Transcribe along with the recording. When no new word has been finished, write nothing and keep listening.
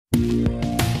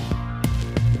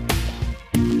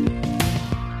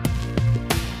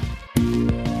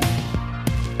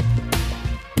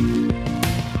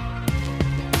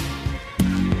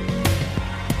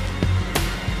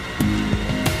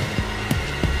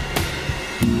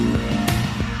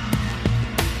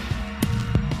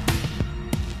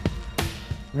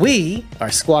We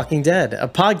are Squawking Dead, a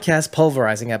podcast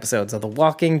pulverizing episodes of the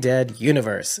Walking Dead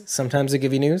universe. Sometimes we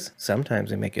give you news,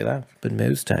 sometimes we make you laugh, but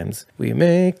most times we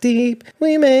make deep.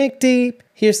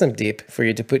 Here's some deep for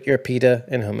you to put your pita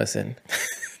and hummus in.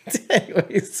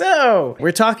 Anyway, so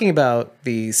we're talking about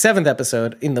the 7th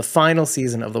episode in the final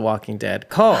season of The Walking Dead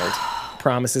called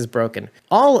Promises Broken.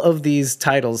 All of these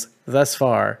titles thus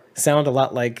far sound a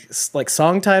lot like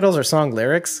song titles or song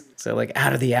lyrics. So like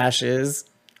Out of the Ashes,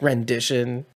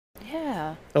 Rendition.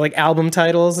 Yeah. Or like album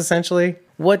titles, essentially.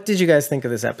 What did you guys think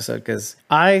of this episode? Because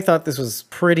I thought this was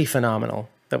pretty phenomenal.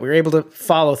 That we were able to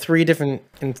follow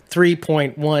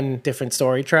 3.1 different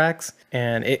story tracks,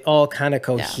 and it all kind of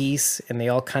cohese, and they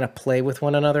all kind of play with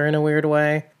one another in a weird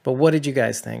way. But what did you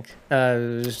guys think?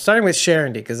 Starting with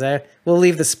Sharon D, because we'll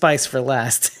leave the spice for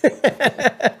last.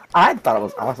 I thought it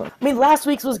was awesome. I mean, last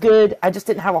week's was good. I just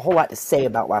didn't have a whole lot to say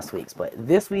about last week's, but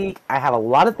this week I have a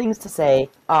lot of things to say.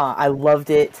 I loved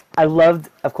it. I loved,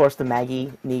 of course, the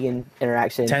Maggie Negan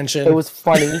interaction. Tension. It was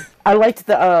funny. I liked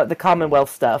the Commonwealth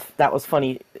stuff. That was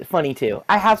funny too.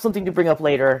 I have something to bring up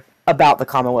later about the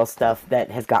Commonwealth stuff that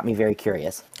has got me very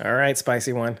curious. All right,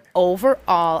 spicy one.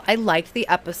 Overall, I liked the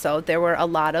episode. There were a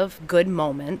lot of good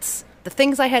moments. The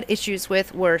things I had issues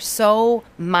with were so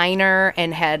minor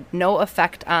and had no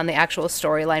effect on the actual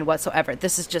storyline whatsoever.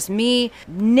 This is just me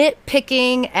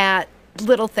nitpicking at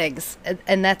little things,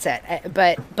 and that's it.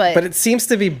 But it seems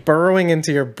to be burrowing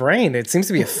into your brain. It seems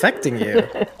to be affecting you.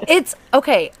 It's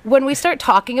okay. When we start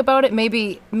talking about it,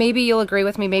 maybe you'll agree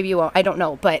with me, maybe you won't. I don't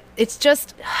know, but it's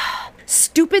just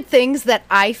stupid things that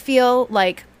I feel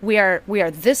like we are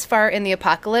this far in the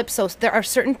apocalypse, so there are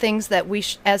certain things that we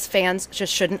as fans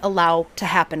just shouldn't allow to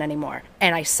happen anymore.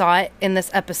 And I saw it in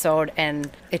this episode, and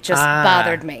it just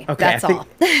bothered me. Okay, that's all.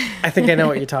 I think I know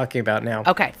what you're talking about now.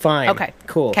 Okay. Fine. Okay.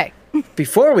 Cool. Okay.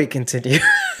 Before we continue,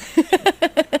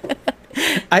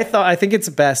 I think it's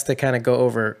best to kind of go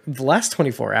over the last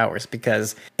 24 hours,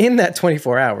 because in that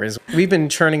 24 hours, we've been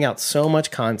churning out so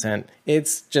much content.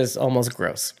 It's just almost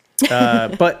gross.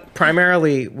 But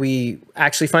primarily, we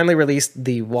actually finally released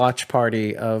the watch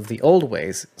party of The Old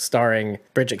Ways, starring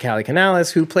Bridget Cali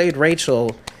Canales, who played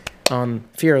Rachel on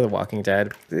Fear of the Walking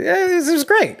Dead. It was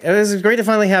great. It was great to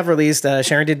finally have released.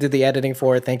 Sharon did the editing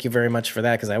for it. Thank you very much for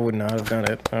that, because I would not have done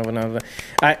it.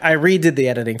 I redid the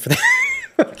editing for that.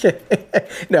 Okay.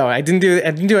 No, I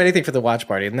didn't do anything for the watch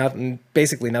party.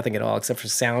 Basically nothing at all, except for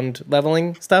sound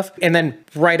leveling stuff. And then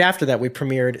right after that, we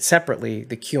premiered separately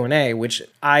the Q&A, which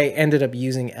I ended up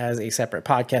using as a separate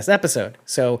podcast episode.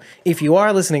 So if you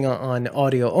are listening on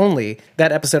audio only,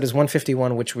 that episode is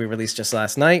 151, which we released just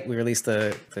last night. We released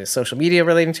the social media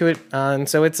relating to it. And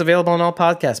so it's available on all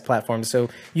podcast platforms. So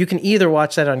you can either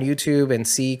watch that on YouTube and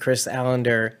see Chris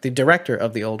Allender, the director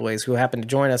of The Old Ways, who happened to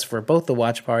join us for both the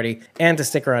watch party and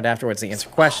to stick around afterwards to answer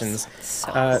questions.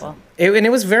 And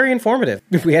it was very informative.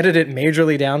 We edited it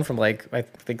majorly down from I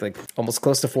think almost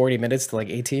close to 40 minutes to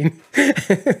 18.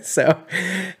 So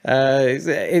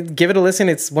give it a listen.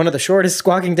 It's one of the shortest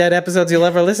Squawking Dead episodes you'll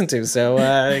ever listen to. So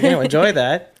enjoy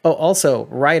that. Oh, also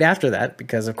right after that,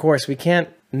 because of course we can't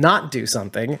not do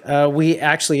something, we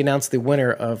actually announced the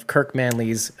winner of Kirk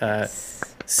Manley's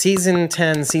season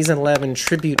 10, season 11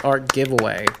 tribute art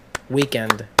giveaway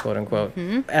weekend, quote unquote.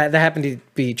 Mm-hmm. That happened to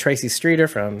be Tracy Streeter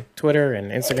from Twitter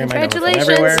and Instagram. Congratulations,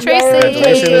 I know from everywhere.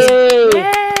 Tracy! Congratulations!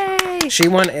 Yay! She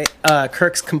won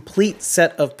Kirk's complete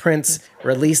set of prints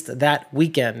released that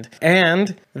weekend,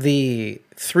 and the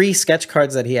 3 sketch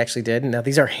cards that he actually did. Now,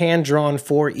 these are hand-drawn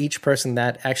for each person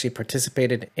that actually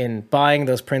participated in buying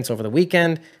those prints over the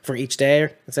weekend for each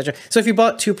day, etc. So if you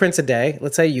bought 2 prints a day,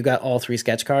 let's say you got all 3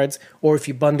 sketch cards, or if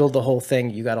you bundled the whole thing,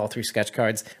 you got all 3 sketch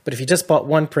cards. But if you just bought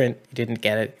 1 print, you didn't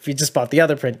get it. If you just bought the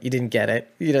other print, you didn't get it.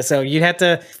 So you had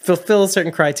to fulfill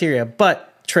certain criteria. But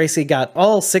Tracy got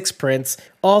all 6 prints,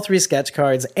 all 3 sketch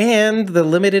cards, and the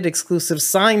limited exclusive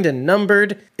signed and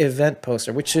numbered event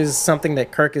poster, which is something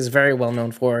that Kirk is very well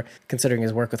known for, considering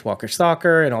his work with Walker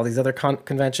Stalker and all these other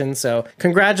conventions. So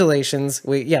congratulations.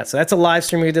 So that's a live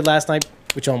stream we did last night,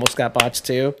 which almost got botched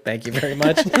too. Thank you very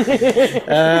much.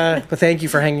 But thank you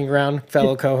for hanging around,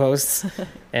 fellow co-hosts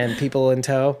and people in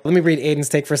tow. Let me read Aiden's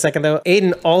take for a second, though.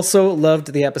 Aiden also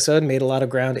loved the episode, made a lot of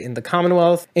ground in the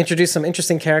Commonwealth, introduced some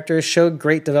interesting characters, showed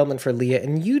great development for Leah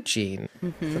and Eugene.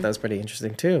 Mm-hmm. So that was pretty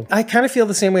interesting, too. I kind of feel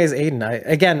the same way as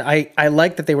Aiden. I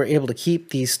like that they were able to keep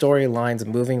these storylines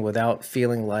moving without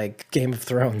feeling like Game of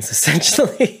Thrones,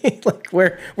 essentially.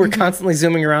 We're constantly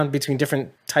zooming around between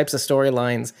different types of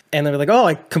storylines, and they're like, oh,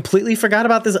 I completely forgot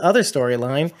about this other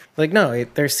storyline. Like, no,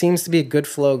 there seems to be a good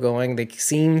flow going. They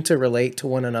seem to relate to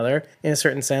one another in a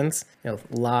certain sense.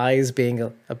 Lies being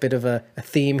a bit of a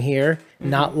theme here.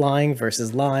 Not lying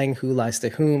versus lying. Who lies to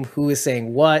whom? Who is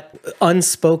saying what?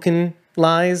 Unspoken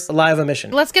lies. A lie of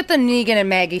omission. Let's get the Negan and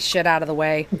Maggie shit out of the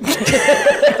way.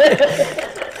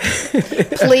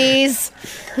 Please.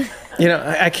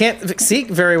 I can't see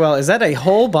very well. Is that a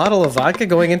whole bottle of vodka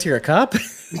going into your cup?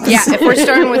 Yeah, if we're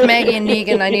starting with Maggie and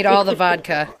Negan, I need all the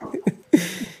vodka.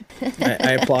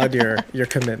 I applaud your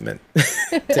commitment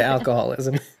to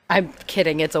alcoholism. I'm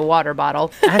kidding. It's a water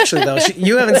bottle. Actually, though,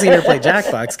 you haven't seen her play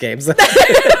Jackbox games.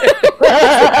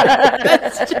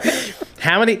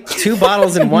 How many? 2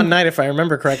 bottles in one night, if I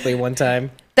remember correctly, one time.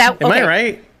 Am I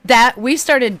right? That we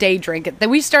started day drinking. That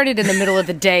we started in the middle of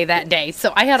the day that day.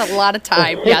 So I had a lot of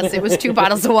time. Yes, it was 2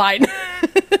 bottles of wine.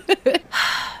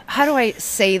 How do I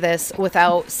say this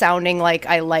without sounding like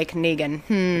I like Negan?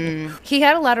 He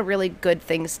had a lot of really good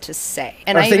things to say,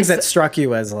 and things that struck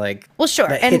you as like, well, sure,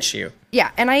 that and hit you.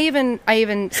 Yeah, and I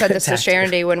even said this to Sharon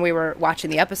Day when we were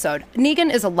watching the episode.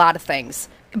 Negan is a lot of things,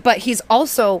 but he's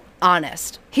also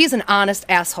honest. He's an honest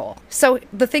asshole. So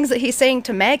the things that he's saying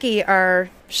to Maggie are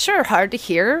sure hard to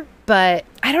hear, but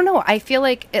I don't know. I feel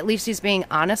like at least he's being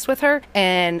honest with her,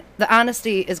 and the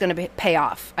honesty is going to pay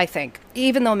off, I think.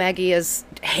 Even though Maggie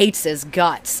hates his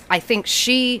guts, I think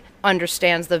she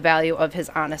understands the value of his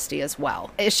honesty as well.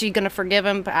 Is she going to forgive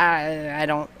him? I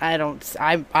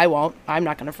won't. I'm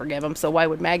not going to forgive him, so why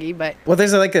would Maggie? But well,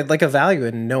 there's like a value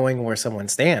in knowing where someone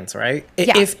stands, right?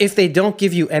 Yeah. If they don't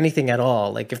give you anything at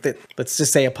all, like let's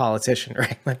just say a politician,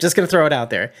 right? I'm just going to throw it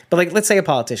out there. But like, let's say a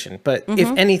politician, but if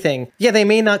anything, yeah, they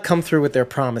may not come through with their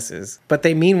promises, but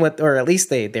they mean what, or at least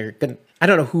they're going to, I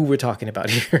don't know who we're talking about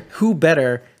here. Who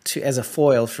better as a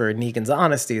foil for Negan's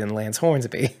honesty than Lance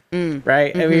Hornsby,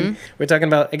 right? I mean, we're talking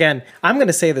about, again, I'm going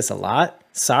to say this a lot.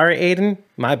 Sorry, Aiden,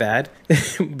 my bad.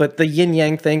 But the yin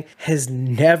yang thing has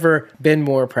never been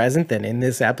more present than in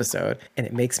this episode. And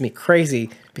it makes me crazy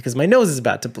because my nose is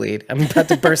about to bleed. I'm about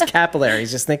to burst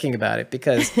capillaries just thinking about it.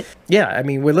 Because, yeah, I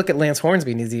mean, we look at Lance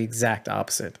Hornsby and he's the exact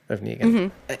opposite of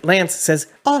Negan. Lance says,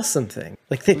 awesome thing.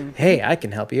 Like, hey, I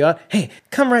can help you out. Hey,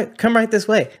 come right this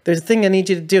way. There's a thing I need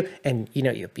you to do. And,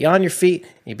 you'll be on your feet.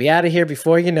 You'll be out of here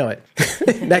before you know it.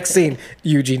 Next scene,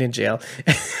 Eugene in jail.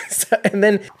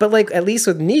 But like, at least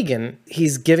with Negan,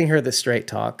 he's giving her the straight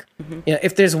talk.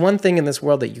 If there's one thing in this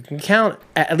world that you can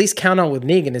at least count on with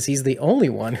Negan, is he's the only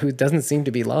one who doesn't seem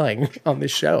to be lying on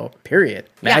this show, period.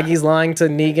 Yeah. Maggie's lying to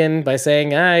Negan by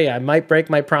saying, hey, I might break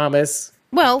my promise.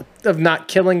 Well, of not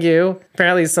killing you.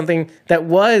 Apparently it's something that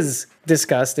was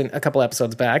discussed in a couple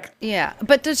episodes back. Yeah,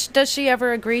 but does she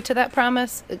ever agree to that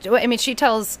promise? I mean, she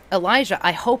tells Elijah,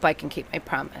 I hope I can keep my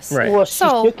promise. Right. Well, she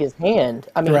shook his hand.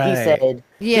 I mean, he said,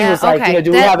 yeah, he was like,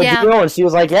 do we have a deal? And she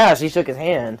was like, yeah, she shook his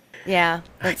hand. Yeah,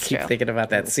 that's true. I keep thinking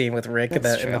about that scene with Rick in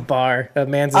the bar. A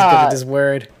man's as good as his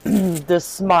word. The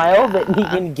smile that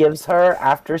Negan gives her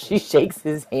after she shakes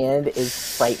his hand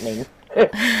is frightening.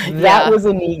 That was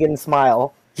a Negan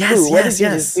smile. Yes, what did you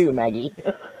just do, Maggie?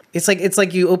 It's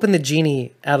like you open the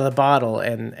genie out of the bottle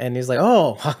and he's like,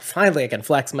 oh, finally I can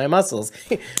flex my muscles.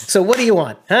 So what do you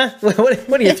want, huh? What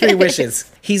are your 3 wishes?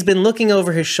 He's been looking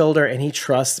over his shoulder and he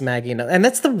trusts Maggie. And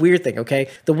that's the weird thing, okay?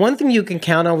 The one thing you can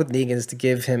count on with Negan is to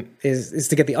give him is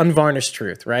to get the unvarnished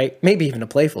truth, right? Maybe even a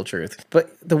playful truth.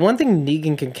 But the one thing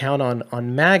Negan can count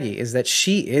on Maggie is that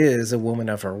she is a woman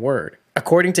of her word.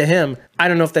 According to him, I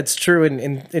don't know if that's true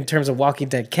in terms of Walking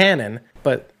Dead canon,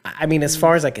 but I mean, as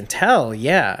far as I can tell,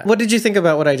 yeah. What did you think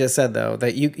about what I just said, though?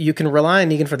 That you can rely on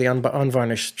Negan for the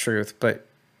unvarnished truth, but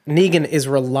Negan is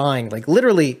relying, like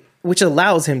literally, which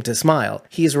allows him to smile.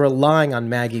 He's relying on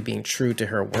Maggie being true to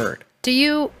her word. Do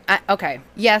you... okay,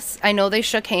 yes, I know they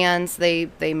shook hands. They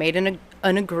made an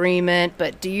agreement,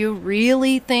 but do you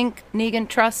really think Negan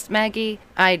trusts Maggie?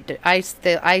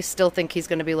 I still think he's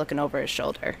going to be looking over his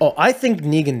shoulder. Oh, I think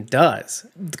Negan does.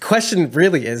 The question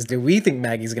really is, do we think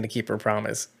Maggie's going to keep her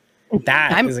promise?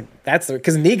 That's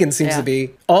because Negan seems to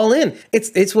be all in.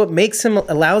 It's what makes him,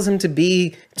 allows him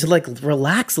to like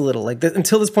relax a little. Like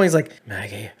until this point, he's like,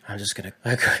 Maggie, I'm just gonna,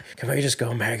 can we just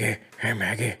go, Maggie? Hey,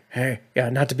 Maggie. Hey, yeah,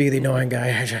 not to be the annoying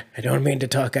guy. I don't mean to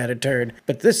talk out of turn,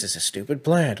 but this is a stupid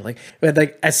plan. Like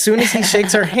as soon as he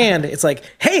shakes her hand, it's like,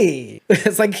 hey,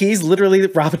 it's like he's literally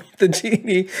robbing the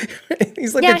genie.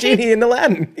 He's like a genie in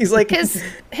Aladdin. He's like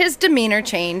his demeanor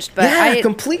changed, but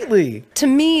completely. To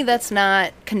me, that's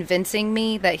not convincing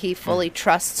me that he fully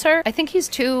trusts her. I think he's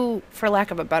too, for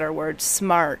lack of a better word,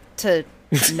 smart to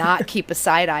not keep a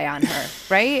side eye on her,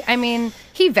 right? I mean,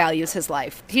 he values his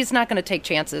life. He's not going to take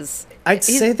chances. I'd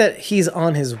say that he's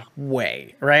on his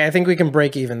way, right? I think we can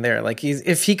break even there. Like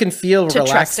if he can feel to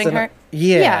relaxed, trusting her.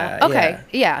 yeah, Okay.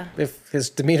 Yeah. If his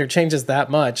demeanor changes that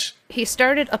much, He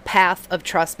started a path of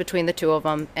trust between the two of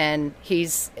them, and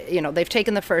he's, they've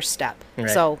taken the first step. Right.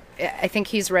 So I think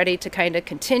he's ready to kind of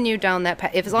continue down that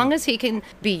path. As long as he can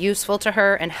be useful to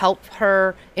her and help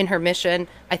her in her mission,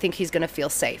 I think he's going to feel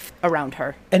safe around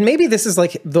her. and maybe this is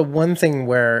like the one thing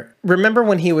where, remember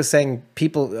when he was saying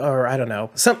people, or I don't know,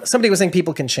 somebody was saying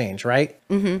people can change, right?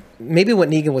 Mm-hmm. Maybe what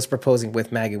Negan was proposing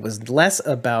with Maggie was less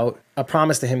about a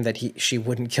promise to him that she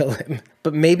wouldn't kill him,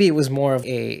 but maybe it was more of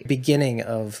a beginning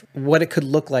of what it could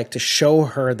look like to show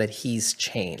her that he's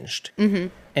changed. Mm-hmm.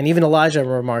 And even Elijah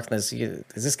remarked this, "Is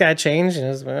this guy changed?" And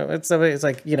it's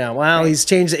like, well, he's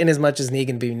changed in as much as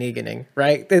Negan be Neganing,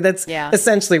 right? That's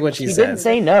essentially what she He says. didn't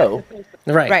say no.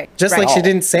 Right. Just right. like she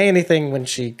didn't say anything when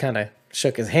she kind of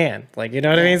shook his hand. Like, you know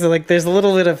what I mean? So like there's a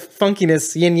little bit of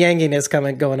funkiness, yin-yanginess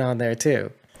going on there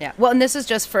too. Yeah. Well, and this is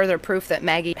just further proof that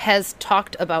Maggie has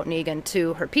talked about Negan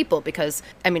to her people, because,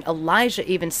 Elijah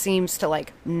even seems to,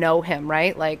 like, know him,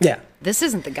 right? Like, this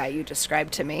isn't the guy you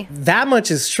described to me. That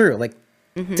much is true. Like,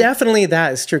 definitely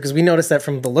that is true, because we noticed that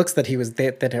from the looks that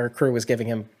that her crew was giving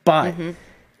him. But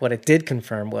what it did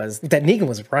confirm was that Negan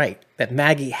was right, that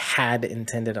Maggie had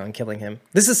intended on killing him.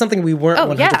 This is something we weren't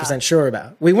 100% sure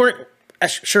about. We weren't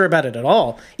sure about it at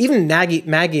all. Even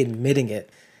Maggie admitting it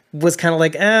was kind of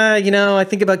like, I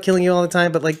think about killing you all the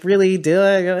time, but like, really, do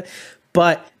I?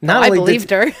 But not only I believed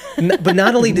her. But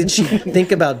not only did she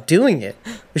think about doing it,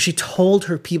 but she told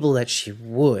her people that she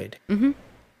would,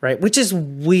 right? Which is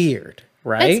weird,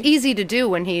 right? It's easy to do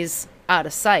when he's out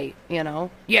of sight, Yeah,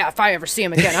 if I ever see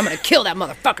him again, I'm going to kill that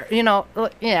motherfucker,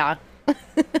 yeah.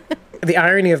 The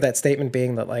irony of that statement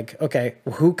being that, like, okay,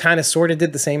 who kind of sort of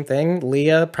did the same thing?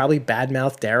 Leah probably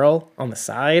badmouthed Daryl on the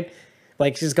side.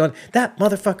 Like, she's going, that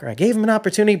motherfucker, I gave him an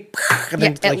opportunity. And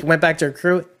then, went back to her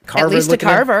crew. Carver, at least to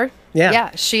Carver. Yeah.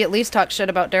 Yeah, she at least talked shit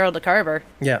about Daryl to Carver.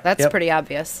 Yeah. That's pretty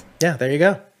obvious. Yeah, there you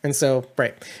go. And so,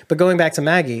 right. But going back to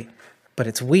Maggie, but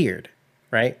it's weird,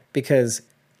 right? Because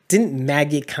didn't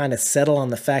Maggie kind of settle on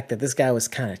the fact that this guy was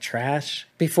kind of trash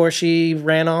before she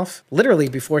ran off? Literally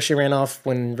before she ran off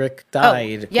when Rick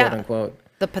died, quote unquote.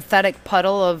 The pathetic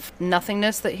puddle of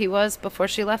nothingness that he was before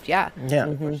she left. Yeah.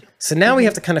 Yeah. So now we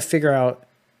have to kind of figure out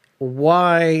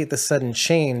why the sudden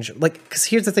change. Like, because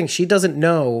here's the thing. She doesn't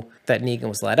know that Negan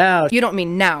was let out. You don't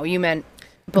mean now. You meant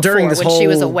before, during this when she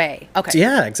was away. Okay.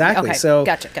 Yeah, exactly. Okay. So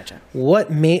Gotcha.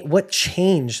 What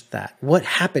changed that? What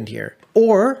happened here?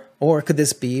 Or could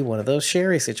this be one of those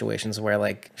Sherry situations where,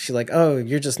 like, she's like, oh,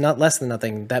 you're just not less than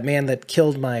nothing. That man that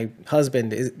killed my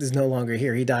husband is no longer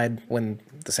here. He died when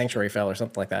the sanctuary fell or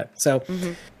something like that. So,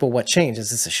 but what changed? Is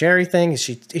this a Sherry thing? Is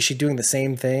she doing the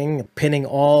same thing, pinning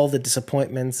all the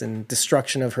disappointments and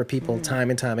destruction of her people time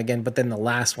and time again? But then the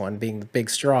last one being the big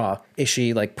straw, is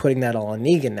she like putting that all on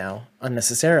Negan now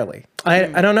unnecessarily?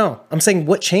 I don't know. I'm saying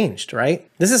what changed, right?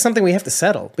 This is something we have to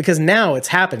settle because now it's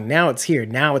happening. Now it's here.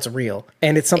 Now it's real.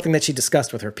 And it's something that she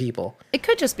discussed with her people. It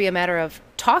could just be a matter of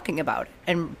talking about it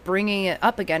and bringing it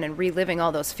up again and reliving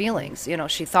all those feelings.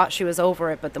 She thought she was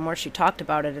over it, but the more she talked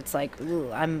about it, it's like,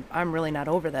 ooh, I'm really not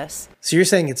over this. So you're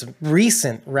saying it's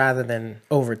recent rather than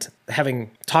having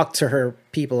talked to her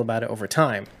people about it over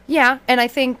time. Yeah, and I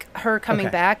think her coming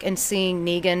back and seeing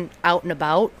Negan out and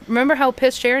about. Remember how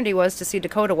pissed Sharondy was to see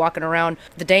Dakota walking around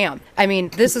the dam? I mean,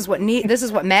 this is what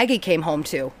Maggie came home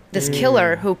to. This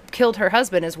killer who killed her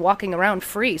husband is walking around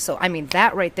free. So, I mean,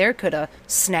 that right there could have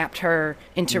snapped her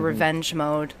into revenge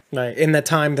mode. Right. In the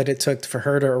time that it took for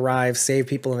her to arrive, save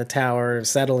people in the tower,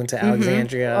 settle into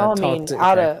Alexandria.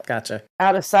 Gotcha.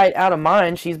 Out of sight, out of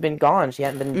mind. She's been gone. She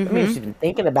hadn't been. I mean, she's been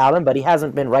thinking about him, but he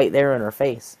hasn't been right there in her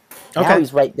face. Okay. Now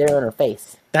he's right there in her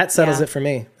face. That settles it for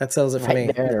me. That settles it for me.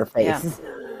 Right there in her face. Yeah.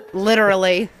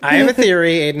 Literally. I have a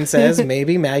theory. Aiden says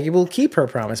maybe Maggie will keep her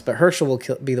promise, but Herschel will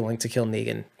be the one to kill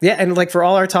Negan. Yeah, and like for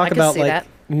all our talk about like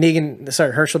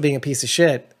Herschel being a piece of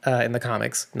shit in the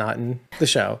comics, not in the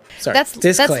show. Sorry, that's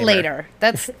later.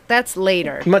 That's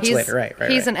later. Much later,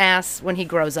 right? He's an ass when he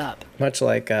grows up. Much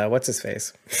like what's his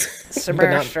face,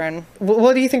 Sebastian.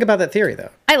 What do you think about that theory,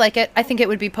 though? I like it. I think it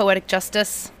would be poetic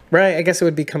justice. Right, I guess it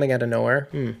would be coming out of nowhere.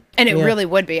 And it really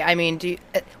would be. I mean,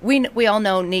 we all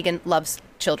know Negan loves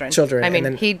children. I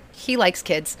mean, he likes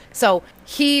kids. So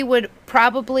he would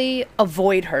probably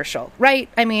avoid Herschel, right?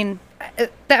 I mean,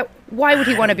 that why would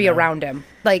he want to be around him?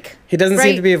 Like, He doesn't right?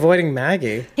 seem to be avoiding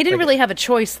Maggie. He didn't Like, really have a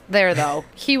choice there, though.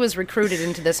 He was recruited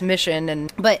into this mission,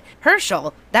 but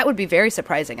Herschel, that would be very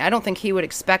surprising. I don't think he would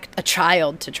expect a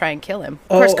child to try and kill him.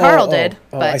 Of course, Carl did,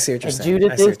 but I see what you're And saying. I Judith see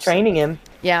what is you're saying. training him.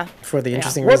 yeah. For the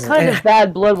interesting What reason. kind And of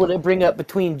bad blood would it bring up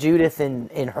between Judith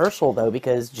and Herschel though?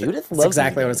 Because Judith that's loves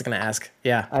exactly Negan. what I was going to ask.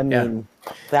 Yeah. I mean,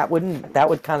 that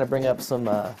would kind of bring up some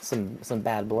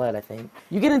bad blood. I think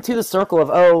you get into the circle of,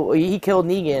 oh, he killed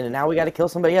Negan, and now we got to kill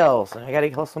somebody else, and I got to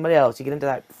kill somebody else. You get into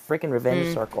that freaking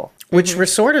revenge circle. Which we're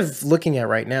sort of looking at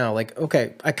right now. Like,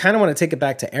 okay, I kind of want to take it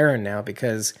back to Aaron now,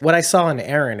 because what I saw in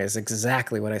Aaron is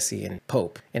exactly what I see in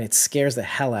Pope, and it scares the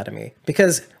hell out of me.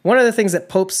 Because one of the things that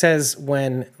Pope says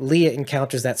when Leah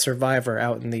encounters that survivor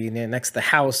out in the next to the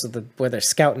house of where they're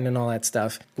scouting and all that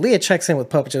stuff, Leah checks in with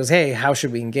Pope and goes, "Hey, how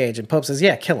should we engage?" And Pope says,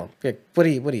 "Yeah, kill him. What are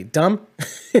you dumb?"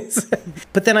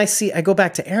 But then I go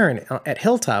back to Aaron at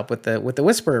Hilltop with the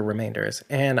Whisperer remainders,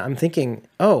 and I'm thinking,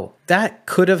 oh, that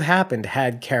could have happened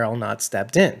had Carol not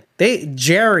stepped in.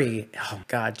 Jerry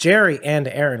and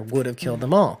Aaron would have killed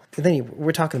them all. And then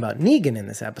we're talking about Negan in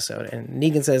this episode, and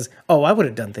Negan says, "Oh, I would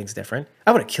have done things different.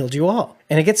 I would have killed you all."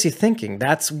 And it gets you thinking.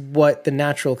 That's what the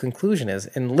natural conclusion is.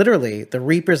 And literally, the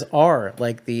Reapers are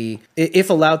like if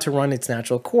allowed to run its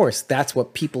natural course, that's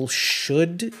what people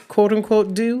should, quote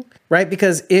unquote, do. Right?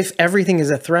 Because if everything is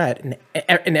a threat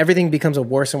and everything becomes a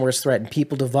worse and worse threat and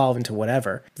people devolve into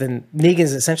whatever, then Negan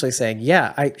is essentially saying,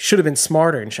 yeah, I should have been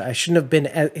smarter and I shouldn't have been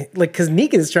because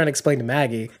Negan is trying to explain to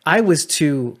Maggie, I was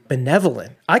too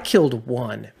benevolent. I killed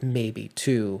one, maybe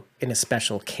two in a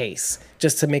special case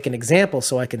just to make an example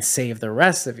so I can save the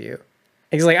rest of you.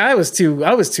 And he's like, I was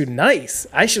too nice.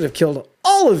 I should have killed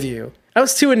all of you. I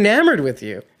was too enamored with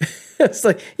you. It's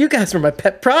like, you guys were my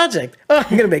pet project. Oh, I'm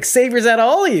going to make saviors out of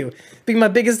all of you. Be my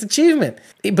biggest achievement.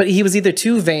 But he was either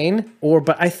too vain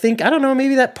but I don't know,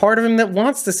 maybe that part of him that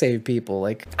wants to save people.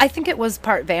 Like, I think it was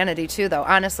part vanity too, though.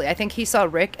 Honestly, I think he saw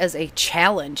Rick as a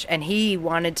challenge, and he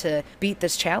wanted to beat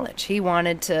this challenge. He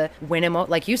wanted to win him,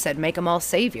 like you said, make them all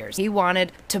saviors. He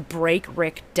wanted to break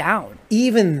Rick down.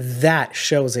 even that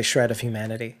shows a shred of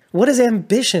humanity. What is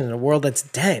ambition in a world that's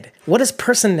dead? What is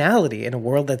personality in a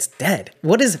world that's dead?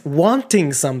 What is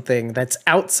wanting something that's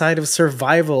outside of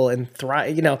survival and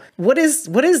thrive? What is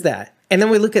that? And then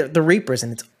we look at the Reapers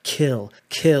and it's kill,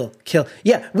 kill, kill.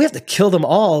 Yeah, we have to kill them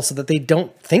all so that they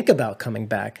don't think about coming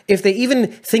back. If they even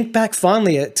think back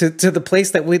fondly to the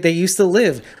place that they used to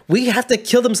live, we have to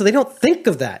kill them so they don't think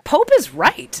of that. Pope is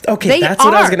right. Okay, that's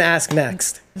what I was going to ask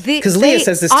next. Because Leah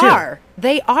says this too.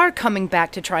 They are coming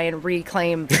back to try and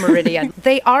reclaim Meridian.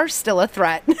 They are still a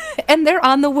threat, and they're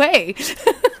on the way.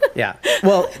 Yeah.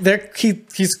 Well,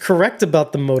 he's correct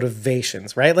about the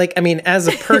motivations, right? Like, I mean, as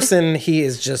a person, he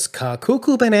is just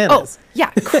cuckoo bananas. Oh,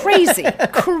 yeah,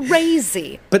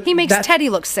 crazy. But he makes Teddy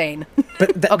look sane.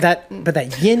 But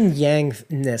that yin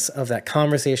yangness of that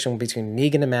conversation between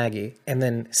Negan and Maggie, and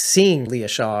then seeing Leah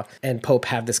Shaw and Pope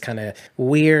have this kind of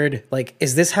weird, like,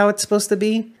 is this how it's supposed to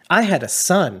be? I had a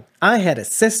son. I had a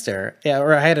sister,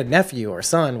 or I had a nephew or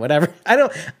son, whatever.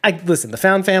 Listen, the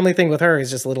found family thing with her is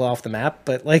just a little off the map,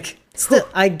 but like, still,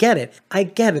 I get it. I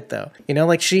get it though.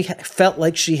 Like she felt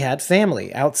like she had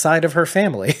family outside of her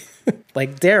family.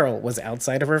 Like Daryl was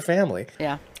outside of her family.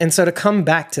 Yeah. And so to come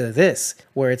back to this,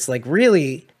 where it's like,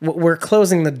 really, we're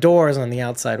closing the doors on the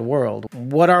outside world.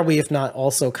 What are we if not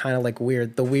also kind of like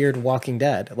the weird Walking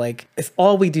Dead? Like, if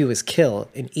all we do is kill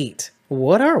and eat,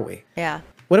 what are we? Yeah.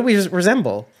 What do we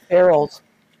resemble? Barrels.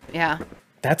 Yeah.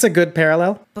 That's a good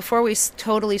parallel. Before we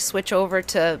totally switch over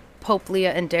to Pope,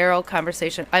 Leah, and Daryl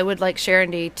conversation, I would like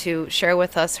Sharon D to share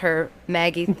with us her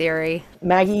Maggie theory.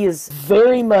 Maggie is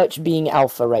very much being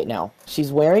alpha right now.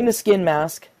 She's wearing the skin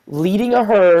mask, leading a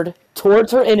herd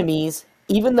towards her enemies,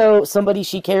 even though somebody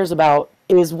she cares about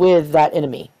is with that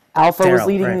enemy. Alpha was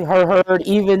leading her herd,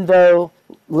 even though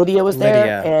Lydia was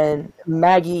there, and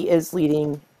Maggie is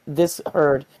leading this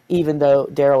herd, even though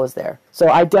Daryl is there. So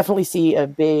I definitely see a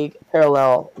big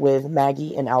parallel with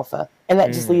Maggie and Alpha. And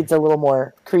that just leads a little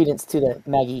more credence to the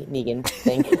Maggie Negan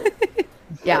thing.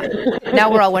 Yeah.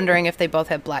 Now we're all wondering if they both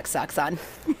have black socks on.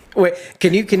 Wait,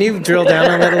 can you drill down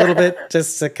on that a little bit,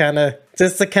 just to kind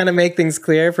of make things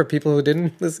clear for people who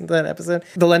didn't listen to that episode?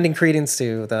 The lending credence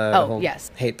to the whole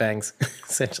hate bangs,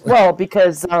 essentially. Well,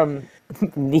 because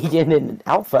Negan and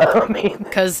Alpha, I mean,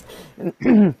 because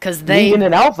they Negan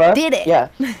and Alpha did it.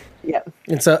 Yeah.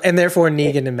 And therefore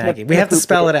Negan and Maggie. We have to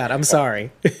spell it out. I'm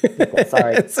sorry.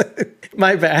 Sorry.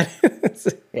 My bad.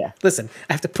 Yeah. Listen,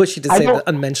 I have to push you to say the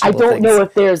unmentionable things.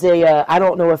 I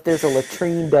don't know if there's a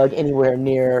latrine dug anywhere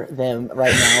near them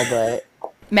right now, but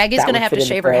Maggie's that gonna would have fit to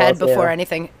into shave her head Daryl's,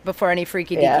 yeah. before any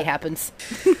freaky deaky Yeah. happens.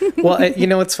 Well, you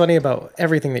know what's funny about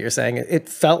everything that you're saying? It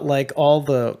felt like all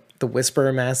the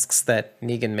Whisperer masks that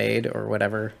Negan made, or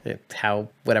whatever,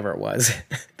 whatever it was,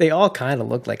 they all kind of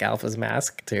looked like Alpha's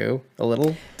mask too, a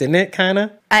little, didn't it? Kind of.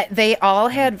 They all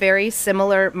had very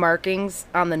similar markings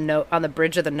on the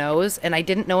bridge of the nose, and I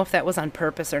didn't know if that was on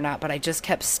purpose or not. But I just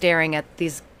kept staring at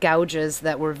these gouges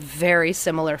that were very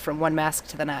similar from one mask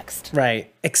to the next.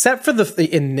 Right, except for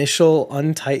the initial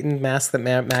untightened mask that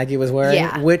Maggie was wearing,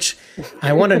 Yeah. which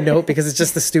I want to note because it's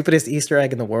just the stupidest Easter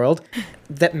egg in the world.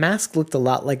 That mask looked a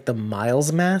lot like the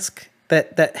Miles mask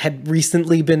that had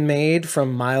recently been made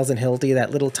from Miles and Hildy,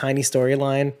 that little tiny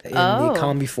storyline in the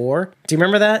Calm Before. Do you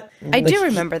remember that? I do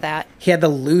remember that. He had the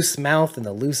loose mouth and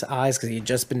the loose eyes because he had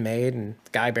just been made, and the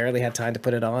guy barely had time to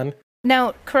put it on.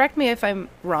 Now, correct me if I'm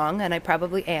wrong, and I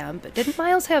probably am, but didn't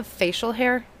Miles have facial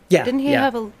hair? Yeah, Didn't he yeah.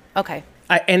 have a... Okay.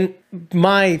 And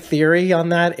my theory on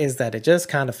that is that it just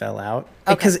kind of fell out.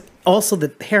 Because also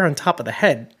the hair on top of the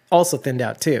head also thinned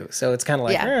out too. So it's kind of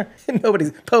like, Yeah.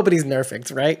 nobody's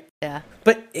nerfed, right? Yeah.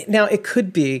 But now it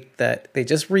could be that they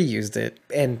just reused it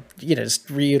and, just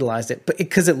reutilized it, but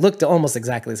because it looked almost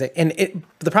exactly the same. And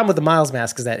the problem with the Miles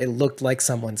mask is that it looked like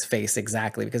someone's face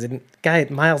exactly, because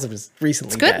Miles was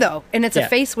recently It's good, dead. though, and it's Yeah. a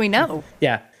face we know.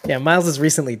 Yeah, Miles is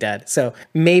recently dead. So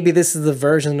maybe this is the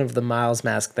version of the Miles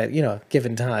mask that,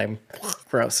 given time,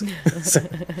 gross. So,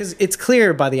 'cause it's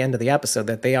clear by the end of the episode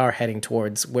that they are heading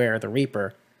towards where the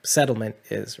Reaper settlement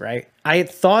is, right? I had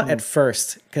thought at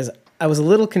first, because I was a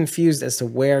little confused as to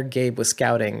where Gabe was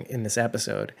scouting in this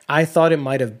episode. I thought it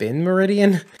might have been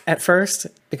Meridian at first,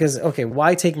 because, okay,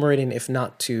 why take Meridian if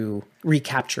not to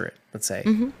recapture it, let's say?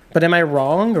 But am I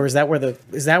wrong, or is that where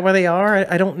they are?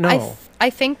 I don't know. I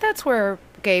think that's where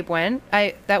Gabe went.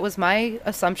 That was my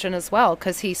assumption as well,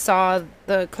 because he saw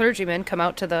the clergyman come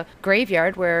out to the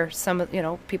graveyard where some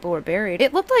people were buried.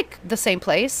 It looked like the same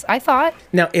place, I thought.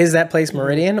 Now, is that place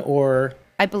Meridian, or...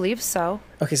 I believe so.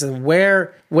 Okay, so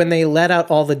when they let out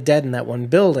all the dead in that one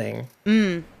building,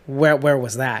 where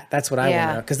was that? That's what I want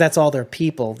to know, because that's all their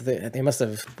people. They must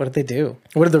have... What did they do?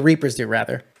 What did the Reapers do,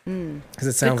 rather? Because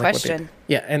it sounds Good like question.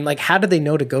 Yeah, and how did they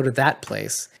know to go to that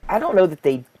place? I don't know that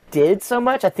they did so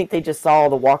much. I think they just saw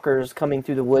the walkers coming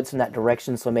through the woods from that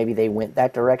direction, so maybe they went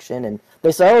that direction, and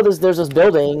they saw, oh, there's this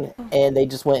building, and they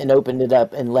just went and opened it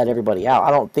up and let everybody out.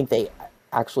 I don't think they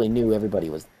actually knew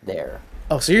everybody was there.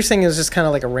 Oh, so you're saying it was just kind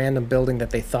of like a random building that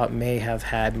they thought may have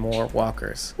had more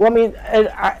walkers. Well, I mean,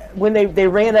 when they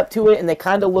ran up to it and they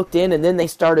kind of looked in, and then they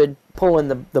started pulling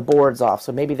the boards off.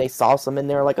 So maybe they saw some in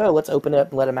there, like, oh, let's open it up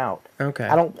and let them out. Okay.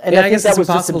 I guess think it's that was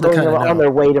just impossible them to going kind of on know.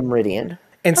 their way to Meridian.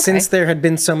 And since there had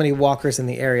been so many walkers in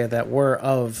the area that were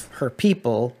of her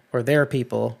people, or their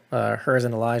people, hers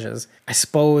and Elijah's, I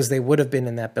suppose they would have been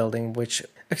in that building, which...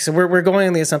 Okay, so we're going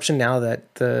on the assumption now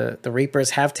that the Reapers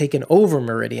have taken over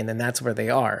Meridian, and that's where they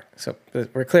are. So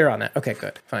we're clear on that. Okay,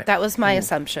 good. Fine. That was my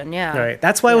assumption, yeah. All right.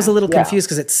 That's why I was a little Yeah. confused,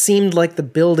 because it seemed like the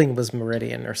building was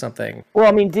Meridian or something. Well,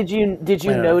 I mean, did you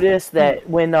notice that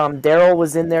when Daryl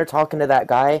was in there talking to that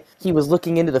guy, he was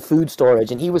looking into the food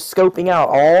storage, and he was scoping out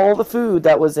all the food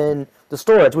that was in the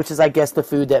storage, which is, I guess, the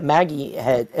food that Maggie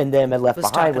had and them had left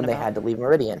Was behind talking when they about. had to leave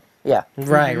Meridian. Yeah.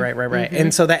 Right.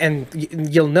 And so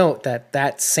you'll note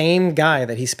that same guy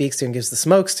that he speaks to and gives the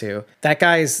smokes to, that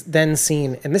guy's then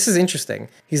seen, and this is interesting,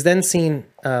 he's then seen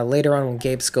later on when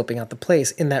Gabe's scoping out the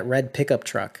place in that red pickup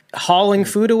truck, hauling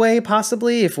food away,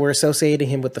 possibly, if we're associating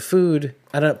him with the food.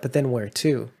 I don't know, but then where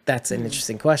to? That's an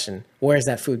interesting question. Where is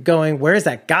that food going? Where is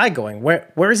that guy going?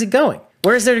 Where is he going?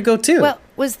 Where is there to go to? Well,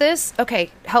 was this... Okay,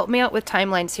 help me out with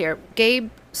timelines here. Gabe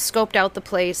scoped out the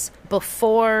place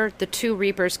before the two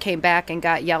Reapers came back and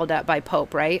got yelled at by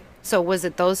Pope, right? So was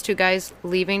it those two guys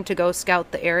leaving to go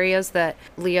scout the areas that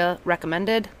Leah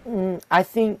recommended? I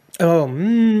think...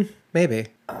 Maybe.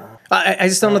 I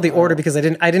just don't know the order, because I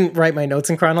didn't write my notes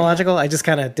in chronological. I just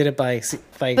kind of did it by.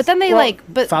 But then they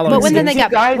following but when then they scenes.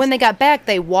 got Guys- when they got back,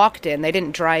 they walked in. They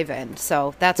didn't drive in.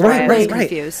 So that's why I was Right.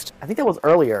 confused. I think that was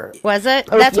earlier. Was it?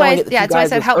 I was That's why. yelling at the two That's why I guys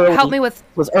said was help early- me with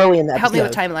was early in the help me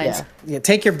with episode. timelines. Yeah.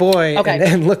 take your boy Okay.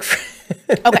 and look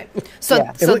for. Okay, so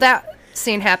Yeah. so that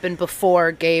scene happened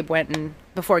before Gabe Okay.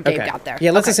 got there.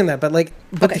 Yeah, let's Okay. assume that.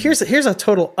 But here's a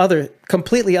total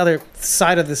completely other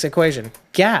side of this equation.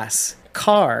 Gas,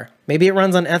 car. Maybe it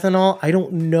runs on ethanol. I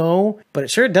don't know, but it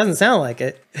sure doesn't sound like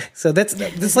it. So that's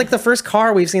like the first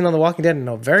car we've seen on The Walking Dead in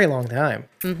a very long time.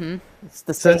 It's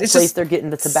the same it's place just- they're getting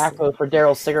the tobacco for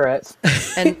Daryl's cigarettes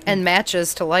and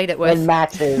matches to light it with. and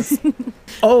matches.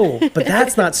 Oh, but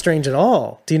that's not strange at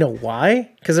all. Do you know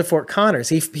why? Because of Fort Connors.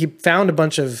 He found a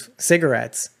bunch of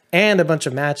cigarettes and a bunch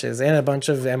of matches and a bunch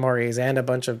of MREs and a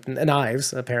bunch of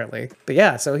knives, apparently. But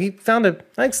yeah, so he found a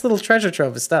nice little treasure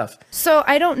trove of stuff. So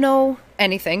I don't know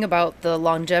anything about the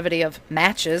longevity of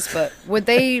matches, but would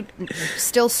they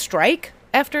still strike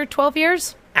after 12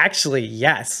 years? Actually,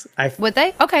 yes. Would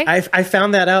they? Okay. I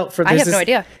found that out for. I have no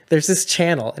idea. There's this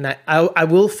channel, and I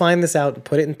will find this out and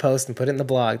put it in post and put it in the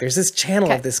blog. There's this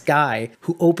channel of this guy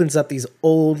who opens up these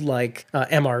old like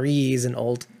MREs and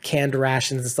old canned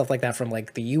rations and stuff like that from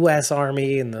like the U.S.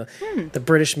 Army and the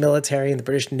British military and the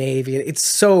British Navy. It's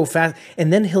so fast,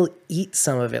 and then he'll eat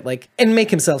some of it, like, and make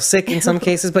himself sick in some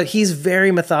cases. But he's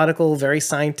very methodical, very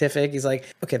scientific. He's like,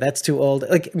 okay, that's too old.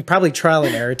 Like probably trial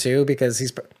and error too, because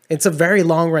it's a very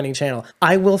long running channel.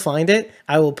 I will find it.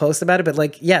 I will post about it. But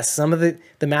like, yes, some of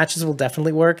the matches will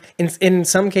definitely work. In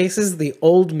some cases, the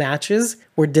old matches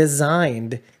were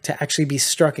designed to actually be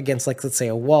struck against, like, let's say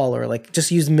a wall, or like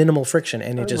just use minimal friction,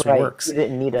 and it just works. You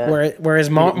didn't need a. Whereas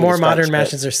more modern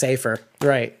matches are safer.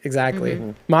 Right,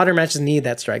 exactly. Modern matches need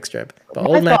that strike strip, but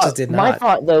old matches did not. My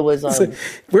thought though was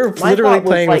we're literally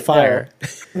playing with fire.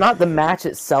 Not the match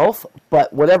itself,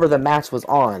 but whatever the match was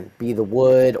on, be the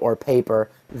wood or paper,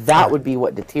 that would be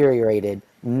what deteriorated,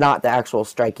 not the actual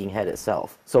striking head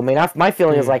itself. So I mean, my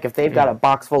feeling is like if they've got a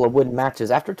box full of wooden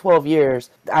matches after 12 years,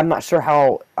 I'm not sure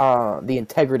how the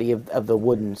integrity of the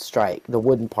wooden strike, the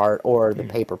wooden part or the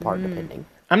paper part, depending.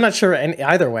 I'm not sure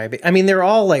either way, but I mean, they're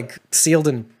all like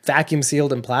vacuum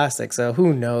sealed in plastic, so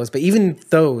who knows? But even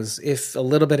those, if a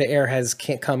little bit of air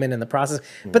can't come in the process.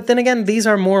 But then again, these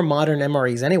are more modern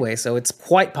MREs anyway, so it's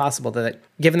quite possible that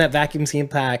given that vacuum seal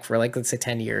pack for like, let's say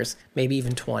 10 years, maybe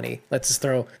even 20, let's just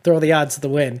throw the odds to the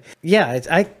wind.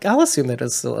 Yeah, I'll assume that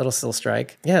it'll still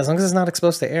strike. Yeah, as long as it's not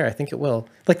exposed to air, I think it will.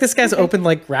 Like this guy's opened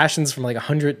like rations from like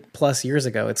 100 plus years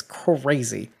ago. It's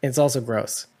crazy. It's also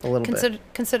gross a little bit.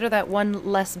 Consider that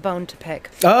one less bone to pick.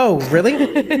 Oh, really?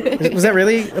 Was that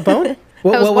really a bone?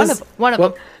 What was one of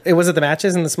them. Was it the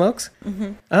matches and the smokes?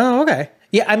 Mm-hmm. Oh, okay.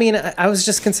 Yeah, I mean, I was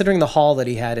just considering the haul that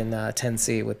he had in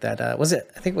 10C with that. Was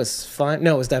it? I think it was fun.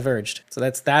 No, it was Diverged. So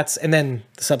that's and then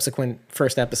the subsequent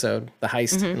first episode, the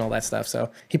heist and all that stuff.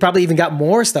 So he probably even got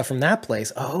more stuff from that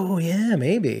place. Oh yeah,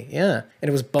 maybe. Yeah, and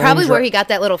it was probably where he got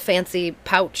that little fancy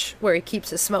pouch where he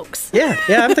keeps his smokes. Yeah,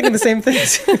 I'm thinking the same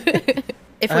things.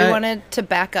 If we wanted to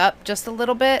back up just a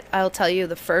little bit, I'll tell you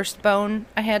the first bone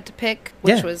I had to pick,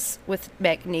 which was with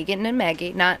Negan and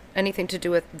Maggie. Not anything to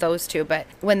do with those two, but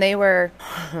when they were...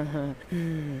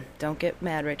 don't get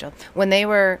mad, Rachel.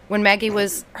 When Maggie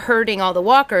was herding all the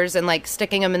walkers and like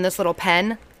sticking them in this little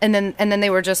pen, and then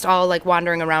they were just all like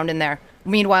wandering around in there.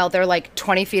 Meanwhile, they're like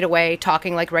 20 feet away,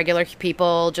 talking like regular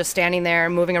people, just standing there,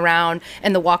 moving around,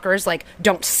 and the walkers like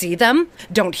don't see them,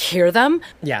 don't hear them.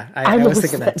 Yeah, I was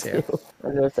thinking that too. I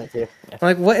noticed that too. Yeah.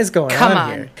 Like, what is going on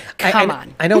here? Come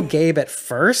on. I know Gabe at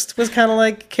first was kind of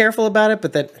like careful about it,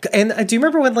 but then, and do you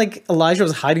remember when like Elijah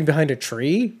was hiding behind a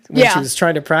tree when she was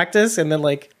trying to practice, and then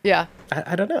like,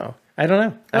 I don't know. I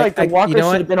like the walkers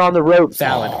should have been on the ropes.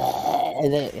 Valid.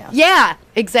 And then, yeah,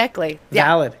 exactly. Yeah.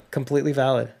 Valid, completely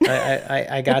valid.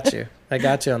 I got you. I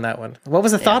got you on that one. What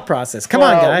was the thought process? Come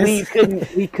on, guys.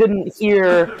 We couldn't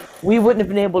hear. We wouldn't have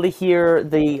been able to hear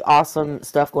the awesome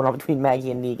stuff going on between Maggie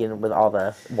and Negan with all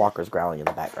the walkers growling in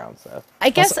the background. So I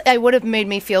guess it would have made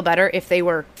me feel better if they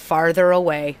were farther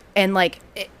away and like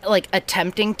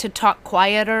attempting to talk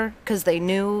quieter because they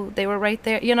knew they were right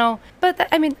there, you know. But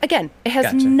I mean, again, it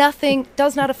has nothing,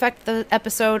 does not affect the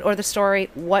episode or the story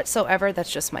whatsoever.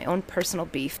 That's just my own personal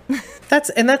beef.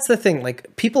 That's the thing.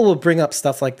 Like, people will bring up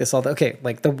stuff like this all the okay.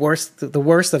 Like the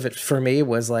worst of it for me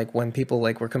was like when people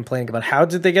like were complaining about how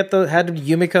did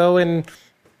Yumiko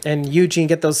and Eugene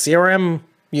get those CRM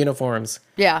uniforms?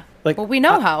 Yeah. Like, well, we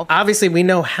know how. Obviously, we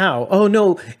know how. Oh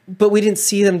no, but we didn't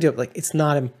see them do it. Like, it's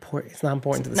not important. It's not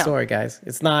important to the story, guys.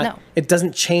 It's not. No. It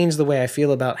doesn't change the way I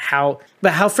feel about how.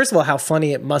 But how, first of all, how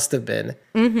funny it must have been.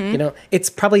 Mm-hmm. You know, it's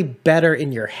probably better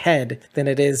in your head than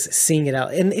it is seeing it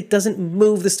out, and it doesn't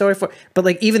move the story forward. But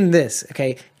like even this,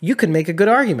 okay, you could make a good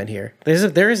argument here.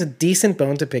 There is a decent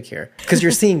bone to pick here because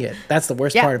you're seeing it. That's the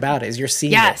worst part about it is you're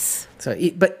seeing it. So,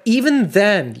 but even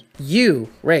then,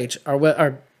 you, Rach,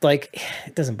 are like,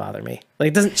 it doesn't bother me. Like,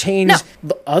 it doesn't change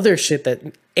the other shit that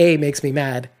A, makes me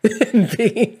mad, and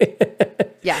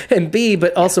B,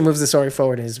 but also moves the story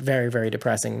forward and is very, very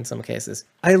depressing in some cases.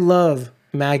 I love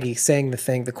Maggie saying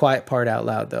the quiet part out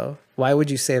loud, though. Why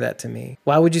would you say that to me?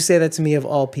 Why would you say that to me of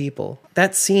all people?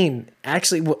 That scene,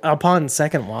 actually, upon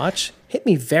second watch, hit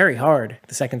me very hard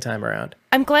the second time around.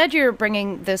 I'm glad you're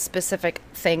bringing this specific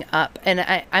thing up,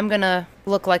 and I'm going to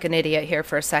look like an idiot here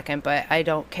for a second, but I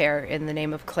don't care in the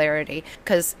name of clarity,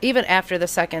 because even after the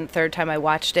second, third time I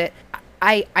watched it,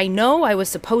 I know I was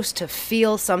supposed to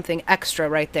feel something extra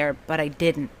right there, but I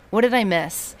didn't. What did I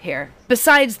miss here?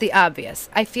 Besides the obvious,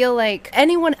 I feel like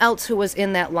anyone else who was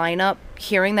in that lineup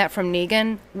hearing that from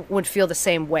Negan would feel the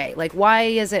same way. Like, why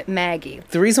is it Maggie?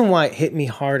 The reason why it hit me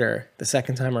harder the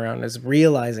second time around is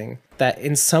realizing that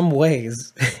in some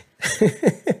ways,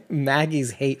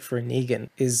 Maggie's hate for Negan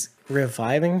is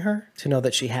reviving her to know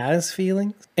that she has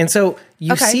feelings. And so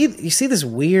you see this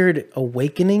weird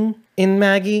awakening in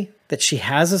Maggie that she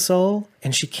has a soul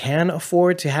and she can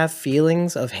afford to have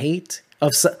feelings of hate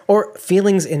or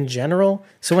feelings in general.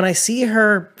 So when I see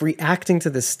her reacting to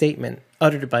this statement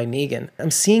uttered by Negan, I'm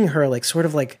seeing her like sort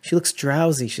of like she looks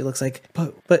drowsy. She looks like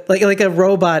but like a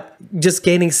robot just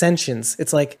gaining sentience.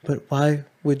 It's like, but why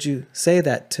would you say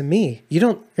that to me?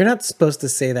 You're not supposed to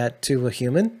say that to a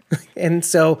human. And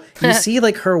so you see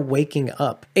like her waking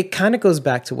up. It kind of goes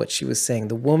back to what she was saying.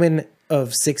 The woman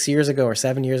of 6 years ago or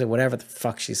 7 years or whatever the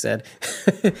fuck she said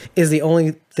is the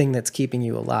only thing that's keeping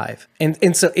you alive.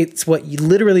 And so it's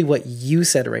literally what you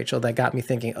said, Rachel, that got me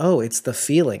thinking, oh, it's the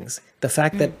feelings. The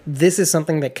fact that this is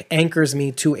something that anchors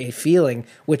me to a feeling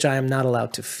which I am not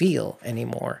allowed to feel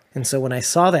anymore. And so when I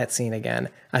saw that scene again,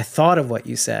 I thought of what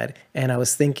you said and I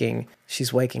was thinking,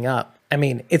 she's waking up. I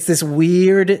mean, it's this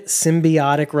weird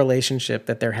symbiotic relationship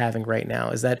that they're having right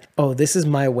now is that, oh, this is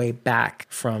my way back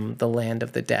from the land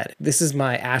of the dead. This is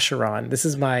my Acheron. This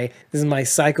is my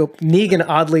psycho. Negan,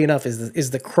 oddly enough,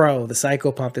 is the crow, the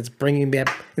psychopomp that's bringing me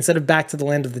back, instead of back to the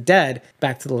land of the dead,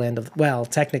 back to the land of, well,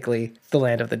 technically the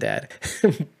land of the dead,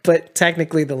 but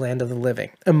technically the land of the living,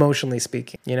 emotionally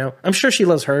speaking, you know? I'm sure she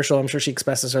loves Herschel. I'm sure she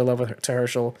expresses her love to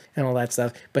Herschel and all that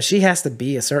stuff, but she has to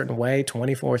be a certain way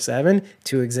 24/7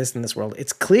 to exist in this world.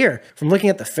 It's clear from looking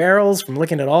at the Farrells, from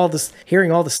looking at all this,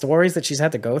 hearing all the stories that she's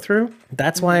had to go through.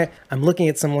 That's why I'm looking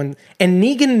at someone, and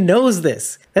Negan knows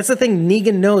this. That's the thing.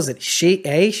 Negan knows that she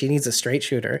needs a straight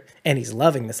shooter, and he's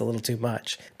loving this a little too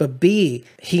much. But B,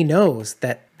 he knows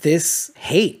that this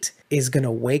hate is going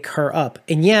to wake her up.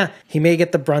 And yeah, he may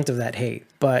get the brunt of that hate,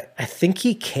 but I think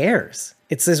he cares.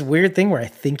 It's this weird thing where I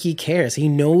think he cares. He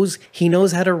knows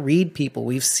how to read people.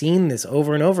 We've seen this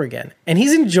over and over again. And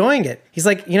he's enjoying it. He's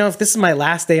like, you know, if this is my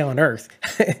last day on earth,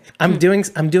 I'm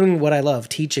doing what I love,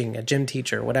 teaching, a gym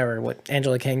teacher, whatever, what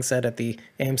Angela Kang said at the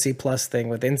AMC Plus thing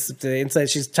with Inside,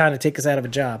 she's trying to take us out of a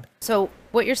job. So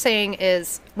what you're saying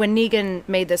is when Negan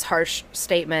made this harsh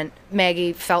statement,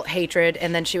 Maggie felt hatred,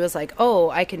 and then she was like, oh,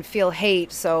 I can feel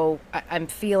hate, so I'm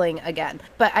feeling again.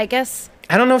 But I guess...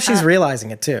 I don't know if she's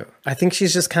realizing it too. I think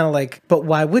she's just kind of like, but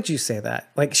why would you say that?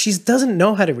 Like, she doesn't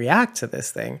know how to react to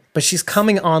this thing, but she's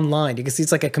coming online. You can see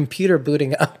it's like a computer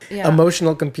booting up,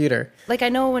 emotional computer. Like, I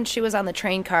know when she was on the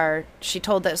train car, she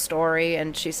told that story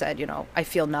and she said, you know, I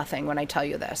feel nothing when I tell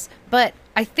you this. But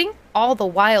I think all the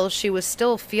while she was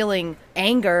still feeling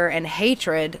anger and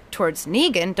hatred towards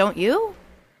Negan, don't you?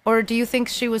 Or do you think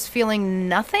she was feeling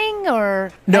nothing?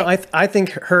 Or no, I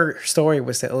think her story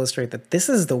was to illustrate that this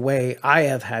is the way I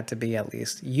have had to be, at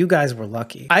least. You guys were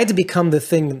lucky. I had to become the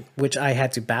thing which I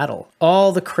had to battle.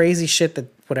 All the crazy shit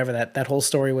that whole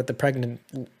story with the pregnant,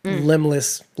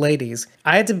 limbless ladies.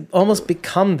 I had to almost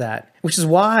become that, which is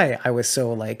why I was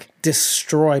so like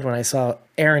destroyed when I saw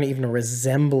Aaron even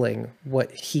resembling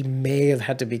what he may have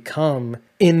had to become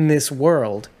in this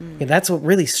world. And that's what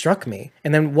really struck me.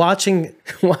 And then watching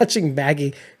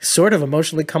Maggie sort of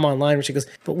emotionally come online when she goes,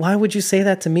 but why would you say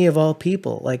that to me of all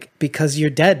people? Like, because you're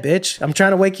dead, bitch. I'm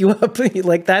trying to wake you up.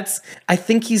 Like, I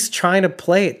think he's trying to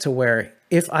play it to where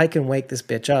if I can wake this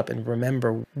bitch up and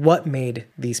remember what made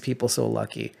these people so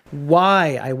lucky,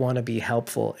 why I want to be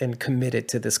helpful and committed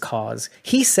to this cause.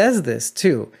 He says this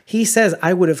too. He says,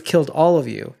 I would have killed all of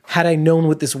you had I known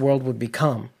what this world would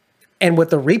become. And what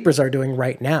the Reapers are doing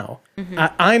right now.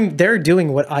 They're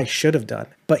doing what I should have done.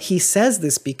 But he says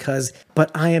this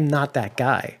but I am not that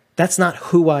guy. That's not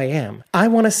who I am. I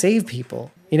want to save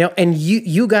people. You know, and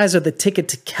you guys are the ticket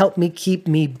to help me keep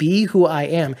me be who I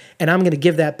am. And I'm going to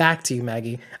give that back to you,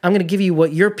 Maggie. I'm going to give you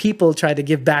what your people tried to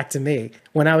give back to me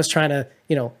when I was trying to,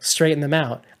 you know, straighten them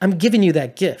out. I'm giving you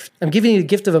that gift. I'm giving you the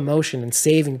gift of emotion and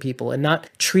saving people and not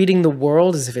treating the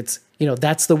world as if it's, you know,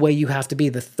 that's the way you have to be,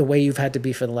 the way you've had to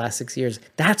be for the last 6 years.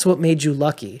 That's what made you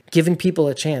lucky. Giving people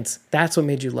a chance. That's what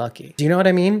made you lucky. Do you know what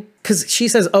I mean? Because she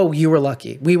says, oh, you were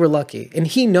lucky. We were lucky. And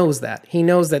he knows that. He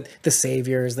knows that the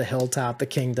saviors, the hilltop, the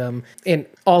kingdom, and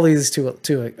all these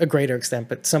to a greater extent,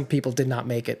 but some people did not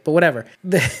make it. But whatever.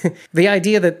 The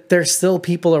idea that there's still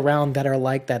people around that are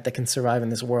like that can survive in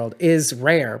this world is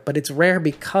rare, but it's rare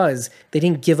because they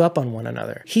didn't give up on one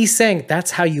another. He's saying,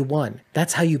 that's how you won.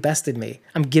 That's how you bested me.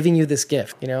 I'm giving you this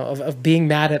gift, you know, of being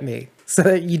mad at me. so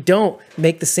that you don't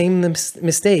make the same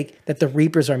mistake that the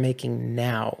Reapers are making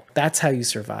now. That's how you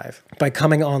survive. By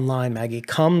coming online, Maggie.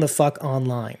 Come the fuck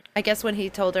online. I guess when he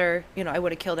told her, I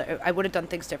would have killed her, I would have done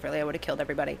things differently. I would have killed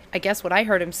everybody. I guess what I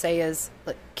heard him say is,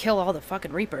 like, kill all the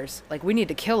fucking Reapers. Like, we need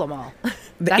to kill them all.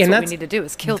 That's what we need to do,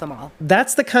 is kill them all.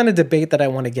 That's the kind of debate that I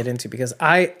want to get into, because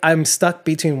I'm stuck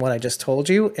between what I just told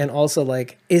you and also,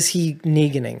 like, is he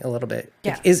Neganing a little bit?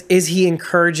 Yeah. Like, is he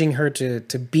encouraging her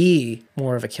to be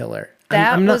more of a killer?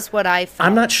 That was what I felt.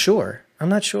 I'm not sure.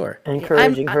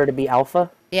 Encouraging her to be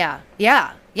alpha? Yeah.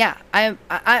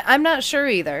 I'm not sure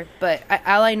either, but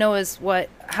all I know is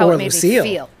how it made Lucille, me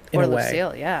feel. in Or a way.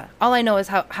 Lucille, yeah. All I know is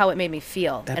how it made me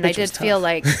feel. That And I bitch was did feel tough.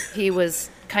 like he was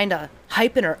kind of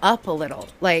hyping her up a little.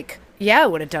 Like, yeah, I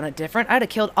would have done it different. I'd have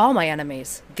killed all my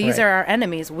enemies. These Right. are our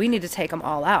enemies. We need to take them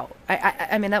all out.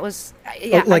 I mean, that was,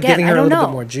 yeah, Like again, giving her I a don't little know.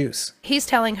 bit more juice. He's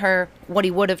telling her what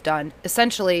he would have done,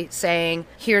 essentially saying,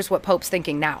 here's what Pope's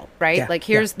thinking now, right? Yeah, Like,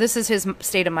 this is his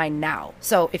state of mind now.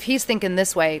 So if he's thinking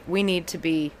this way, we need to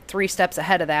be 3 steps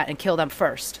ahead of that and kill them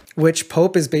first. Which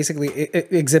Pope is basically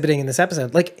exhibiting in this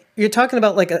episode. Like, you're talking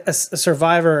about like a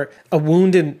survivor, a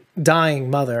wounded,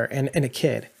 dying mother and a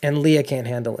kid, and Leah can't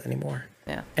handle it anymore.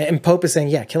 Yeah. And Pope is saying,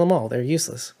 yeah, kill them all. They're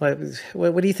useless. What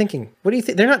are you thinking? What do you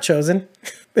think? They're not chosen.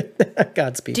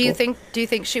 God's people. Do you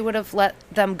think she would have let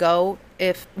them go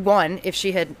if, one, if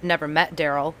she had never met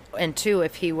Daryl, and two,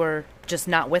 if he were just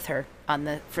not with her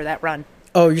for that run?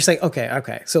 Oh, you're saying,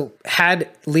 okay. So had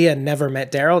Leah never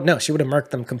met Daryl, no, she would have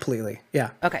murked them completely. Yeah.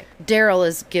 Okay. Daryl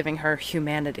is giving her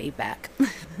humanity back.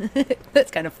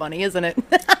 That's kind of funny, isn't it?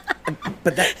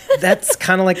 But that's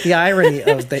kind of like the irony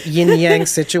of the yin-yang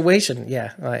situation.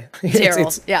 Yeah.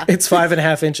 Daryl, yeah. It's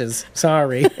 5.5 inches.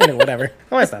 Sorry. Anyway, whatever.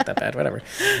 Oh, it's not that bad. Whatever.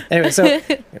 Anyway, so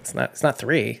it's not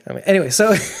 3. I mean, anyway,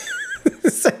 so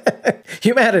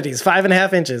humanity's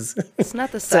 5.5 inches. It's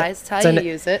not the size, it's how you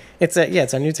use it. It's our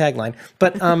new tagline.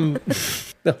 But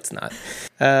no, it's not.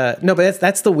 No, but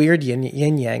that's the weird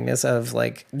yin-yangness of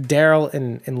like Daryl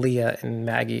and Leah and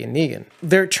Maggie and Negan.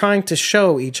 They're trying to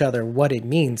show each other what it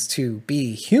means to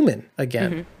be human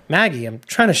again. Mm-hmm. Maggie, I'm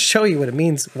trying to show you what it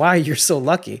means, why you're so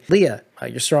lucky. Leah,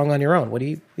 you're strong on your own. What do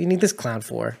you need this clown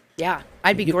for? Yeah,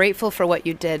 I'd be grateful for what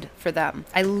you did for them.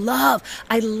 I love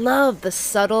the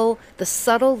subtle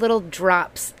little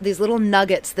drops, these little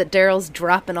nuggets that Daryl's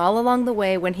dropping all along the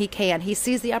way when he can. He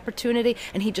sees the opportunity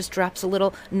and he just drops a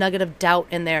little nugget of doubt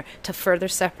in there to further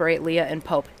separate Leah and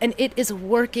Pope. And it is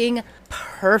working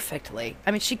perfectly.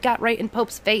 I mean, she got right in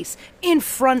Pope's face in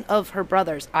front of her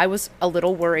brothers. I was a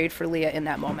little worried for Leah in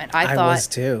that moment. I was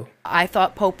too. I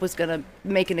thought Pope was going to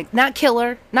make not kill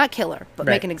her, but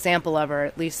make an example of her,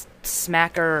 at least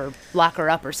smack her or lock her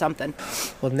up or something.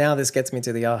 Well, now this gets me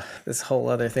to the this whole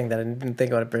other thing that I didn't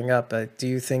think I would bring up. But do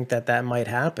you think that might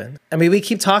happen? I mean, we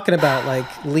keep talking about like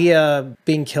Leah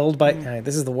being killed by.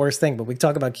 This is the worst thing, but we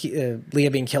talk about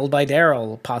Leah being killed by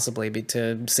Daryl possibly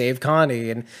to save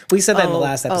Connie, and we said that in the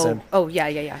last episode.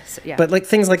 Yeah. But like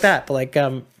things like that. But like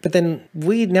but then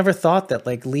we never thought that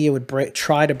like Leah would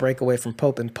try to break away from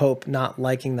Pope, and Pope not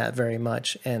liking that very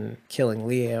much and killing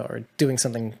Leah or doing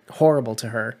something horrible to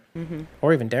her. Mm-hmm.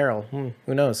 Or even Daryl.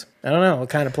 Who knows? I don't know what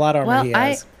kind of plot armor he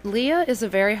has. Leah is a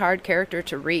very hard character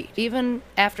to read. Even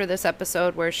after this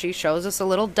episode where she shows us a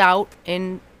little doubt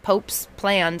in Pope's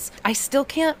plans, I still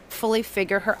can't fully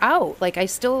figure her out. Like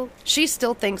she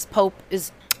still thinks Pope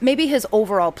is, maybe his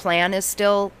overall plan is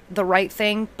still the right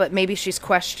thing, but maybe she's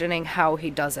questioning how he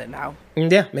does it now.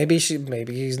 Yeah, maybe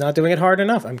he's not doing it hard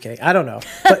enough. I'm kidding. I don't know.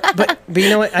 But you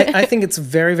know what? I think it's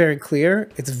very, very clear.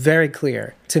 It's very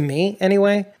clear to me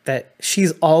anyway that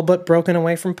she's all but broken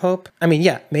away from Pope. I mean,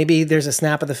 yeah, maybe there's a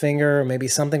snap of the finger, or maybe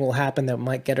something will happen that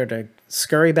might get her to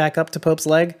scurry back up to Pope's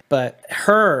leg. But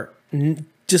her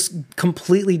just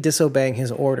completely disobeying his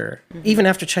order, even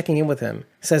after checking in with him,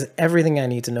 says everything I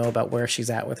need to know about where she's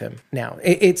at with him. Now,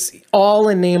 it's all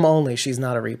in name only. She's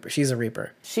not a Reaper. She's a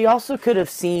Reaper. She also could have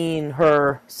seen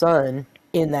her son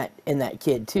in that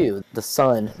kid too, the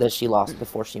son that she lost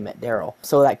before she met Daryl.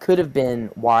 So that could have been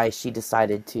why she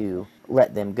decided to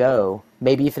let them go.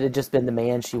 Maybe if it had just been the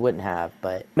man, she wouldn't have.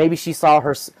 But maybe she saw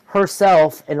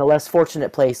herself in a less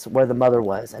fortunate place where the mother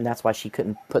was, and that's why she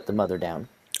couldn't put the mother down.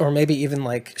 Or maybe even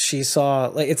like she saw,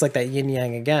 like it's like that yin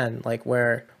yang again, like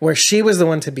where she was the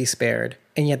one to be spared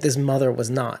and yet this mother was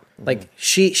not. Like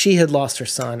she had lost her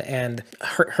son, and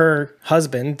her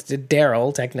husband,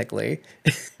 Daryl, technically,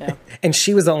 and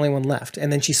she was the only one left.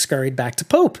 And then she scurried back to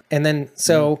Pope. And then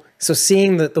so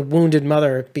seeing the wounded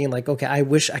mother being like, okay, I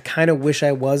kind of wish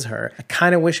I was her. I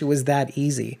kind of wish it was that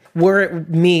easy. Were it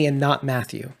me and not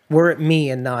Matthew. Were it me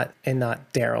and not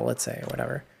Daryl, let's say, or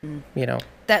whatever. You know.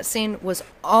 That scene was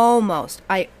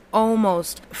I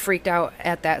almost freaked out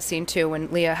at that scene too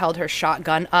when Leah held her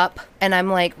shotgun up, and I'm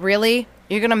like, really?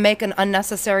 You're gonna make an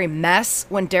unnecessary mess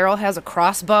when Daryl has a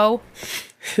crossbow?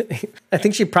 I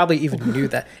think she probably even knew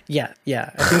that. Yeah.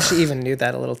 I think she even knew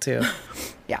that a little too.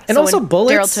 Yeah. And so also when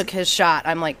bullets. Daryl took his shot,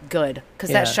 I'm like, good. Because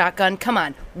that shotgun, come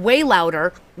on, way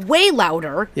louder.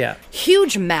 Yeah.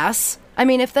 Huge mess. I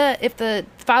mean, if the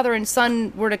father and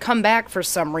son were to come back for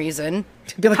some reason,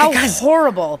 be like, how hey, guys,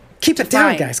 horrible. Keep it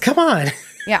down, guys. Come on.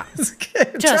 Yeah.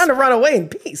 I'm trying to run away in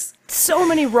peace. So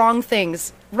many wrong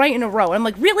things right in a row. I'm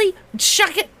like, really?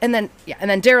 Chuck it. And then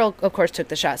Daryl, of course, took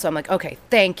the shot. So I'm like, okay,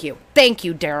 thank you,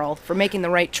 Daryl, for making the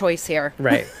right choice here.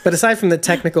 Right. But aside from the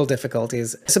technical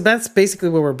difficulties, so that's basically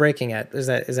where we're breaking at, is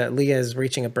that Leah is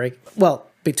reaching a break. Well,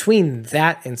 between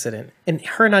that incident and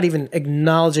her not even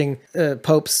acknowledging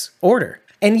Pope's order.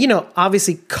 And, you know,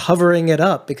 obviously covering it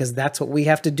up, because that's what we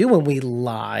have to do when we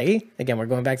lie. Again, we're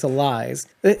going back to lies.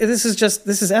 This is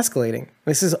escalating.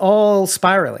 This is all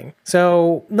spiraling.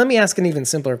 So let me ask an even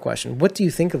simpler question. What do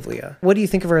you think of Leah? What do you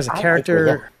think of her as a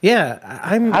character?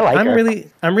 I'm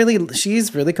really,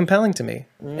 she's really compelling to me.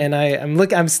 And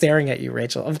I'm staring at you,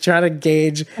 Rachel. I'm trying to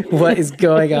gauge what is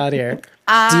going on here.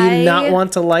 Do you not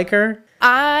want to like her?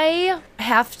 I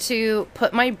have to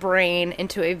put my brain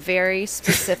into a very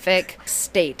specific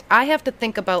state. I have to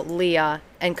think about Leah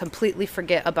and completely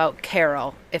forget about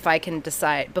Carol before I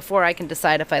can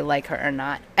decide if I like her or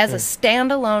not. As a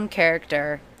standalone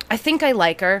character, I think I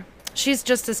like her. She's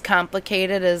just as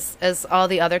complicated as all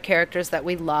the other characters that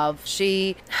we love.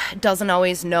 She doesn't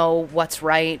always know what's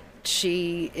right.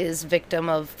 She is victim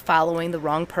of following the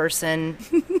wrong person.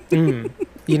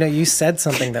 You know, you said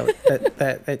something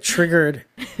that triggered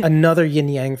another yin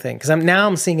yang thing, because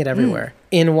I'm seeing it everywhere.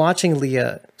 In watching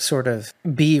Leah sort of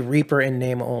be Reaper in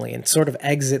name only and sort of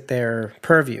exit their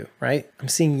purview, right? I'm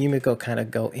seeing Yumiko kind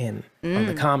of go in on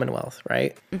the Commonwealth,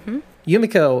 right? Mm-hmm.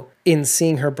 Yumiko, in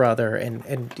seeing her brother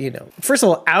and you know, first of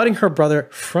all, outing her brother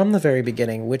from the very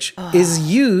beginning, which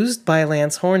is used by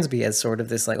Lance Hornsby as sort of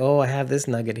this like, oh, I have this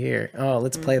nugget here. Oh,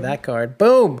 let's play that card.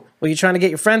 Boom. Well, you trying to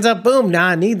get your friends up? Boom. Nah,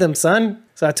 I need them, son.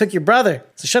 So I took your brother.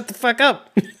 So shut the fuck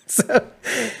up.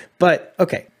 But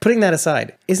okay, putting that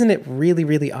aside, isn't it really,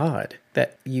 really odd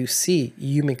that you see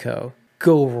Yumiko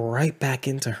go right back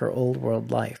into her old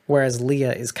world life, whereas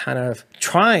Leah is kind of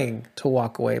trying to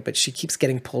walk away, but she keeps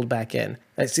getting pulled back in.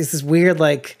 It's just this weird,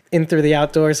 like, in through the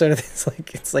outdoors sort of thing.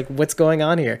 It's like, what's going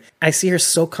on here? I see her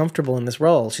so comfortable in this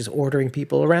role. She's ordering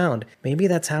people around. Maybe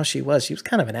that's how she was. She was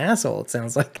kind of an asshole, it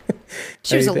sounds like.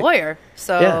 She was a lawyer,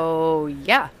 so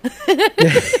yeah.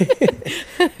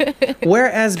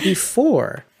 Whereas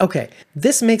before, okay,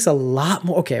 this makes a lot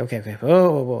more, okay.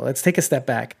 Whoa, let's take a step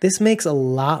back. This makes a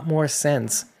lot more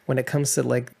sense when it comes to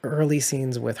like early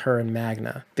scenes with her and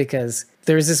Magna, because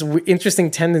there's this interesting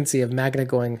tendency of Magna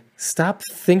going, stop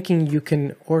thinking you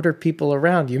can order people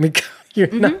around. You're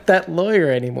not that lawyer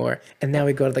anymore. And now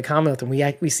we go to the Commonwealth and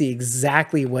we see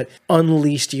exactly what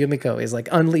unleashed Yumiko is, like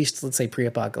unleashed, let's say,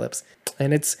 pre-apocalypse.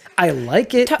 And I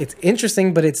like it. It's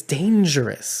interesting, but it's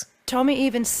dangerous. Tommy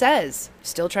even says,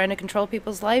 still trying to control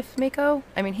people's life, Miko?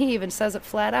 I mean, he even says it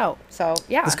flat out. So,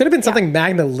 yeah. This could have been something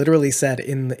Magna literally said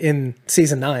in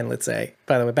season 9, let's say.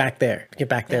 By the way, back there. Get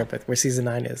back there, but where season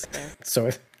 9 is. So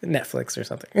Netflix or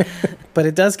something. But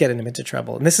it does get him into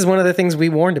trouble. And this is one of the things we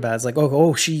warned about. It's like,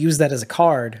 oh, she used that as a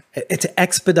card to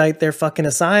expedite their fucking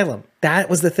asylum. That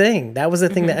was the thing. That was the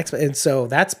thing that expedited. And so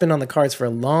that's been on the cards for a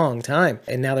long time.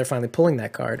 And now they're finally pulling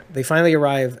that card. They finally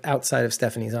arrive outside of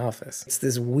Stephanie's office. It's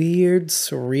this weird,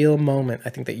 surreal moment, I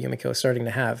think, that Yumiko is starting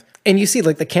to have. And you see,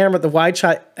 like, the camera, the wide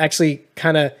shot actually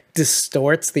kind of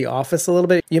distorts the office a little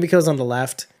bit. Yumiko's on the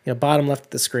left, bottom left of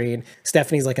the screen.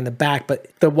 Stephanie's like in the back, but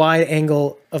the wide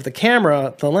angle of the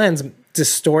camera, the lens,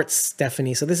 distorts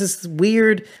Stephanie. So this is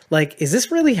weird. Like, is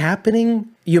this really happening?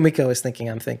 Yumiko is thinking,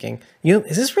 I'm thinking,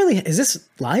 is this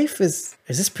life? Is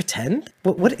this pretend?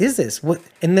 What is this?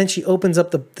 And then she opens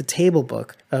up the table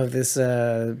book of this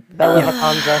Bella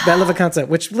Vacanza,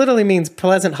 which literally means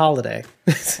pleasant holiday.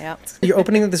 Yep. You're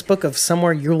opening this book of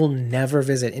somewhere you will never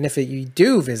visit. And if you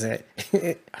do visit,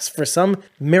 for some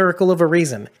miracle of a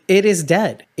reason, it is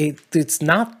dead. It's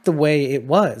not the way it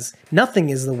was. Nothing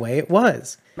is the way it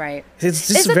was. Right. It's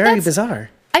just very bizarre.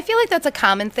 I feel like that's a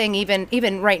common thing,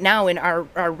 even right now in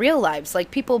our real lives.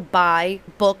 Like, people buy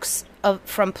books of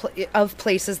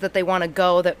places that they want to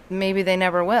go that maybe they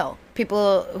never will.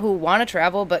 People who want to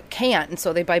travel but can't, and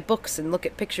so they buy books and look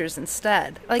at pictures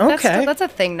instead. Like, that's a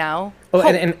thing now. Oh,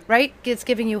 hope, and right? It's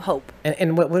giving you hope.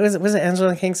 And what is it? Was it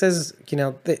Angela King says? You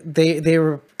know, they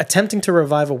were attempting to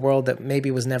revive a world that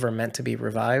maybe was never meant to be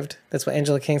revived. That's what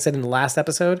Angela King said in the last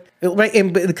episode, right?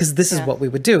 And because this is what we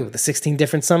would do: the 16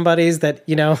 different somebodies that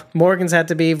Morgan's had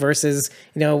to be versus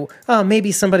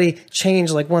maybe somebody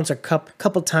changed like once or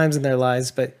couple times in their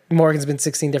lives, but Morgan's been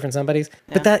 16 different somebodies.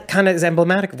 Yeah. But that kind of is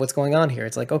emblematic of what's going on here.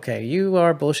 It's like, okay, you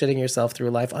are bullshitting yourself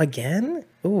through life again.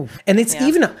 Ooh. And it's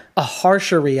even a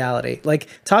harsher reality. Like,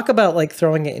 talk about like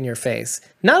throwing it in your face.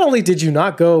 Not only did you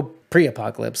not go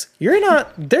pre-apocalypse,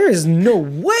 there is no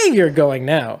way you're going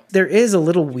now. There is a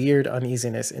little weird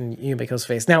uneasiness in Yumiko's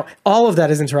face. Now, all of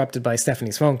that is interrupted by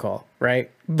Stephanie's phone call,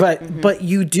 right? But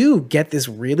you do get this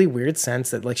really weird sense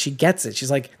that like she gets it.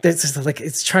 She's like, this is like,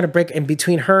 it's trying to break. And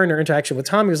between her and her interaction with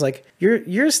Tommy was like,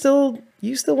 you still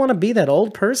want to be that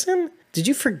old person? Did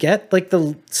you forget like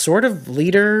the sort of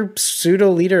pseudo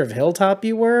leader of Hilltop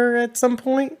you were at some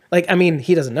point? Like, I mean,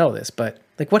 he doesn't know this, but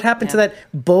like, what happened to that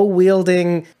bow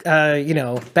wielding,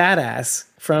 badass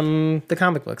from the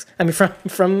comic books? I mean,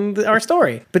 from our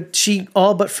story, but she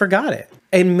all but forgot it.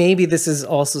 And maybe this is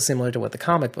also similar to what the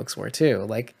comic books were too.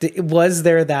 Like, was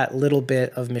there that little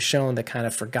bit of Michonne that kind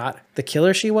of forgot the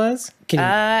killer she was?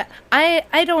 I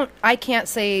can't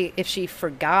say if she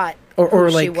forgot or who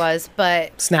like she was,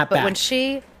 but snap back.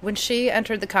 when she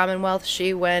entered the Commonwealth,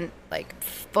 she went like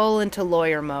full into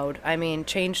lawyer mode. I mean,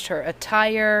 changed her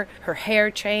attire, her hair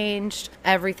changed,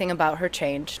 everything about her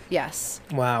changed. Yes.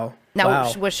 Wow.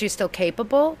 Now, was she still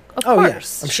capable? Of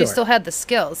course. Yeah, I'm sure. She still had the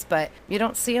skills, but you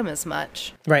don't see them as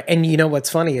much. Right. And you know what's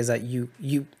funny is that you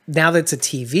now that it's a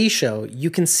TV show, you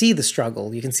can see the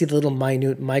struggle. You can see the little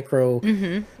minute micro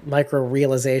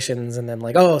realizations, and then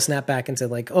like, oh, snap back into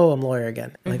like, oh, I'm lawyer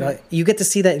again. Like you get to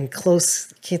see that in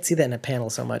close. You can't see that in a panel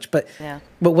so much. But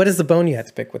what is the bone you had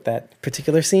to pick with that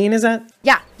particular scene? Is that?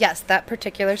 Yes, that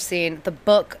particular scene. The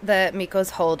book that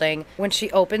Miko's holding, when she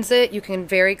opens it, you can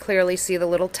very clearly see the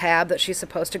little tab that she's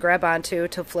supposed to grab onto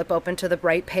to flip open to the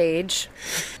right page.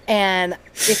 And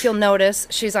if you'll notice,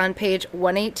 she's on page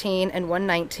 118 and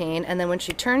 119, and then when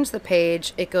she turns the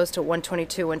page, it goes to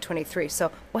 122, 123.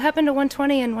 So what happened to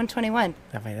 120 and 121?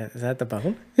 Is that the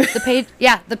bone?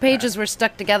 The pages were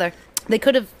stuck together. They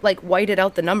could have like whited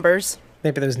out the numbers.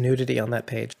 Maybe there's nudity on that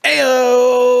page.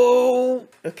 Ayo!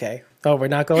 Okay. Oh, we're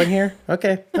not going here?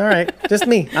 Okay. All right. Just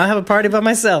me. I'll have a party by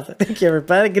myself. Thank you,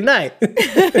 everybody. Good night.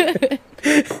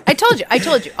 I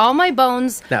told you. All my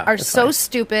bones are so fine.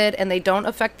 Stupid, and they don't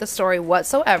affect the story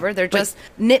whatsoever. They're just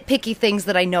nitpicky things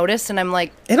that I noticed, and I'm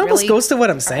like, it almost goes to what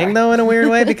I'm saying, though, in a weird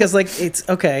way, because like, it's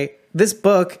okay. This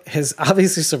book has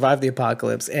obviously survived the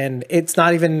apocalypse, and it's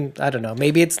not even, I don't know,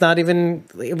 maybe it's not even,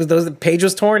 the page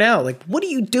was torn out. Like, what are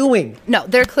you doing? No,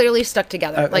 they're clearly stuck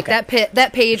together. Like, okay.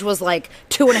 that page was like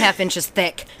 2.5 inches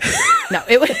thick. No,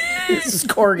 it was... This is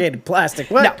corrugated plastic.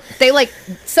 What? No, they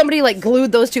somebody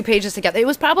glued those two pages together. It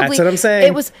was probably... That's what I'm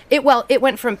saying. It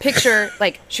went from picture,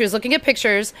 she was looking at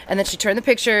pictures, and then she turned the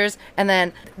pictures, and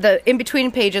then the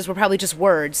in-between pages were probably just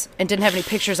words and didn't have any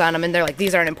pictures on them, and they're like,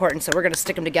 these aren't important, so we're going to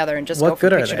stick them together and just go from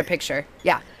picture to picture.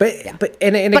 Yeah. But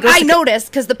I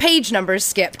noticed because the page numbers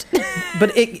skipped.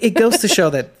 But it goes to show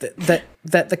that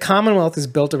the Commonwealth is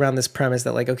built around this premise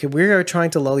that okay, we are trying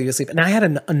to lull you to sleep. And I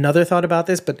had another thought about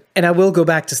this, and I will go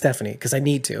back to Stephanie because I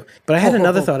need to. But I had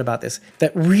another thought about this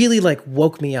that really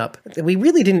woke me up. We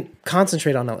really didn't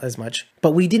concentrate on it as much,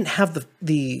 but we didn't have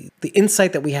the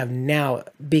insight that we have now,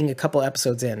 being a couple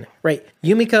episodes in. Right,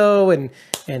 Yumiko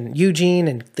and Eugene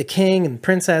and the king and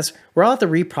princess, we're all at the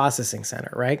reprocessing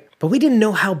center, right? But we didn't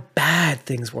know how bad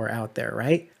things were out there,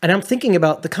 right? And I'm thinking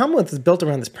about the Commonwealth is built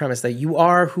around this premise that you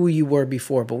are who you were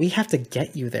before, but we have to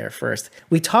get you there first.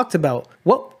 We talked about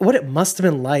what it must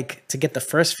have been like to get the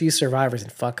first few survivors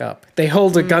and fuck up. They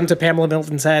hold a gun to Pamela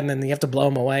Milton's head, and then you have to blow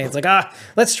them away. It's like,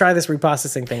 let's try this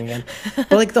reprocessing thing again.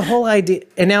 But the whole idea,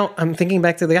 and now I'm thinking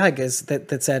back to the guy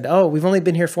that said, oh, we've only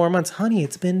been here 4 months. Honey,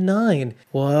 it's been 9.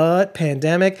 What?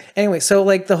 Pandemic? Anyway, so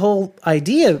the whole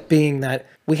idea being that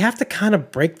we have to kind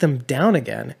of break them down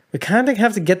again. We kind of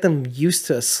have to get them used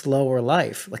to a slower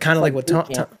life. Kind of like what Tom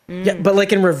yeah,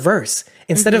 but in reverse.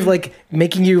 Instead of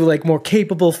making you more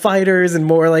capable fighters and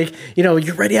more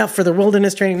you're ready out for the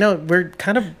wilderness training. No, we're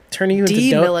kind of turning you into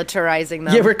demilitarizing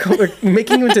them. Yeah, we're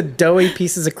making you into doughy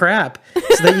pieces of crap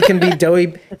so that you can be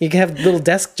doughy. You can have little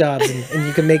desk jobs and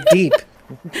you can make deep.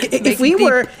 If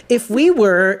we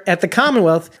were at the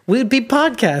Commonwealth, we'd be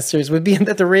podcasters. We'd be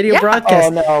at the radio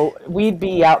broadcast. Oh no, we'd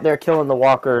be out there killing the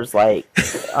walkers like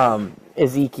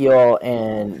Ezekiel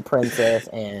and Princess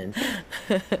and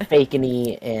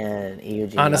Fakeny and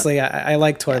Eugene. Honestly, I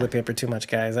like toilet paper too much,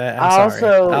 guys. I'm sorry.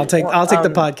 Also, I'll take the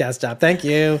podcast job. Thank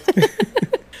you.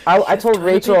 I told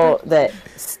Rachel that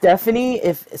Stephanie,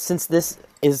 since this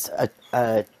is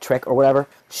a trick or whatever,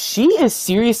 she is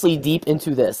seriously deep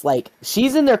into this. Like,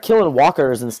 she's in there killing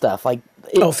walkers and stuff. Like,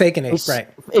 Fakeny, right?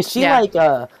 Is she like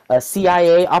a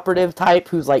CIA operative type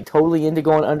who's like totally into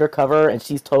going undercover, and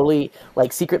she's totally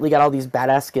like secretly got all these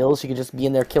badass skills? She could just be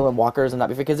in there killing walkers and not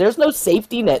be, because there's no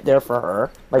safety net there for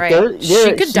her. Like,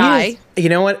 she could die. You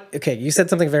know what? Okay, you said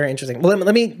something very interesting. Well,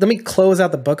 let me close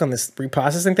out the book on this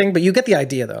reprocessing thing. But you get the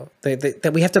idea, though,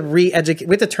 that we have to re-educate.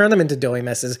 We have to turn them into doughy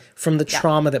messes from the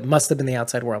trauma that must have been the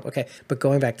outside world. Okay, but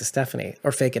going back to Stephanie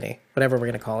or Fakeny, whatever we're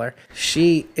gonna call her,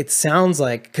 it sounds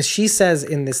like, because she says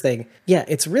in this thing, yeah,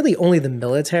 it's really only the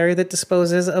military that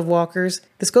disposes of walkers.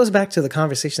 This goes back to the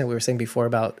conversation that we were saying before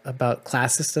about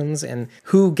class systems and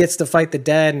who gets to fight the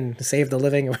dead and save the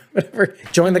living or whatever.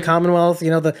 Join the Commonwealth, you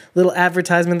know, the little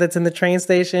advertisement that's in the train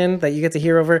station that you get to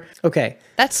hear over. Okay.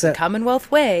 That's the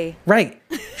Commonwealth way. Right.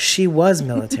 She was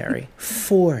military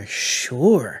for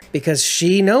sure, because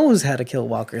she knows how to kill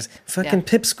walkers. Fucking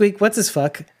Pipsqueak, what's his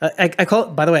fuck? I call,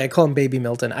 by the way, I call him Baby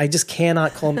Milton. I just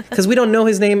cannot call him, because we don't know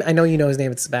his name. I know you know his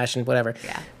name. It's Sebastian, whatever.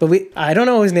 Yeah. But I don't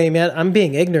know his name yet. I'm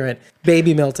being ignorant.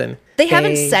 Baby Milton. They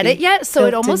haven't said it yet, so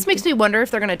it almost makes me wonder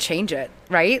if they're going to change it,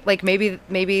 right? Like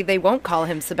maybe they won't call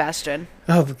him Sebastian.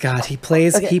 Oh God, he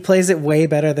plays it way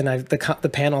better than the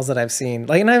panels that I've seen.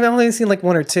 Like, and I've only seen like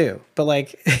one or two, but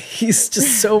like he's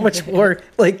just so much more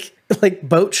like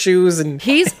boat shoes and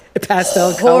he's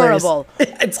pastel horrible.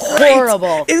 colors. It's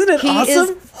horrible. Isn't it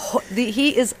awesome?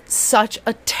 He is such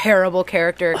a terrible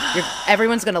character.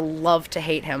 Everyone's going to love to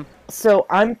hate him. So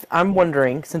I'm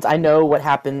wondering, since I know what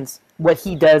happens, what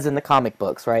he does in the comic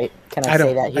books, right? Can I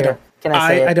say that here? Can I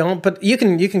say it? I don't, but you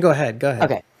can go ahead. Go ahead.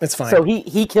 Okay. It's fine. So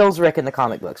he kills Rick in the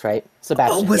comic books, right?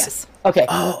 Sebastian. Oh, yes. Okay.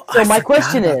 Oh, so my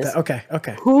question is, okay.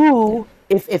 Who,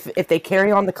 if they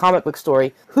carry on the comic book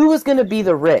story, who is going to be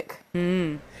the Rick?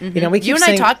 You know, you and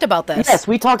I talked about this. Yes,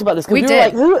 we talked about this. We were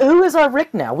did. Like, who is our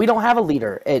Rick now? We don't have a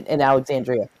leader in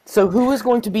Alexandria. So who is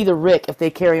going to be the Rick if they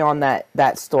carry on that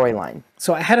storyline?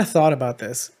 So I had a thought about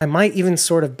this. I might even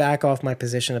sort of back off my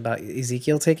position about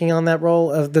Ezekiel taking on that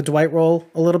role of the Dwight role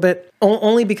a little bit,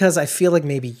 only because I feel like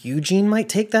maybe Eugene might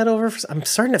take that over. I'm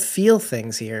starting to feel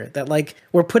things here that like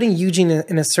we're putting Eugene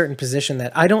in a certain position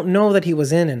that I don't know that he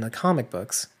was in the comic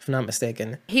books, if I'm not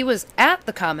mistaken. He was at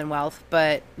the Commonwealth,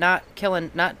 but not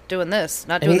doing this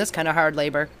kind of hard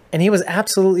labor. And he was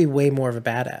absolutely way more of a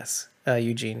badass,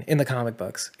 Eugene, in the comic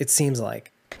books, it seems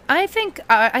like. I think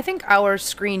our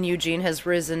screen Eugene has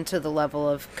risen to the level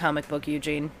of comic book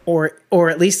Eugene, or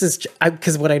at least it's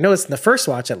because what I noticed in the first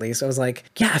watch, at least, I was like,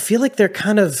 yeah, I feel like they're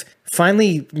kind of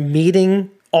finally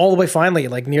meeting all the way finally,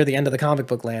 like near the end of the comic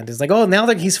book land. Is like, oh, now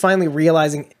that he's finally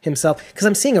realizing himself, because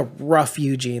I'm seeing a rough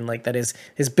Eugene, like that has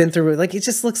been through, like it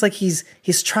just looks like he's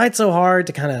tried so hard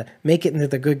to kind of make it into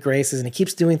the good graces, and he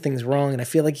keeps doing things wrong, and I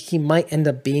feel like he might end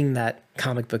up being that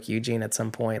comic book Eugene at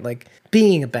some point, like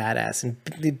being a badass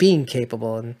and being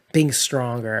capable and being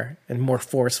stronger and more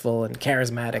forceful and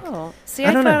charismatic. Oh, see,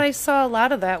 I thought I saw a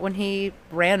lot of that when he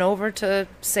ran over to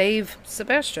save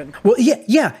Sebastian. Well,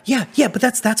 yeah, but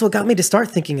that's what got me to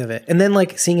start thinking of it. And then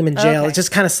like seeing him in jail, it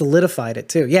just kind of solidified it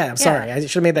too. Yeah, I'm sorry. I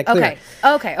should have made that clear.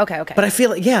 Okay. But I feel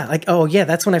like,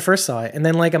 that's when I first saw it. And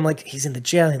then like, I'm like, he's in the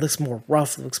jail. He looks more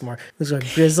rough. Looks more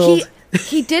grizzled.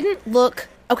 He didn't look...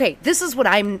 Okay, this is what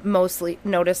I mostly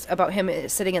noticed about him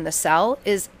sitting in the cell,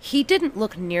 is he didn't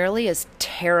look nearly as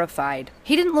terrified.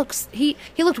 He didn't look... He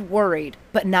looked worried,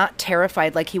 but not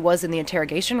terrified like he was in the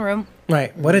interrogation room.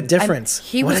 Right. What a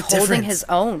difference. He was holding his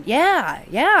own.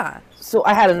 Yeah. So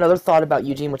I had another thought about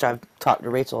Eugene, which I've talked to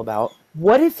Rachel about.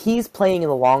 What if he's playing in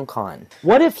the long con?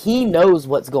 What if he knows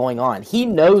what's going on? He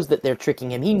knows that they're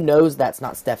tricking him. He knows that's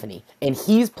not Stephanie. And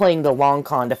he's playing the long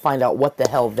con to find out what the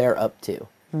hell they're up to.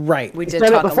 Right. We did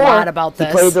talk a lot about this.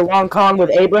 He played the long con with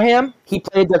Abraham. He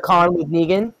played the con with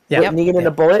Negan. Yep. Negan and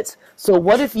the bullets. So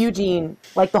what if Eugene,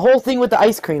 like the whole thing with the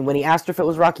ice cream, when he asked her if it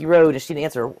was Rocky Road and she didn't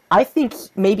answer, I think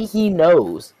maybe he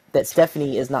knows that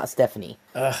Stephanie is not Stephanie.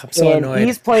 I'm so annoyed.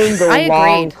 He's playing the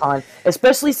long con,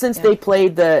 especially since they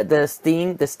played the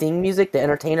Sting music, the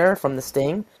Entertainer from the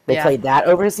Sting. They played that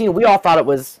over his scene. We all thought it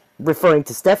was referring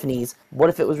to Stephanie's. What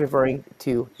if it was referring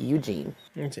to Eugene?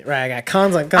 Right, I got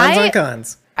cons on cons on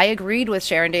cons. I agreed with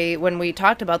Sharon Day when we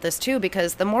talked about this too,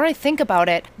 because the more I think about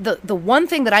it, the one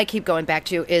thing that I keep going back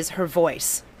to is her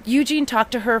voice. Eugene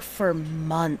talked to her for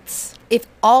months. If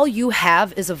all you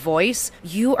have is a voice,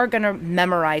 you are going to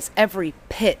memorize every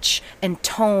pitch and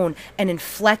tone and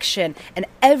inflection and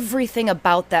everything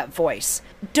about that voice.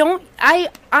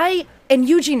 And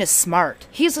Eugene is smart.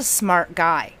 He's a smart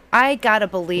guy. I gotta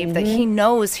believe that he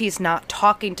knows he's not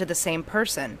talking to the same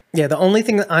person. Yeah, the only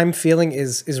thing that I'm feeling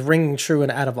is ringing true and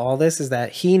out of all this is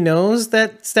that he knows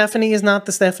that Stephanie is not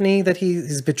the Stephanie that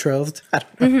he's betrothed. I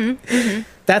don't know.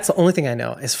 That's the only thing I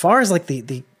know. As far as like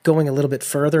the going a little bit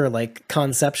further, like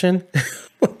conception,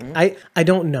 I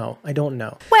don't know. I don't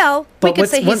know. Well, we could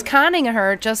say he's conning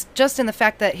her just in the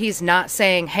fact that he's not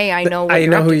saying, "Hey, I know what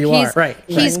you're up to." Who you are. Right.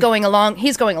 He's going along.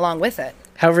 He's going along with it.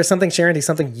 However, something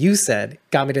you said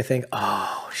got me to think,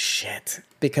 oh, shit.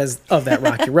 Because of that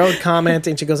Rocky Road comment.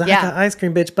 And she goes, I got ice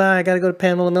cream, bitch. Bye. I got to go to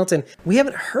Pamela Milton. We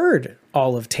haven't heard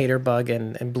all of Taterbug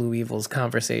and Blue Evil's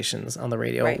conversations on the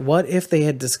radio. Right. What if they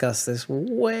had discussed this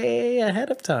way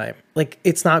ahead of time? Like,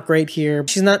 it's not great here.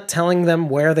 She's not telling them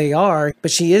where they are,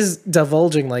 but she is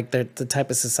divulging, like, the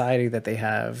type of society that they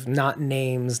have. Not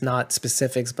names, not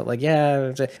specifics, but like,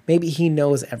 yeah, maybe he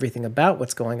knows everything about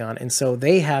what's going on. And so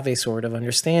they have a sort of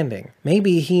understanding.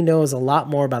 Maybe he knows a lot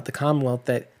more about the Commonwealth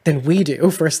than we do,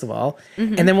 first of all.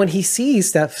 And then when he sees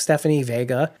Stephanie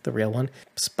Vega, the real one,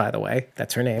 by the way,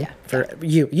 that's her name. For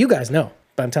you guys know,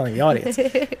 but I'm telling the audience.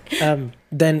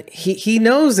 Then he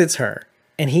knows it's her.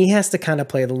 And he has to kind of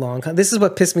play the long. This is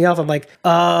what pissed me off. I'm like,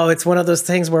 oh, it's one of those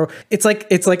things where it's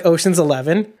like Ocean's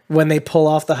 11 when they pull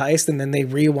off the heist and then they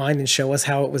rewind and show us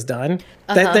how it was done.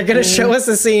 That they're gonna show us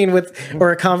a scene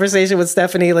or a conversation with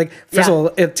Stephanie. Like first of all,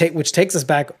 which takes us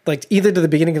back like either to the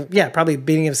beginning of probably the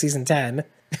beginning of season 10.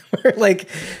 Like,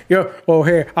 oh,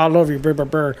 hey, I love you, brr, brr,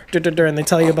 brr, and they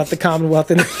tell you about the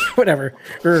Commonwealth and whatever.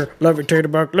 Love your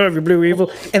Taterbug, love your Blue Evil.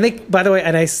 And they, by the way,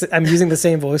 and I'm using the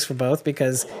same voice for both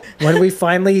because when we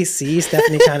finally see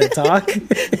Stephanie kind of talk,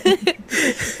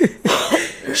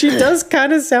 she does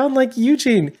kind of sound like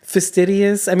Eugene.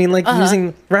 Fastidious. I mean, like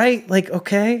using, right? Like,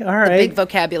 okay, all right. The big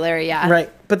vocabulary, yeah. Right.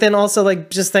 But then also like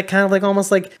just that kind of like almost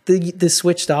like the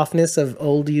switched offness of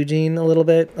old Eugene a little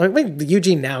bit. Like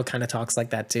Eugene now kind of talks like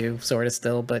that too, sort of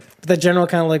still. But the general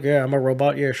kind of like, yeah, I'm a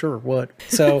robot. Yeah, sure. What?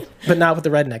 So, but not with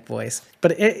the redneck voice.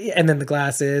 But and then the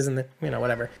glasses and the,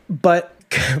 whatever. But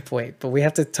wait, but we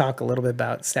have to talk a little bit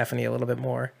about Stephanie a little bit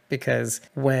more because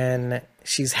when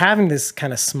she's having this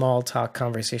kind of small talk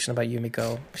conversation about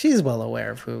Yumiko, she's well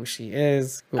aware of who she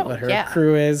is, what her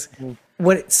crew is.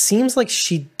 What it seems like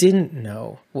she didn't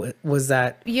know was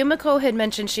that Yumiko had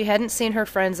mentioned she hadn't seen her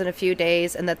friends in a few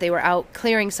days and that they were out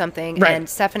clearing something. Right. And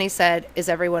Stephanie said, "Is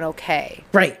everyone okay?"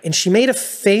 Right. And she made a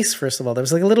face, first of all. There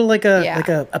was like a little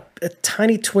a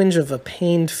tiny twinge of a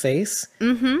pained face.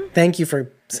 Mm-hmm. Thank you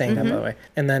for saying that, by the way.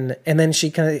 And then she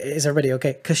kind of, is everybody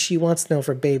okay? Because she wants to know if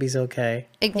her baby's okay.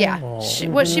 Yeah. What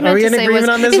she meant to say was,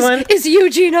 on this one? Is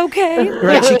Eugene okay?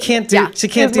 Right. She can't do that.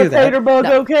 Taterbug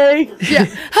okay? Yeah.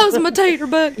 How's my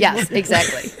Taterbug? Yes,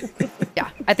 exactly. Yeah.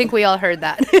 I think we all heard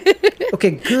that.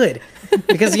 Okay, good.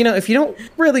 Because, if you don't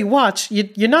really watch,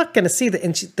 you're not going to see that.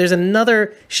 And there's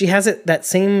another, she has that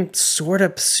same sort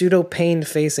of pseudo-pained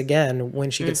face again when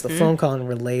she gets the phone call and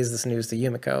relays this news to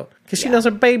Yumiko. Because she knows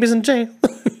her baby's in jail.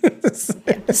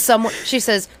 She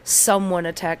says, someone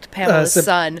attacked Pamela's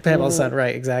son. Pamela's son,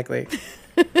 right, exactly.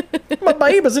 My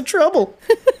baby's in trouble.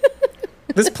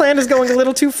 This plan is going a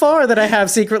little too far that I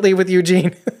have secretly with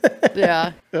Eugene.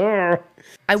 Yeah.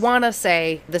 I want to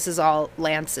say this is all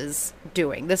Lance's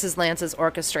doing. This is Lance's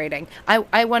orchestrating.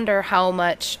 I wonder how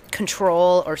much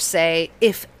control or say,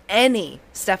 if any,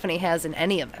 Stephanie has in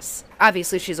any of this.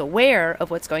 Obviously, she's aware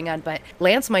of what's going on, but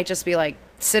Lance might just be like,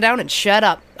 sit down and shut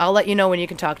up. I'll let you know when you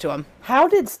can talk to him. How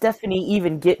did Stephanie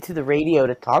even get to the radio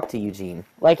to talk to Eugene?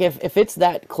 Like, if it's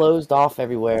that closed off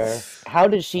everywhere, how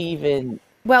did she even...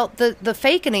 Well, the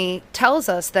fakeany tells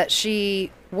us that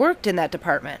she worked in that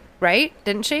department, right?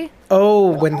 Didn't she?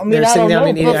 Oh, when they're sitting down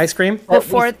and eating ice cream? When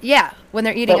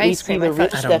they're eating ice cream.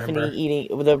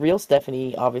 The real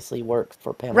Stephanie obviously works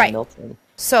for Pamela Milton.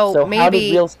 So maybe how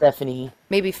did real Stephanie...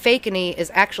 Maybe Fakeany is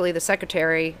actually the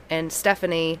secretary, and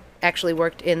Stephanie actually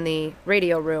worked in the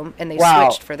radio room, and they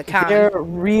switched for the con. They're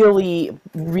really,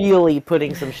 really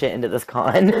putting some shit into this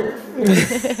con.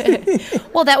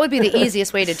 Well, that would be the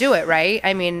easiest way to do it, right?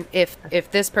 I mean, if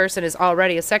this person is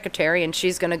already a secretary and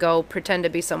she's going to go pretend to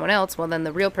be someone else, well, then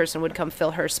the real person would come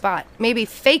fill her spot. Maybe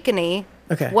Fakeany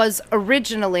was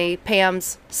originally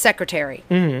Pam's secretary.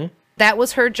 Mm-hmm. That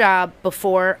was her job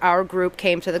before our group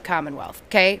came to the Commonwealth,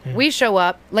 okay? Mm-hmm. We show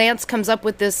up. Lance comes up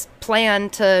with this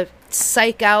plan to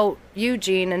psych out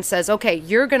Eugene and says, okay,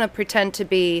 you're going to pretend to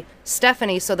be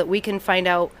Stephanie so that we can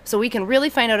really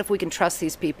find out if we can trust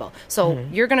these people. So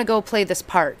you're going to go play this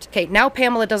part. Okay, now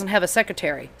Pamela doesn't have a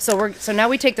secretary. So now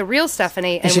we take the real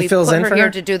Stephanie and we put her here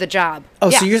to do the job. Oh,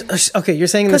 yeah. So you're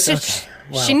saying this.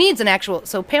 Wow. She needs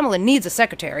so Pamela needs a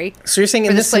secretary. So you're saying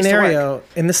in this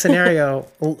scenario,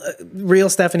 real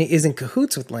Stephanie is in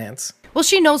cahoots with Lance. Well,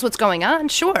 she knows what's going on,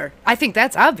 sure. I think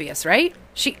that's obvious, right?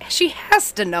 She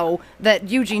has to know that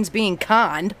Eugene's being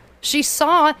conned. She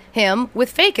saw him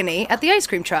with Fakeney at the ice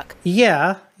cream truck.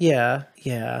 Yeah.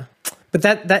 But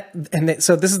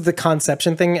so this is the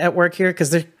conception thing at work here,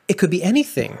 because it could be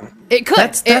anything. It could.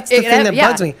 That's the thing that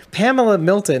bugs me. Pamela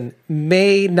Milton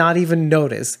may not even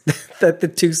notice that the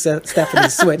two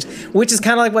Stephanies switch, which is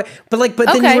kind of like what.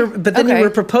 But then you were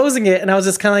proposing it, and I was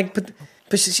just kind of like,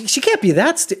 but she can't be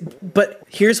that stupid. But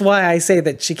here's why I say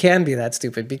that she can be that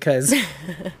stupid, because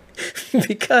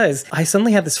because I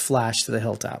suddenly had this flash to the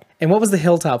Hilltop. And what was the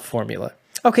Hilltop formula?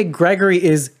 Okay, Gregory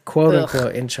is quote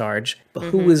unquote in charge, but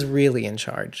who was really in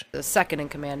charge? The second in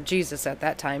command, Jesus at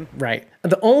that time. Right.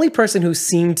 The only person who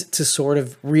seemed to sort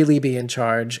of really be in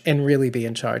charge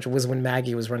was when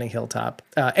Maggie was running Hilltop,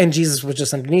 and Jesus was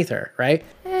just underneath her, right?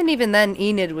 And even then,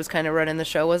 Enid was kind of running the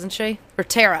show, wasn't she? Or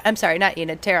Tara. I'm sorry, not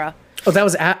Enid, Tara. Oh, that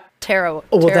was Tara.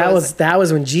 Oh, well, that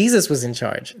was when Jesus was in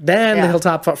charge. Then the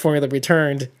Hilltop formula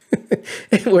returned,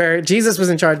 where Jesus was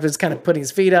in charge, but was kind of putting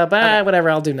his feet up. Whatever,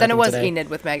 I'll do nothing. Then it was today. Enid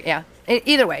with Meg. Yeah.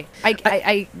 Either way,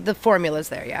 the formula's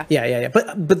there. Yeah. Yeah.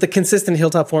 But the consistent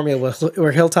Hilltop formula,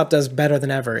 where Hilltop does better than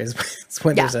ever, is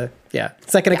when there's a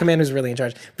second in command who's really in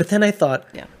charge. But then I thought,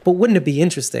 but wouldn't it be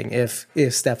interesting if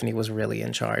Stephanie was really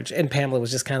in charge and Pamela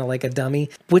was just kind of like a dummy?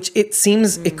 Which it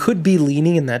seems it could be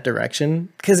leaning in that direction,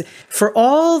 because for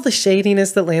all the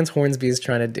shadiness that Lance Hornsby is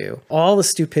trying to do, all the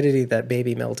stupidity that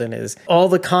Baby Milton is, all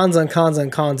the cons on cons on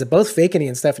cons that both Fakeney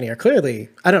and Stephanie are clearly,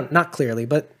 not clearly,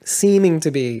 but seeming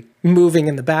to be moving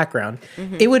in the background,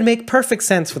 it would make perfect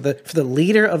sense for the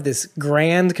leader of this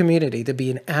grand community to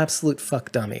be an absolute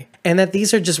fuck dummy. And that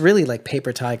these are just really like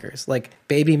paper tigers, like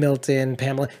Baby Milton,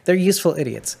 Pamela, they're useful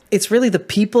idiots. It's really the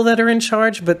people that are in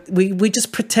charge, but we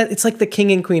just pretend it's like the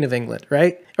king and queen of England,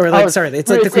 right? Or like, it's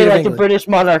like the queen of England. The British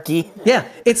monarchy. Yeah,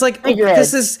 it's like,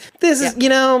 this is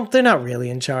they're not really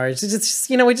in charge. It's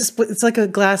just, it's like a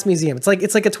glass museum. It's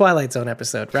like a Twilight Zone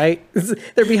episode, right?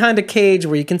 They're behind a cage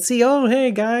where you can see, oh,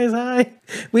 hey guys, hi.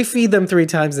 We feed them 3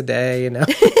 times a day,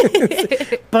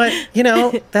 But,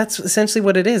 that's essentially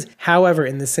what it is. However,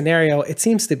 in this scenario, it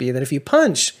seems to be that if you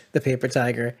punch the paper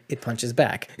tiger, it punches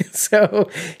back. So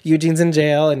Eugene's in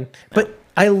jail, but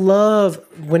I love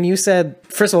when you said,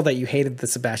 first of all, that you hated the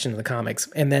Sebastian in the comics,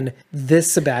 and then this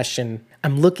Sebastian,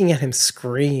 I'm looking at him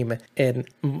scream, and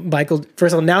Michael,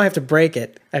 first of all, now I have to break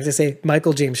it. I have to say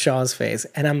Michael James Shaw's face,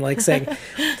 and I'm like saying,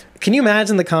 can you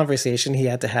imagine the conversation he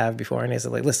had to have before? And he's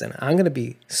like, listen, I'm going to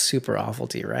be super awful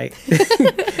to you, right?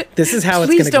 This is how it's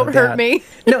going to go down. Please don't hurt me.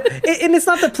 No, and it's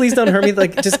not that please don't hurt me.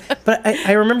 But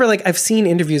I remember, I've seen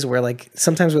interviews where,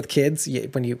 sometimes with kids,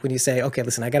 when you say, okay,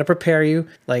 listen, I got to prepare you.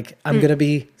 I'm going to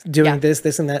be doing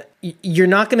this, and that. You're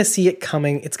not going to see it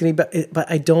coming. It's going to be, but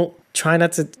I don't. Try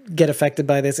not to get affected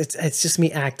by this. It's just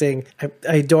me acting.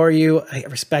 I adore you. I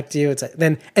respect you. It's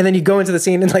and then you go into the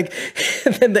scene and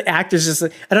and then the actor's just I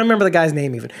don't remember the guy's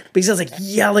name even, but he's just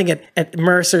really at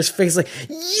Mercer's face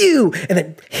you, and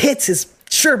then hits his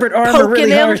Sherbet armor poking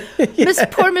really him.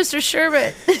 hard. Poor Mr.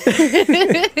 Sherbet.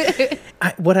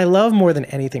 What I love more than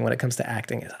anything when it comes to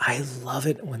acting is I love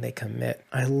it when they commit.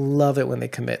 I love it when they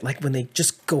commit, when they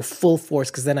just go full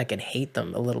force, because then I can hate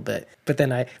them a little bit. But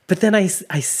then I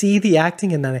see the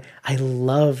acting, and then I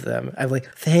love them. I'm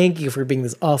like, thank you for being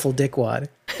this awful dickwad.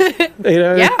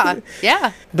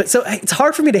 Yeah. But so it's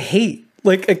hard for me to hate.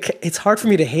 It's hard for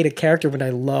me to hate a character when I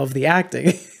love the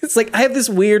acting. It's I have this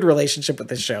weird relationship with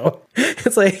this show.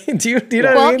 It's do you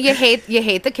know what I mean? You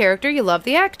hate the character, you love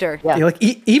the actor. Yeah.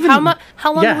 Even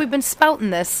how long have we been spouting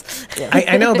this? Yeah.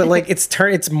 I know, but it's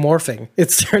morphing.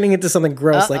 It's turning into something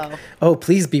gross. Oh,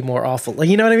 please be more awful.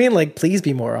 You know what I mean? Please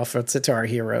be more awful to our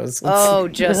heroes.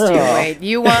 Just you wait.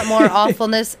 You want more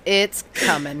awfulness? It's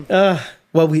coming.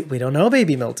 Well, we don't know,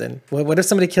 Baby Milton. What if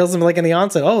somebody kills him in the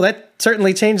onset? Oh, that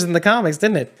certainly changed in the comics,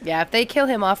 didn't it? Yeah, if they kill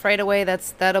him off right away,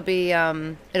 that'll be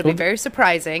it'll be very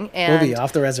surprising, and we'll be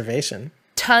off the reservation.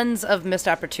 Tons of missed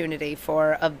opportunity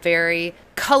for a very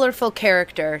colorful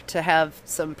character to have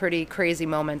some pretty crazy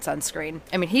moments on screen.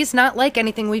 I mean, he's not like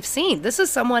anything we've seen. This is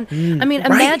someone,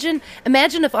 imagine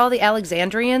if all the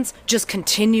Alexandrians just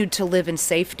continued to live in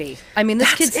safety. I mean,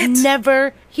 this kid's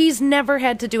never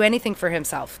had to do anything for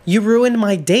himself. You ruined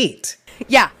my date.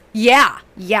 Yeah. Yeah.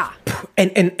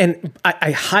 And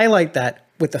I highlight that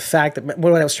with the fact that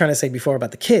what I was trying to say before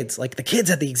about the kids. Like, the kids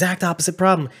had the exact opposite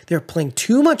problem. They were playing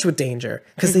too much with danger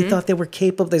because they thought they were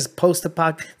capable. This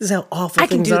post-apocalyptic. This is how awful I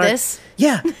can things do are. this.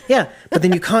 Yeah. But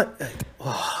then you can't.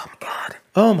 Oh my god.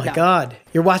 Oh my god.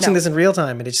 You're watching this in real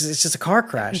time, and it's just a car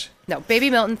crash. No, Baby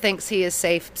Milton thinks he is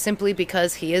safe simply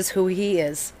because he is who he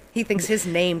is. He thinks his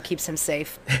name keeps him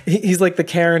safe. He's like the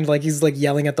Karen, like he's like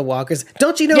yelling at the walkers.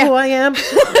 Don't you know who I am?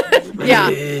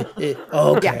 Yeah.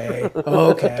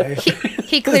 Okay.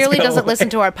 He clearly doesn't listen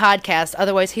to our podcast.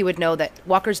 Otherwise, he would know that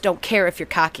walkers don't care if you're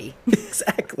cocky.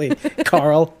 Exactly.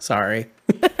 Carl, sorry.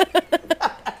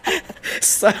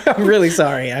 I'm really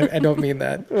sorry. I don't mean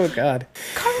that. Oh, God.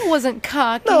 Carl wasn't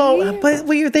cocky. No, but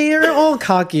they are all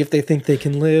cocky if they think they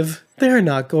can live. They're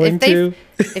not going to.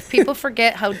 If people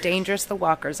forget how dangerous the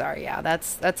walkers are, yeah,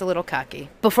 that's a little cocky.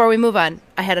 Before we move on,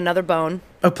 I had another bone.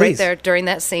 Oh, please. Right there during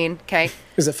that scene, okay?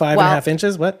 Is it 5.5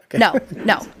 inches? What? Okay.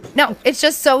 No. It's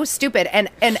just so stupid.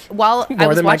 And while I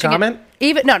was than my watching comment?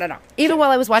 Even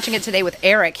while I was watching it today with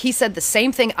Eric, he said the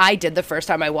same thing I did the first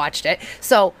time I watched it.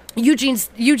 So Eugene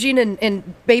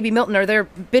and Baby Milton are there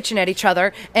bitching at each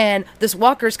other, and this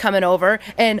walker's coming over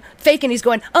and faking. He's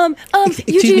going,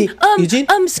 Eugene,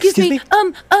 excuse me,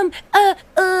 and I'm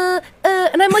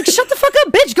like, shut the fuck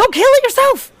up, bitch, go kill it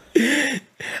yourself.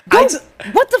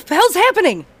 What the hell's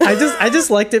happening? I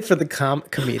just liked it for the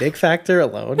comedic factor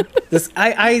alone.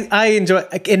 I enjoy,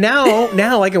 and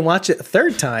now I can watch it a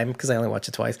third time because I only watched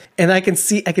it twice, and I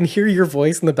can hear your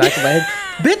voice in the back of my head.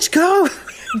 Bitch, go.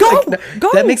 Go.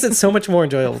 That makes it so much more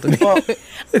enjoyable to me. Well,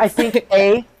 I think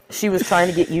she was trying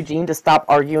to get Eugene to stop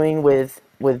arguing with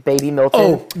Baby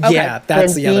Milton. Oh, yeah,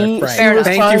 that's the other. Right.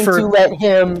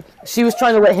 She was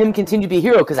trying to let him continue to be a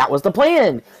hero because that was the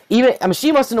plan.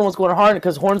 She must have known what's going on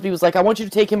because Hornsby was like, "I want you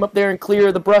to take him up there and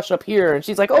clear the brush up here," and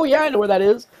she's like, "Oh yeah, I know where that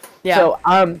is." Yeah.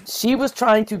 So she was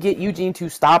trying to get Eugene to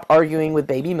stop arguing with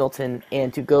Baby Milton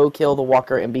and to go kill the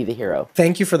walker and be the hero.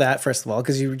 Thank you for that, first of all,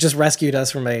 because you just rescued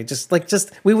us from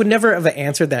we would never have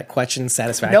answered that question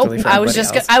satisfactorily. Nope. For I was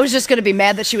just going to be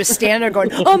mad that she was standing there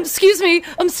going, excuse me.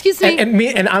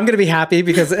 And I'm going to be happy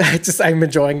because I'm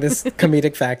enjoying this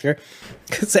comedic factor.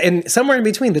 And somewhere in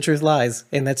between, the truth lies,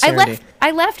 and that's charity.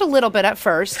 I laughed a little bit at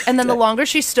first, and then the longer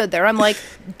she stood there, I'm like,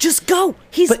 just go.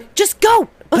 Just go.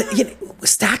 But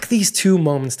stack these two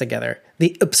moments together.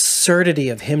 The absurdity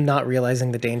of him not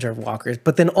realizing the danger of walkers,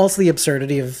 but then also the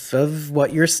absurdity of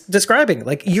what you're describing.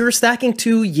 Like, you're stacking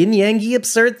two yin-yang-y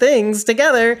absurd things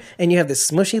together, and you have this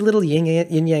smushy little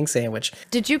yin-yang sandwich.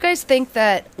 Did you guys think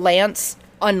that Lance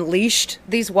unleashed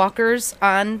these walkers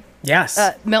on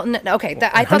Milton? Okay,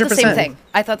 I thought the same thing.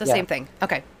 Same thing.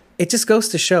 Okay. It just goes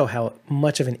to show how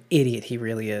much of an idiot he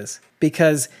really is.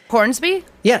 Because Hornsby?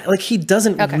 Yeah, like he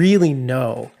doesn't really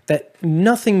know that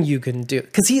nothing you can do.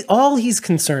 Because all he's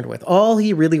concerned with, all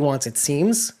he really wants, it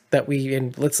seems,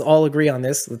 and let's all agree on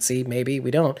this. Let's see, maybe we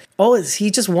don't.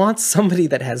 He just wants somebody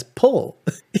that has pull.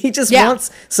 He just wants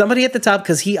somebody at the top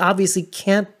because he obviously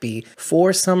can't be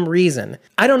for some reason.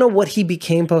 I don't know what he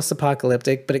became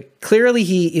post-apocalyptic, but clearly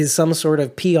he is some sort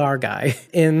of PR guy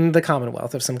in the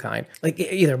Commonwealth of some kind. Like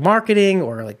either marketing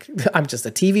or like I'm just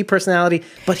a TV personality.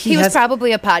 But he was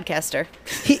probably a podcaster.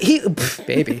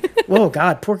 Baby. Oh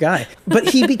God, poor guy. But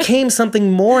he became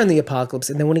something more in the apocalypse.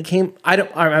 And then when he came,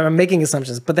 I'm making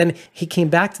assumptions, but then he came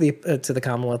back to the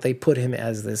Commonwealth. They put him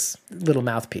as this little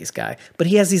mouthpiece guy. But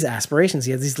he has these aspirations.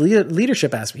 He has these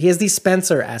leadership aspirations. He has these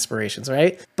Spencer aspirations,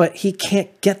 right? But he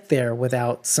can't get there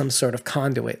without some sort of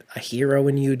conduit, a hero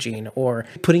in Eugene, or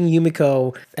putting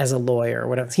Yumiko as a lawyer or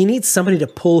whatever. He needs somebody to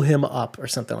pull him up or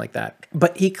something like that.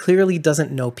 But he clearly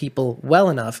doesn't know people well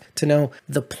enough to know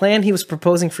the plan he was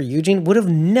proposing for Eugene would have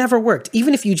never worked.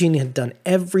 Even if Eugene had done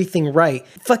everything right,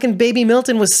 fucking Baby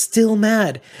Milton was still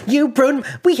mad.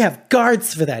 We have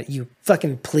guards for that, you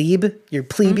fucking plebe. You're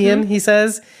plebeian, he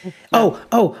says. Oh,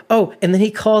 and then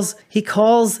he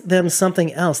calls them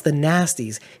something else, the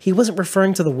nasties. He wasn't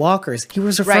referring to the walkers. He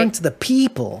was referring to the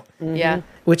people. Yeah.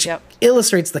 Which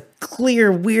illustrates the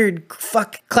clear, weird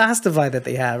class divide that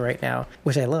they have right now,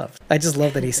 which I love. I just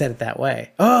love that he said it that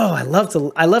way. Oh, I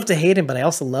love to hate him, but I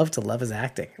also love to love his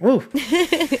acting. Woo.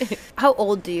 How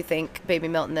old do you think Baby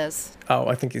Milton is? Oh,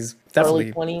 I think he's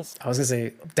definitely early 20s. I was gonna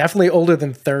say definitely older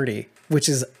than 30, which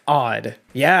is odd.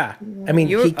 Yeah, I mean,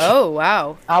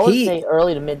 wow. I would say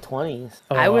early to mid 20s.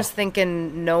 Oh, I was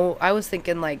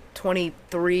thinking like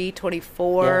 23,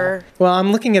 24. Yeah. Well,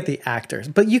 I'm looking at the actors,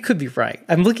 but you could be right.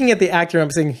 I'm looking at the actor. I'm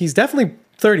saying he's definitely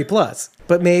 30 plus,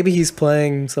 but maybe he's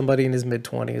playing somebody in his mid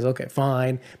 20s. Okay,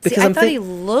 fine. Because I thought he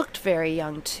looked very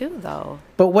young too, though.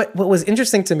 But what was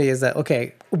interesting to me is that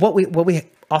what we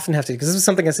often have to, because this was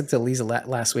something I said to Lisa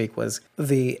last week, was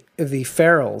the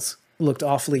Farrells looked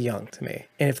awfully young to me.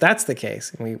 And if that's the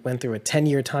case, and we went through a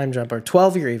 10-year time jump or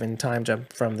 12-year even time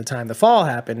jump from the time the fall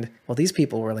happened, well, these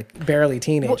people were like barely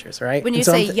teenagers, right? When you And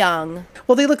so say young,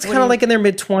 well, they looked kind of like in their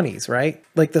mid-20s, right?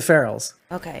 Like the Farrells.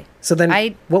 okay. So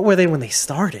then what were they when they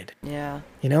started? Yeah.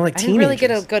 You know, like I teenagers. didn't really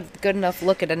get a good enough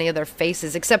look at any of their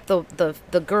faces, except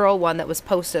the girl one that was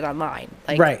posted online.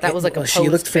 Like, right. That was like well, a she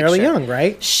looked fairly picture. young,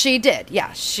 right? She did.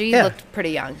 Yeah. She Yeah. looked pretty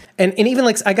young. And even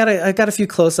like I got a few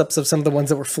close-ups of some of the ones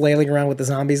that were flailing around with the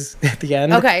zombies at the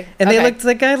end. Okay. And okay.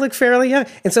 the guy looked fairly young.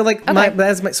 And so like Okay.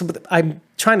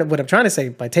 what I'm trying to say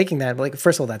by taking that, like,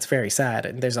 first of all, that's very sad,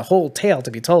 and there's a whole tale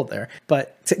to be told there.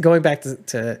 But going back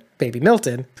to Baby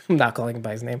Milton, I'm not calling him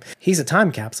by his name. He's a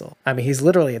time capsule. I mean, he's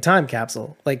literally a time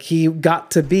capsule. Like, he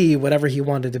got to be whatever he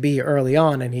wanted to be early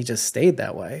on, and he just stayed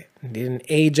that way. He didn't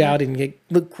age out, didn't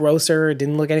look grosser,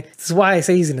 didn't look any. This is why I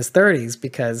say he's in his 30s,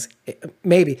 because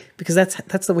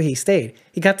that's the way he stayed.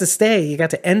 He got to stay. He got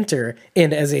to enter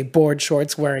in as a board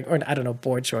shorts wearing, or I don't know,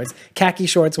 board shorts, khaki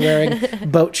shorts wearing,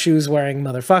 boat shoes wearing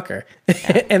motherfucker,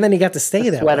 and then he got to stay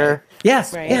that sweater. way. Yeah,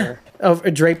 Right. yeah.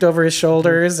 Draped over his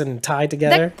shoulders and tied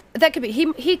together. That could be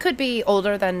he could be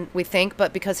older than we think,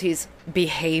 but because he's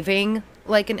behaving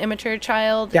like an immature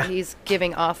child, Yeah. he's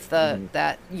giving off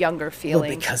that younger Well,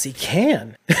 feeling. because he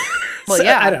can. Well, So,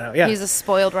 yeah, I don't know. Yeah, he's a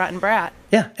spoiled rotten brat.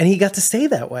 yeah, and he got to stay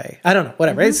that way. I don't know.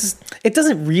 Whatever. It's just, it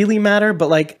doesn't really matter. But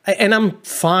like, and I'm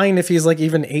fine if he's like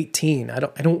even 18. I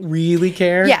don't really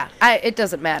care. Yeah, it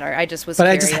doesn't matter. I just was But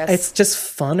curious. it's just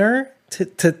funner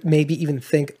to maybe even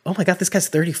think, oh my God, this guy's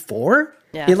 34.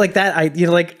 Yeah. You're like that.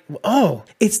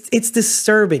 It's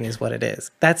disturbing, is what it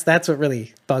is. That's what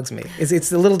really bugs me.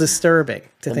 It's a little disturbing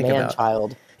to The think man about.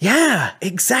 child. Yeah,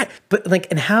 exact. But like,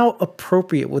 and how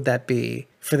appropriate would that be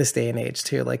for this day and age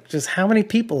too? Like, just how many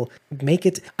people make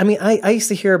it? I mean, I used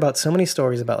to hear about so many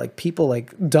stories about like people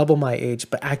like double my age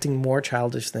but acting more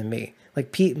childish than me.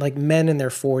 Like men in their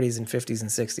 40s and 50s and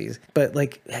 60s, but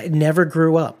like never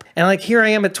grew up. And like, here I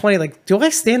am at 20, like, do I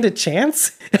stand a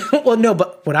chance? Well, no,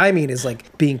 but what I mean is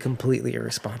like being completely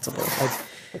irresponsible.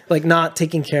 Like not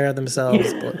taking care of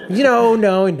themselves.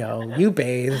 No, you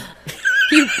bathe.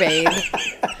 You babe.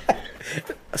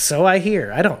 So I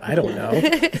hear. I don't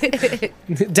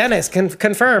know. Dennis can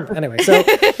confirm. Anyway, so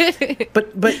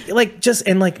but like just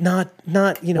and like not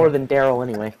More than Daryl,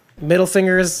 anyway. middle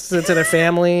fingers to their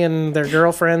family and their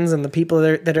girlfriends and the people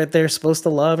that they're supposed to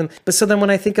love. But so then when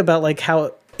I think about like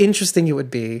how interesting it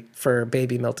would be for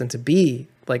Baby Milton to be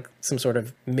like some sort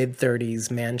of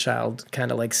mid-30s man-child,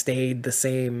 kind of like stayed the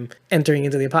same, entering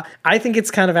into the apocalypse, I think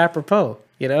it's kind of apropos.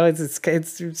 You know, it's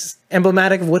just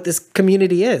emblematic of what this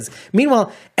community is.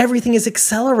 Meanwhile, everything is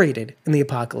accelerated in the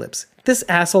apocalypse. This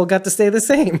asshole got to stay the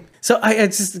same. So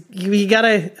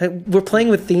we're playing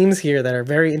with themes here that are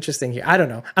very interesting here. I don't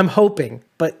know. I'm hoping,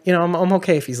 but I'm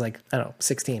okay if he's like, I don't know,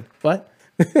 16. What?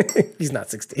 He's not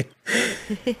 16.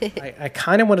 I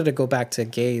kind of wanted to go back to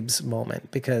Gabe's moment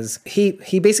because he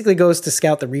basically goes to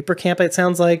scout the Reaper camp. It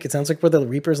sounds like where the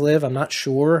Reapers live. I'm not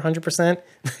sure 100%.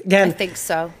 Again, I think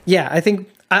so. yeah, I think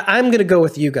I'm going to go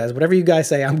with you guys. Whatever you guys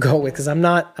say, I'm going with because I'm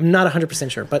not 100%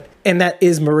 sure. And that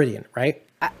is Meridian, right?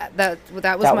 That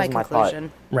was my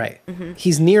conclusion. Right.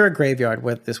 He's near a graveyard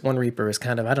where this one Reaper is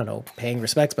kind of, I don't know, paying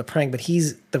respects, but praying. But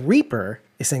the Reaper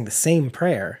is saying the same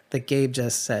prayer that Gabe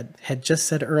had just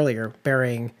said earlier,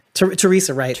 burying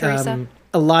Teresa, right? Teresa.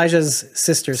 Elijah's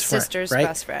sister's right?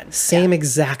 best friend. Same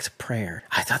exact prayer.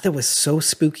 I thought that was so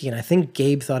spooky, and I think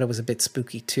Gabe thought it was a bit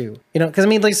spooky too. Because I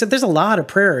mean, like I said, there's a lot of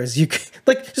prayers. You could,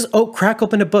 like just crack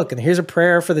open a book, and here's a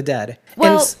prayer for the dead.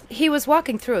 Well, And he was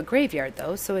walking through a graveyard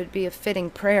though, so it'd be a fitting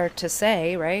prayer to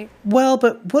say, right? well,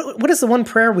 but what is the one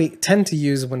prayer we tend to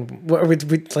use when we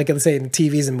like let's say in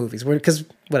TVs and movies? Because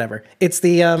whatever, it's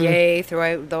the Yea,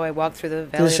 though I walk through the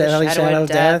valley of the shadow of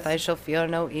death, I shall fear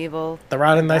no evil. the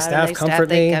rod and thy staff comfort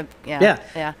me.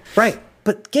 Yeah. Right.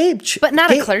 But Gabe, But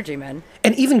not a clergyman.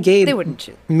 and even Gabe, They wouldn't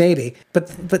choose. maybe,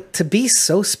 but to be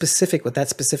so specific with that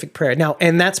specific prayer now,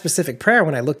 and that specific prayer,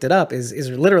 when I looked it up, is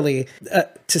literally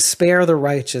to spare the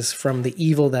righteous from the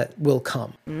evil that will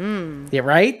come. Yeah,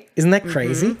 right? Isn't that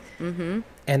crazy? Mm-hmm.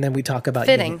 And then we talk about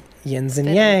Fitting. yins and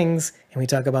yangs, and we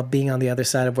talk about being on the other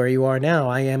side of where you are now.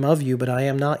 I am of you, but I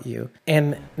am not you.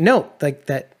 And note, like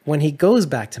that, when he goes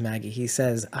back to Maggie, he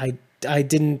says, I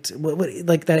didn't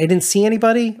like that I didn't see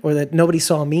anybody or that nobody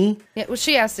saw me. Yeah, well,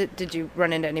 she asked it, did you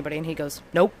run into anybody? And he goes,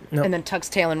 nope. And then tucks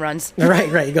tail and runs.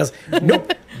 Right. He goes,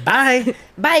 nope, bye.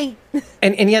 Bye.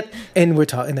 And yet, and we're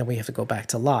talking, and then we have to go back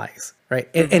to lies, right?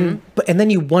 And then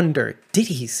you wonder, did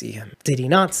he see him? Did he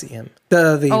not see him?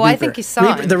 The Reaper, I think he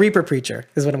saw him. The Reaper preacher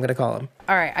is what I'm going to call him.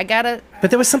 All right, But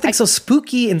there was something so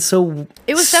spooky and so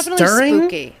it was definitely stirring.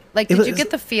 spooky. Like, did you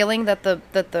get the feeling that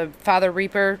the Father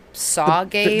Reaper saw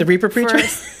Gabe? The Reaper preacher?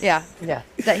 Yeah. Yeah.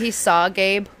 That he saw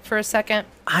Gabe for a second?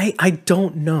 I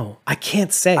don't know. I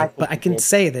can't say, but I can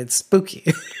say that it's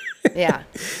spooky. Yeah.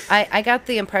 I got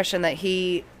the impression that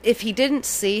if he didn't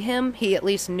see him, he at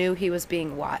least knew he was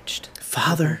being watched.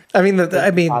 Father. I mean,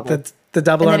 the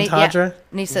double And then entendre.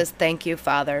 and he says, thank you,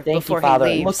 Father, Thank before you, Father.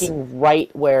 he leaves. Looking right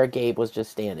where Gabe was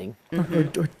just standing.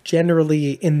 Or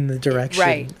generally in the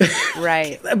direction.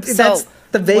 Right. That's So,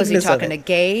 the vagueness was he of talking it. to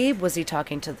Gabe? Was he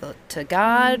talking to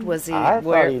God? Was he I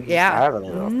really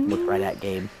looked right at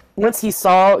Gabe. Once he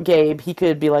saw Gabe, he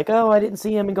could be like, "Oh, I didn't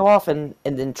see him," and go off and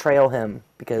then trail him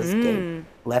because Gabe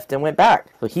left and went back.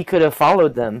 So he could have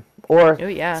followed them or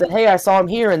said, "Hey, I saw him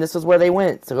here, and this is where they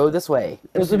went. So go this way."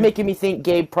 It was making me think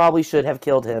Gabe probably should have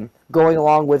killed him. Going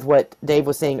along with what Dave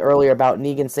was saying earlier about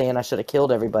Negan saying I should have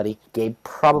killed everybody, Gabe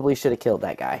probably should have killed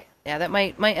that guy. Yeah, that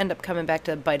might end up coming back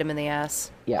to bite him in the ass.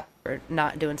 Yeah. For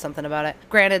not doing something about it.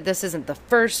 Granted, this isn't the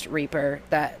first Reaper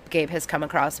that Gabe has come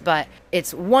across, but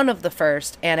it's one of the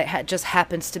first, and it just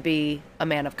happens to be a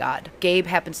man of God. Gabe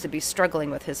happens to be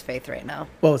struggling with his faith right now.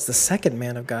 Well, it's the second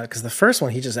man of God because the first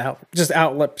one he just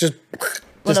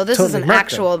Well, no, this is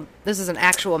an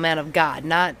actual man of God,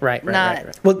 not right. Well,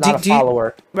 Not a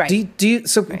follower. Right. Do you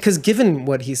because given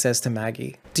what he says to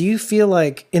Maggie, do you feel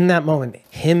like in that moment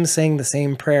him saying the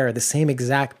same prayer, the same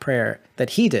exact prayer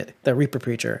that he did, the Reaper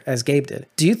preacher, as Gabe did?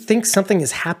 Do you think something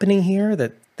is happening here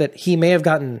that he may have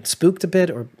gotten spooked a bit,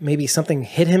 or maybe something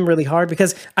hit him really hard?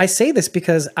 Because I say this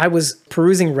because I was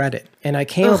perusing Reddit and I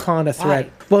came upon a thread.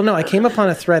 Why? Well, no, I came upon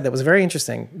a thread that was very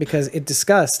interesting because it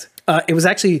discussed. It was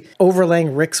actually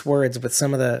overlaying Rick's words with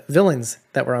some of the villains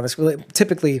that were on this.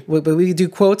 Typically, we do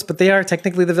quotes, but they are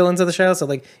technically the villains of the show. So,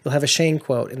 like, you'll have a Shane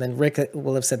quote, and then Rick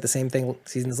will have said the same thing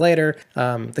seasons later.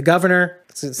 The Governor,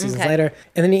 seasons later.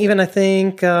 And then even, I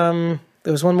think, there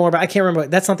was one more, but I can't remember.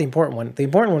 That's not the important one. The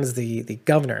important one is the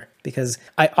Governor, because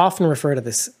I often refer to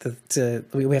this,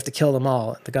 we have to kill them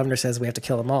all. The Governor says we have to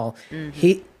kill them all.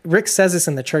 Rick says this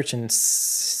in the church in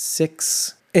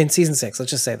season 6, let's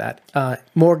just say that.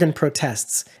 Morgan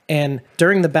protests. And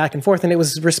during the back and forth, and it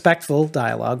was respectful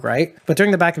dialogue, right? But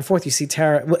during the back and forth, you see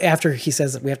Tara, after he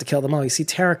says that we have to kill them all, you see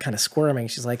Tara kind of squirming.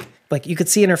 She's like you could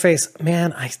see in her face,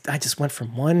 man, I just went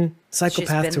from one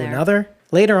psychopath to another.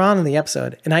 Later on in the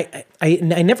episode, and I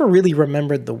never really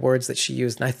remembered the words that she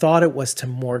used, and I thought it was to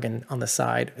Morgan on the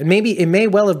side. And maybe it may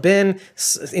well have been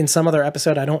in some other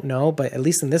episode, I don't know, but at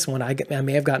least in this one, I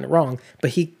may have gotten it wrong. But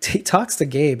he talks to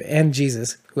Gabe and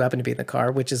Jesus, who happened to be in the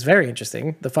car, which is very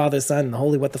interesting. The Father, Son, and the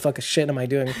Holy, what the fuck of shit am I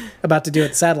doing about to do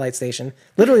at the satellite station?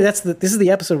 Literally, this is the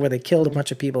episode where they killed a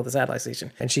bunch of people at the satellite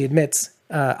station, and she admits,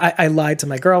 I lied to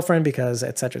my girlfriend because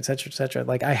et cetera, et cetera, et cetera.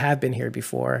 Like, I have been here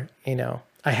before,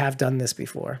 I have done this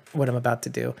before, what I'm about to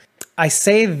do. I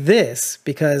say this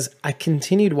because I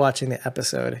continued watching the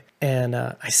episode and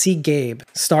I see Gabe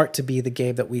start to be the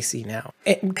Gabe that we see now.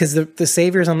 Because the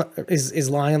Savior is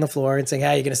lying on the floor and saying,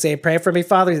 "Hey, you're going to say a prayer for me,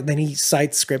 Father?" And then he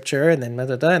cites scripture and then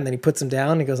and then he puts him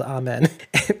down and he goes, "Amen."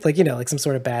 like some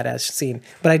sort of badass scene.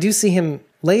 But I do see him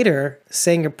later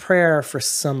saying a prayer for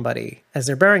somebody as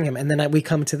they're burying him, and then we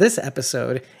come to this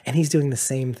episode and he's doing the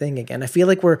same thing again. I feel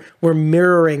like we're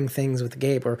mirroring things with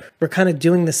Gabe, or we're kind of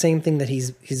doing the same thing that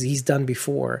he's done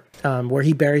before, where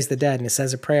he buries the dead and he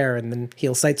says a prayer and then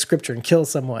he'll cite scripture and kill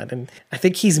someone. And I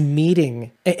think he's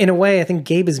meeting, in a way, I think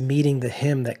Gabe is meeting the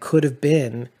him that could have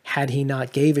been had he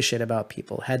not gave a shit about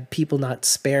people, had people not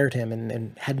spared him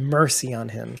and had mercy on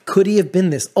him. Could he have been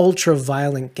this ultra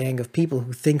violent gang of people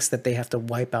who thinks that they have to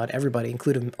wipe out everybody,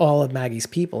 including all of Maggie's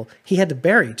people? He had to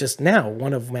bury just now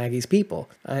one of Maggie's people.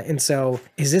 And so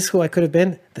is this who I could have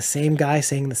been? The same guy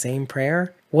saying the same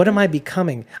prayer? What am I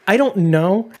becoming? I don't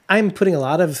know. I'm putting a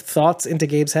lot of thoughts into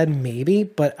Gabe's head, maybe,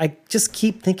 but I just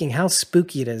keep thinking how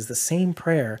spooky it is. The same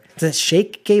prayer. Does it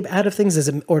shake Gabe out of things?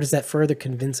 Or does that further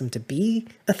convince him to be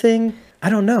a thing? I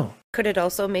don't know. Could it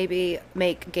also maybe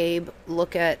make Gabe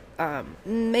look at,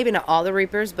 maybe not all the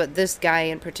Reapers, but this guy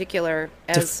in particular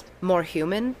as more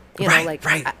human?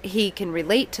 He can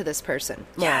relate to this person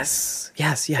more. Yes.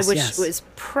 Which was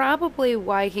probably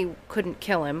why he couldn't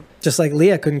kill him. Just like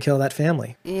Leah couldn't kill that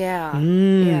family. Yeah.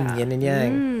 Yin and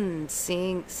yang.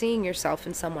 seeing yourself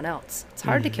in someone else. It's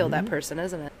hard to kill that person,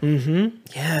 isn't it?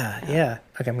 Yeah.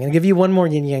 Okay, I'm gonna give you one more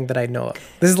yin yang that I know of.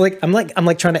 This is like I'm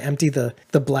like trying to empty the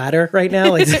bladder right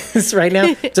now, like this right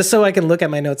now, just so I can look at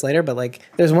my notes later. But like,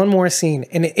 there's one more scene,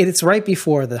 and it's right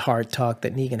before the hard talk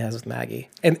that Negan has with Maggie,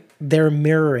 and they're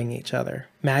mirroring each other.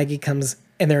 Maggie comes.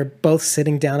 And they're both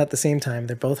sitting down at the same time.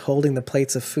 They're both holding the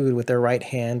plates of food with their right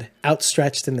hand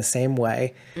outstretched in the same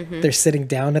way. They're sitting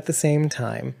down at the same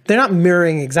time. They're not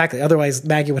mirroring exactly. Otherwise,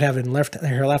 Maggie would have it in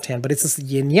her left hand. But it's this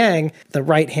yin yang, the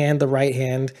right hand.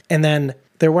 And then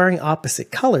they're wearing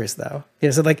opposite colors, though.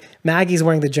 So like Maggie's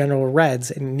wearing the general reds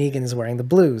and Negan's wearing the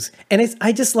blues. And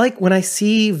I just like when I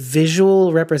see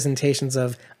visual representations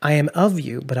of I am of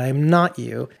you, but I am not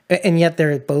you. And yet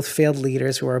they're both failed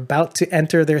leaders who are about to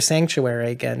enter their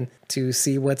sanctuary again to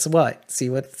see what's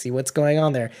going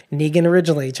on there. Negan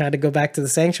originally tried to go back to the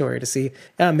sanctuary to see,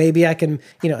 maybe I can,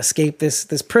 escape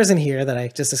this prison here that I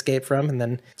just escaped from, and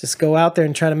then just go out there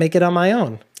and try to make it on my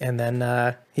own. And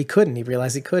then he couldn't. He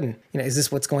realized he couldn't. Is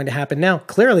this what's going to happen now?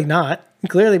 Clearly not.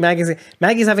 Clearly,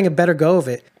 Maggie's having a better go of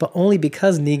it, but only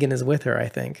because Negan is with her, I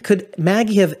think. Could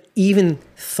Maggie have even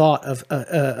thought of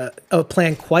a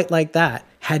plan quite like that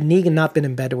had Negan not been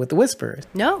embedded with the Whisperers?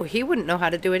 No, he wouldn't know how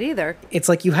to do it either. It's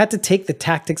like you had to take the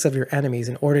tactics of your enemies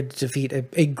in order to defeat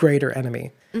a greater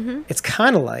enemy. It's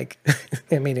kind of like,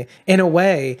 I mean, in a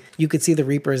way, you could see the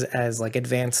Reapers as like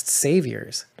advanced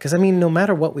saviors. Because, I mean, no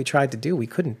matter what we tried to do, we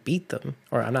couldn't beat them.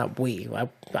 Or not we.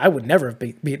 I would never have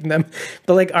beaten them.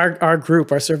 But like our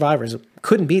group, our survivors,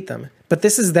 couldn't beat them. But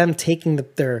this is them taking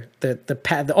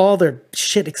all their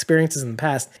shit experiences in the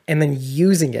past and then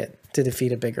using it to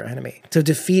defeat a bigger enemy, to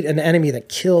defeat an enemy that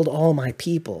killed all my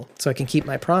people so I can keep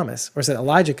my promise. Or so that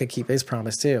Elijah could keep his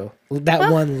promise too.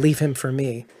 Leave him for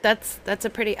me. That's a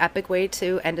pretty epic way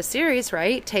to end a series,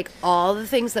 right? Take all the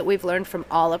things that we've learned from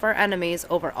all of our enemies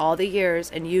over all the years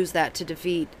and use that to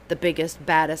defeat the biggest,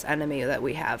 baddest enemy that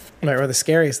we have. Right, or the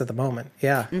scariest at the moment.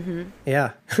 Yeah.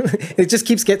 Yeah. It just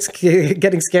keeps getting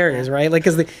scarier, right? Like,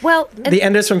 because the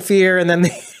Enders from Fear, and then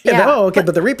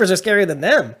but the Reapers are scarier than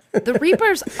them. The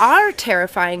Reapers are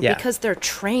terrifying because they're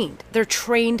trained. They're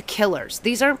trained killers.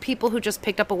 These aren't people who just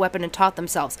picked up a weapon and taught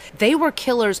themselves. They were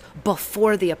killers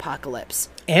before the apocalypse.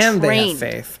 And trained.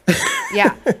 They have faith.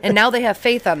 Yeah, and now they have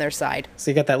faith on their side.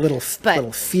 So you got that little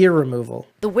fear removal.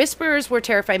 The Whisperers were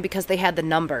terrifying because they had the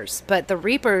numbers, but the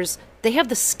Reapers, they have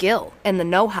the skill and the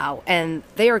know-how, and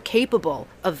they are capable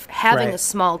of having a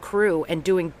small crew and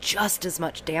doing just as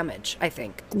much damage, I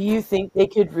think. Do you think they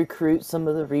could recruit some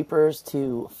of the Reapers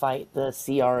to fight the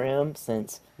CRM,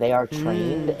 since they are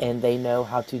trained and they know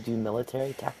how to do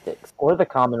military tactics? Or the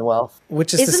Commonwealth?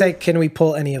 Which is to say, can we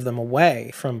pull any of them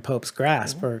away from Pope's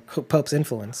grasp or Pope's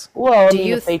influence? Well,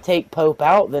 if they take Pope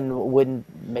out, then wouldn't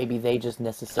maybe they just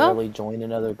necessarily join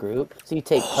another group? So you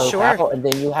take Pope out, and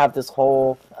then you have this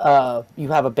whole, you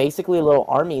have basically a little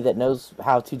army that knows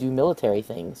how to do military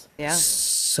things. Yeah.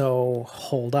 So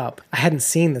hold up. I hadn't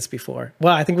seen this before.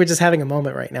 Well, I think we're just having a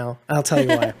moment right now. I'll tell you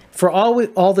why. For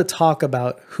all the talk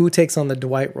about who takes on the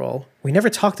Dwight role, we never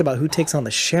talked about who takes on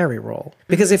the Sherry role.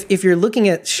 Because if you're looking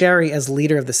at Sherry as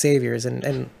leader of the Saviors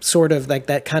and sort of like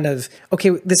that kind of,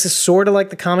 okay, this is sort of like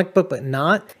the comic book, but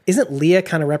not, isn't Leah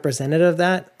kind of representative of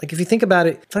that? Like if you think about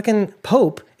it, fucking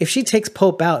Pope, if she takes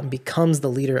Pope out and becomes the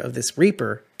leader of this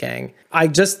Reaper gang, I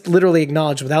just literally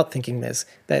acknowledged without thinking this,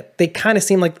 that they kind of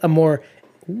seem like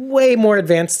way more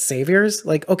advanced saviors.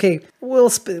 Like, okay,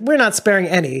 we're not sparing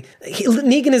any.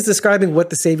 Negan is describing what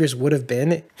the saviors would have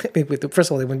been. First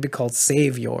of all, they wouldn't be called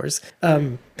saviors.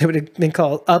 They would have been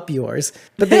called up yours.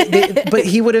 But but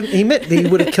he would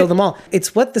have killed them all.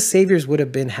 It's what the saviors would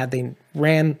have been had they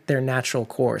ran their natural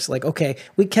course. Like, okay,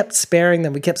 we kept sparing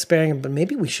them, but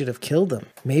maybe we should have killed them.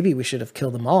 Maybe we should have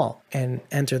killed them all and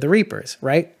enter the Reapers,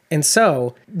 right? And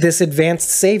so this advanced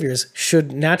saviors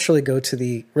should naturally go to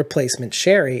the replacement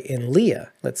Sherry in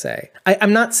Leah, let's say.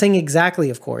 I'm not saying exactly,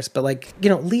 of course, but like,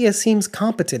 Leah seems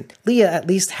competent. Leah at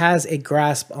least has a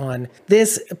grasp on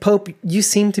this. Pope, you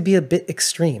seem to be a bit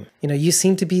extreme. You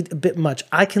seem to be a bit much.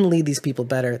 I can lead these people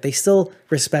better. They still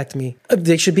respect me.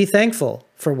 They should be thankful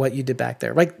for what you did back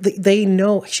there. Like they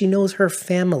know, she knows her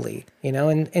family,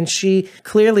 and she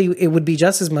clearly, it would be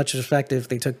just as much respect if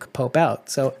they took Pope out.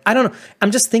 So I don't know. I'm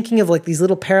just thinking of like these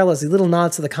little parallels, these little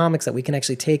nods to the comics that we can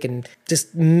actually take and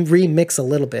just remix a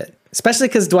little bit. Especially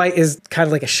because Dwight is kind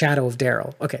of like a shadow of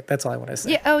Daryl. Okay, that's all I want to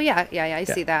say. Yeah. Oh, yeah. I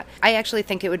see that. I actually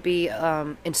think it would be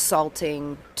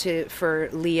insulting for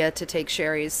Leah to take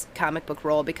Sherry's comic book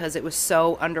role because it was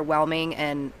so underwhelming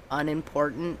and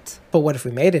unimportant. But what if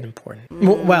we made it important?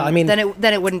 Well, I mean, Then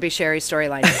it wouldn't be Sherry's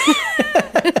storyline.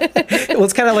 well,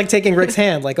 it's kind of like taking Rick's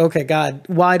hand. Like, okay, God,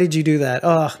 why did you do that?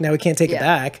 Oh, now we can't take it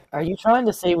back. Are you trying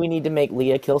to say we need to make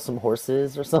Leah kill some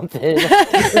horses or something?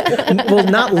 Well,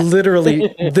 not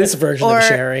literally this version of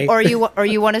Sherry. Or you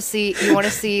want to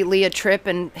see Leah trip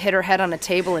and hit her head on a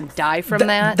table and die from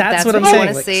that. That's what I'm you saying. want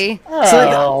to Like, see.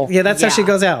 So, yeah, that's how she Yeah.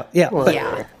 goes out. Yeah, but,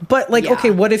 Yeah. but like, Yeah.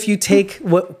 okay, what if you take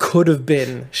what could have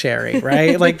been Sherry,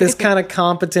 right? Like this kind of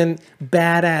competent,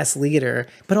 badass leader,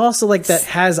 but also like that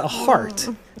has a heart.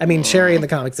 I mean, Sherry in the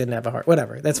comics didn't have a heart.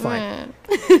 Whatever, that's fine.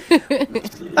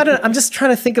 I don't know. I'm just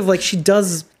trying to think of like she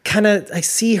does kind of. I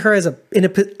see her as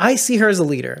I see her as a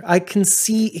leader. I can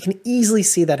easily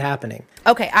see that happening.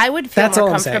 Okay, I would feel That's more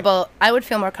all I'm saying. comfortable. I would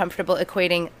feel more comfortable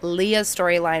equating Leah's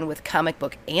storyline with comic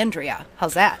book Andrea.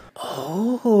 How's that?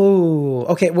 Oh,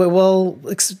 okay. Well,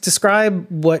 describe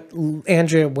what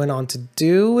Andrea went on to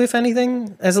do, if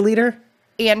anything, as a leader.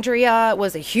 Andrea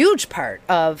was a huge part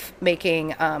of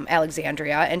making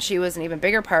Alexandria, and she was an even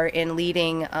bigger part in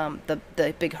leading the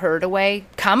big herd away.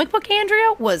 Comic book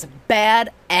Andrea was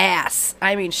badass.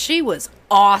 I mean, she was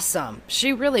awesome.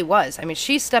 She really was. I mean,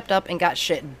 she stepped up and got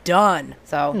shit done.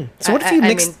 So, So what if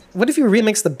you what if you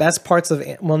remix the best parts of,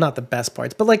 well, not the best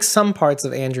parts, but like some parts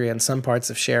of Andrea and some parts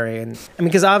of Sherry? And I mean,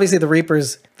 because obviously the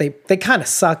Reapers, they kind of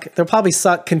suck. They'll probably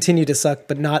continue to suck,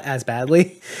 but not as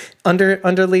badly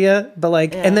under Leah. But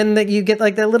like, and then you get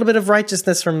like that little bit of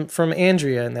righteousness from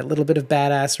Andrea and that little bit of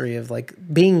badassery of like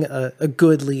being a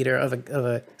good leader of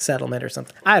a settlement or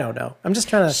something. I don't know. I'm just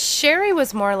trying to. Sherry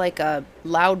was more like a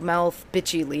loudmouth,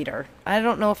 bitchy leader. I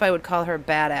don't know if I would call her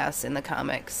badass in the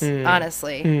comics,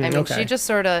 honestly. I mean, okay. she just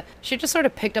sort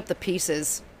of picked up the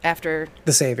pieces after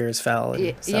The Saviors fell.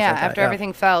 And stuff like that, after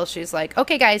everything fell. She's like,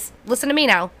 okay, guys, listen to me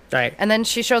now. Right. And then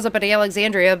she shows up at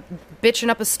Alexandria, bitching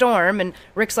up a storm, and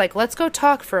Rick's like, let's go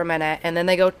talk for a minute. And then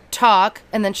they go talk,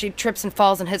 and then she trips and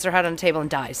falls and hits her head on the table and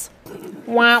dies.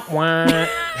 Wah, wah.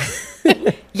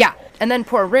 Yeah. And then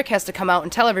poor Rick has to come out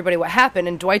and tell everybody what happened,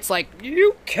 and Dwight's like,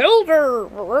 you killed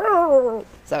her.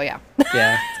 So, yeah.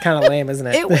 Yeah, it's kind of lame, isn't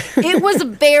it? It was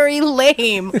very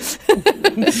lame.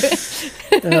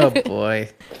 Oh, boy.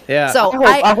 Yeah. So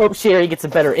I hope Sherry gets a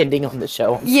better ending on the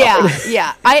show.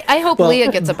 yeah. I hope Well,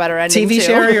 Leah gets a better ending, TV too.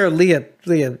 Sherry or Leah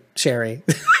Sherry?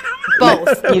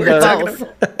 Both. Either. Both.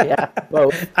 Yeah,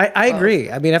 both. I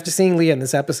agree. I mean, after seeing Leah in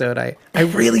this episode, I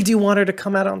really do want her to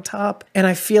come out on top. And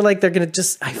I feel like they're going to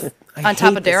just... On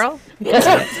top of Daryl?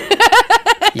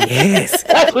 Yes.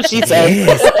 That's what she said.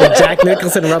 Yes. With Jack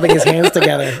Nicholson rubbing his hands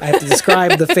together. I have to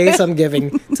describe the face I'm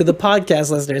giving to the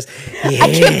podcast listeners. Yes.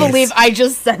 I can't believe I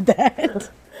just said that.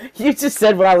 You just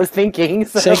said what I was thinking.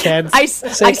 So. Shake hands. I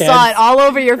Shake saw hands. it all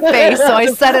over your face, so I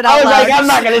said it I out was loud. like, I'm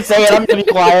not going to say it. I'm going to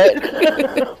be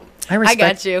quiet. I respect,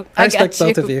 got you. I I respect got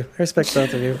both you. of you. I respect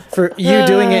both of you for you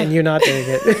doing it and you not doing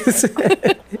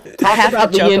it. I have About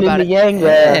to the joke yin about and the it. yang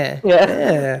there.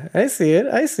 Yeah, I see it.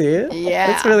 I see it.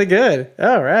 Yeah. It's really good.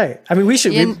 All right. I mean, we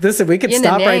should. Listen, we could Yin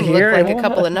stop and right yang here. look like a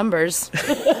couple of numbers.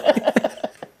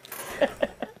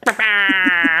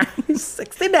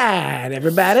 69,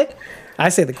 everybody. I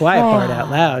say the quiet part out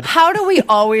loud. How do we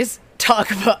always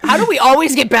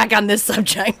get back on this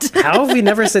subject? How have we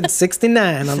never said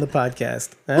 69 on the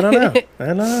podcast? I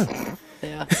don't know.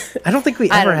 Yeah. I don't think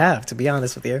we I ever don't know. have, to be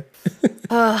honest with you.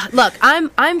 Look,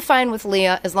 I'm fine with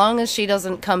Leah as long as she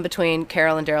doesn't come between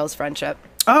Carol and Daryl's friendship.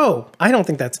 Oh, I don't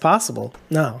think that's possible.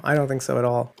 No, I don't think so at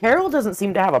all. Carol doesn't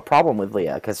seem to have a problem with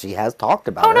Leah because she has talked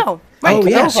about Oh her. no. Right. Oh,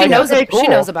 yeah. She knows Okay, she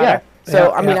knows about yeah. her. So,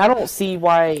 Yeah, I mean, yeah. I don't see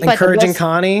why... Encouraging Unless-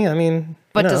 Connie, I mean...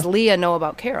 But you know. does Leah know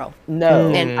about Carol? No,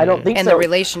 And- I don't think and so. the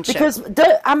relationship. Because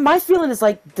my feeling is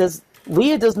like,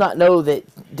 Leah does not know that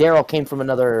Daryl came from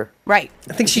another... Right.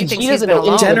 I think she thinks she he's doesn't been know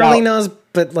alone. generally about- knows,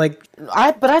 but like...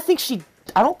 But I think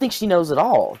I don't think she knows at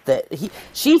all that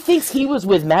she thinks he was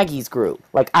with Maggie's group.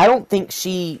 Like, I don't think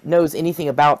she knows anything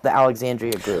about the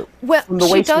Alexandria group. Well, from the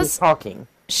she way she was does- talking.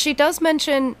 She does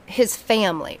mention his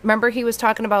family. Remember, he was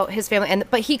talking about his family,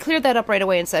 but he cleared that up right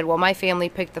away and said, "Well, my family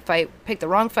picked the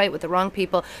wrong fight with the wrong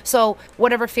people." So,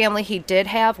 whatever family he did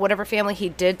have, whatever family he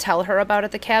did tell her about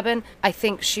at the cabin, I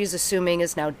think she's assuming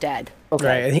is now dead.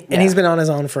 Okay. Right, and he's been on his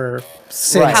own for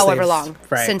since Right. However they've- long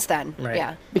right. since then. Right.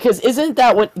 Yeah. Because isn't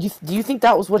that what do you think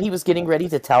that was what he was getting ready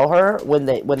to tell her when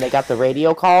they got the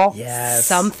radio call? Yes.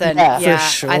 Something. Yeah. Yeah.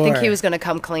 For I think sure. he was going to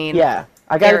come clean. Yeah.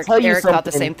 I gotta Eric, tell you Eric something. thought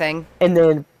the same thing. And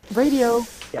then radio.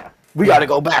 Yeah. we got to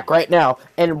go back right now.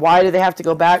 And why do they have to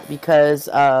go back? Because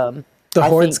The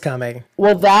Horde's coming.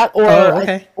 well, that or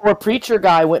okay. or a preacher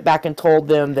guy went back and told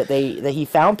them that he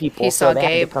found people, He so saw they had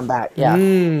Gabe. to come back. Yeah.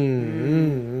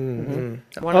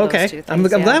 One of Okay, those two I'm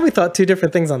things, yeah. glad we thought two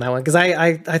different things on that one because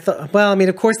I thought, well, I mean,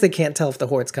 of course they can't tell if the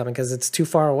Horde's coming because it's too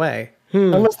far away.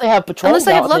 Unless they have patrols Unless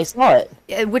they have out and they saw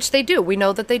it. Which they do. We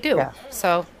know that they do. Yeah.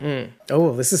 So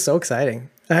Oh, this is so exciting!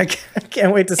 I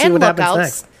can't wait to see and what happens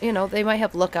lookouts. next. You know, they might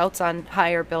have lookouts on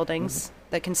higher buildings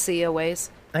that can see a ways.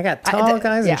 I got tall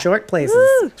guys yeah. and short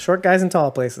places, short guys and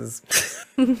tall places.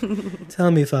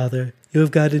 Tell me, Father, you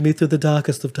have guided me through the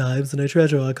darkest of times, and I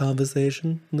treasure our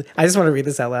conversation. I just want to read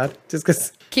this out loud, just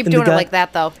because. Keep doing it like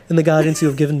that, though. In the guidance you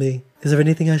have given me, is there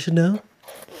anything I should know?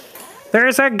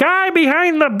 There's a guy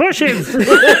behind the bushes.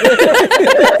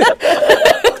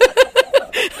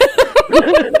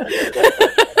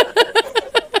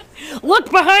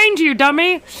 Look behind you,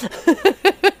 dummy.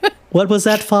 What was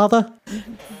that, Father?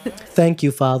 Thank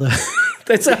you, Father.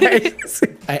 That's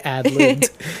I ad-libbed.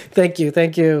 Thank you.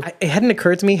 It hadn't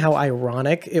occurred to me how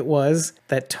ironic it was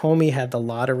that Tommy had the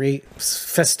lottery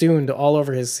festooned all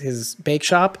over his bake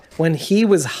shop when he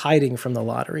was hiding from the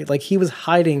lottery. Like he was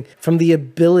hiding from the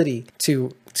ability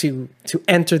to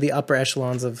enter the upper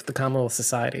echelons of the Commonwealth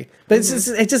society. But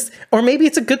it just, or maybe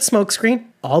it's a good smokescreen,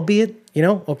 albeit,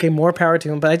 okay, more power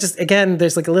to him. But again,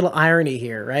 there's like a little irony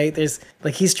here, right? There's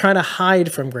like, he's trying to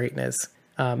hide from greatness.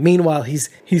 Meanwhile,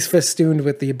 he's festooned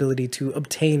with the ability to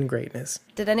obtain greatness.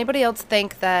 Did anybody else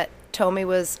think that Tommy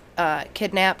was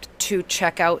kidnapped to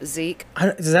check out Zeke?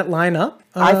 Does that line up?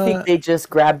 I think they just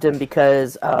grabbed him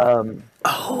because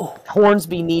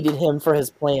Hornsby needed him for his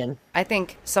plan. I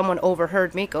think someone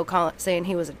overheard Miko saying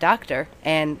he was a doctor,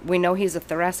 and we know he's a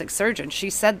thoracic surgeon. She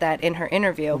said that in her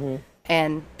interview,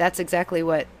 and that's exactly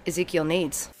what Ezekiel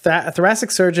needs. A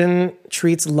thoracic surgeon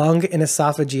treats lung and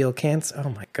esophageal cancer. Oh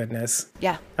my goodness.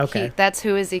 Yeah. Okay. That's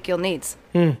who Ezekiel needs.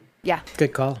 Yeah.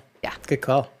 Good call. Yeah. Good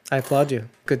call. I applaud you.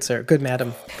 Good sir. Good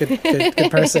madam. Good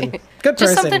person. Good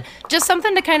person. Just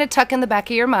something to kind of tuck in the back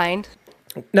of your mind.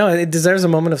 No, it deserves a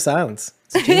moment of silence.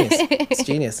 It's genius. It's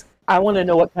genius. I want to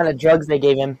know what kind of drugs they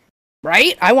gave him.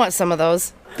 Right? I want some of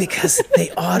those. Because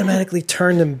they automatically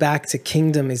turned him back to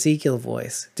Kingdom Ezekiel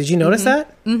voice. Did you notice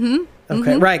that? Mm-hmm.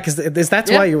 Okay, right, because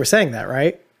that's why you were saying that,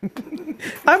 right?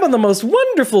 I'm on the most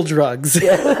wonderful drugs.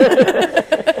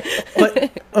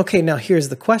 But, okay, now here's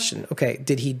the question. Okay,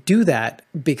 did he do that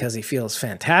because he feels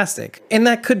fantastic? And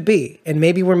that could be. And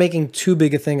maybe we're making too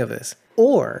big a thing of this.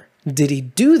 Or did he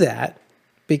do that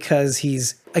because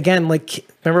he's, again, like,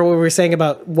 remember what we were saying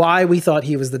about why we thought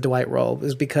he was the Dwight role? It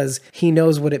was because he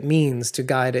knows what it means to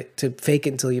guide it, to fake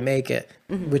it until you make it,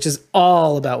 which is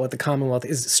all about what the Commonwealth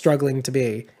is struggling to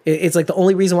be. It's like the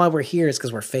only reason why we're here is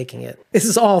because we're faking it. This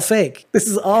is all fake. This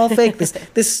is all fake.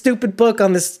 This stupid book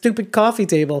on this stupid coffee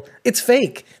table, it's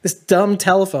fake. This dumb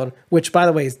telephone, which, by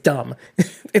the way, is dumb.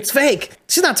 It's fake.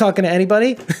 She's not talking to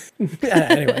anybody.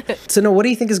 Anyway, so no, what do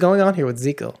you think is going on here with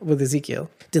Ezekiel?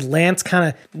 Did Lance kind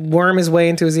of worm his way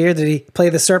into his ear? Did he play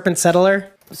the serpent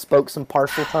settler? Spoke some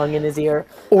partial tongue in his ear.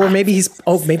 Or maybe he's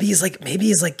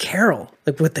like Carol,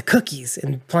 like with the cookies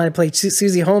and trying to play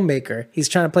Susie Homemaker. He's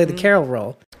trying to play the Carol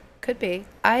role. Could be.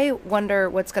 I wonder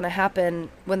what's going to happen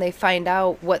when they find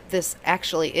out what this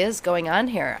actually is going on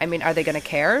here. I mean, are they going to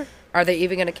care? Are they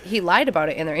even going to... He lied about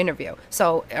it in their interview.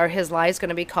 So are his lies going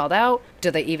to be called out?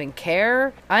 Do they even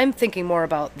care? I'm thinking more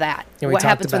about that. Yeah, what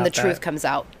happens when the that. truth comes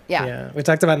out? Yeah. Yeah. We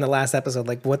talked about in the last episode,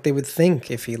 like what they would think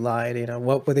if he lied,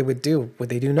 what they would do. Would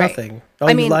they do nothing?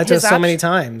 Right. Oh, you lied to us so many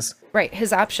times. Right.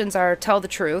 His options are tell the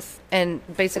truth and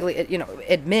basically,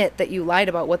 admit that you lied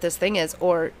about what this thing is,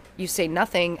 or you say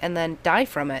nothing and then die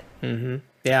from it. Mm-hmm.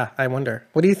 Yeah, I wonder.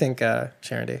 What do you think,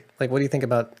 Sharon D? Like, what do you think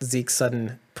about Zeke's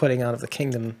sudden putting out of the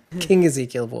kingdom, King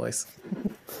Ezekiel voice?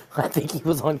 I think he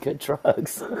was on good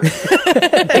drugs.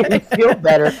 Made him feel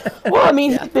better. Well, I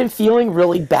mean, he's been feeling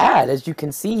really bad. As you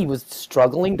can see, he was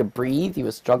struggling to breathe. He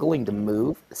was struggling to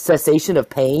move. Cessation of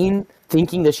pain.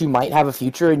 Thinking that you might have a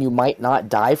future and you might not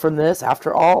die from this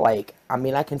after all. Like, I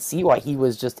mean, I can see why he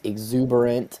was just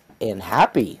exuberant and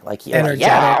happy. Like,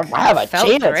 energetic. I have a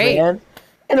chance, great. man.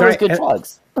 And it was good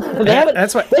drugs. They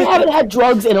haven't had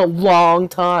drugs in a long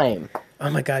time. Oh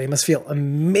my God, he must feel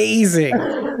amazing.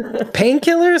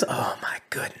 Painkillers? Oh my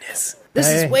goodness. This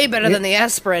is Hey. way better than the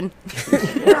aspirin.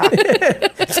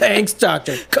 Thanks,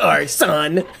 Dr.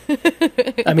 Carson.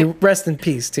 I mean, rest in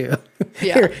peace, too.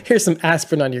 Yeah. Here's some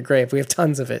aspirin on your grave. We have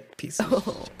tons of it. Peace.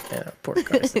 Yeah, poor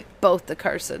Carson. Both the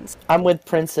Carsons. I'm with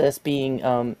Princess being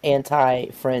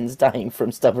anti-friends dying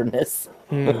from stubbornness.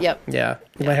 Yep. Yeah,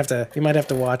 you might have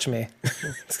to watch me.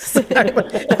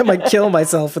 I might kill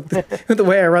myself with the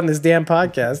way I run this damn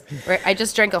podcast. Right. I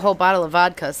just drank a whole bottle of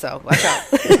vodka, so watch out.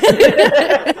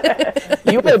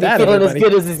 You better be that, feeling as everybody.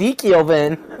 good as Ezekiel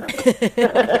then.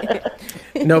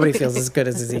 Nobody feels as good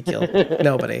as Ezekiel.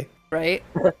 Nobody. Right?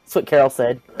 That's what Carol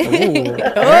said.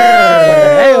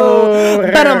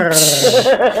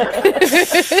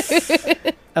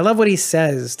 I love what he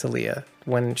says to Leah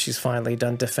when she's finally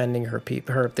done defending her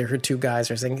people. Her two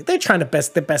guys are saying they're trying the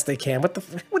best they can. What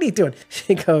are you doing?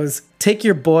 She goes, "Take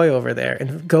your boy over there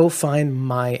and go find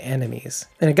my enemies."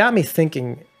 And it got me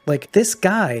thinking, like, this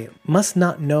guy must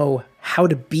not know how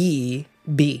to be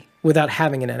without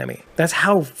having an enemy. That's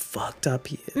how fucked up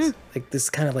he is. Like this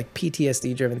kind of like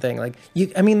PTSD driven thing. Like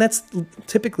that's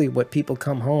typically what people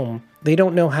come home. They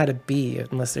don't know how to be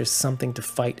unless there's something to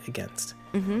fight against.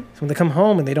 So when they come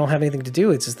home and they don't have anything to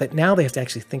do, it's just that now they have to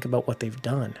actually think about what they've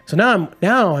done. So now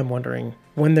I'm wondering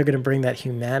when they're going to bring that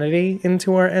humanity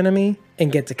into our enemy and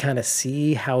get to kind of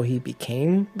see how he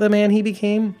became the man he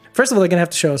became. First of all, they're going to have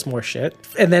to show us more shit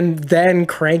and then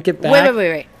crank it back.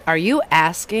 Wait. Are you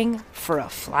asking for a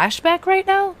flashback right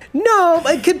now? No,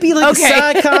 it could be like Okay. a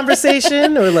side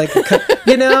conversation or like,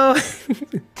 Good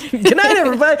night,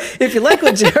 everybody. If you like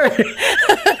what you heard.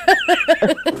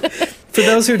 For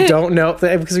those who don't know,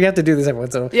 because we have to do this every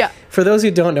once in a while. Yeah. For those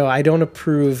who don't know, I don't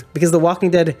approve, because The Walking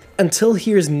Dead, until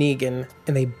here's Negan,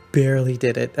 and they barely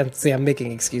did it. I'm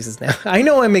making excuses now. I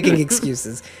know I'm making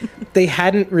excuses. They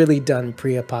hadn't really done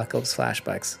pre-apocalypse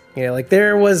flashbacks. Like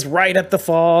there was right at the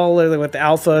fall with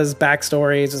Alpha's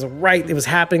backstory. It was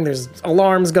happening. There's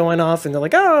alarms going off, and they're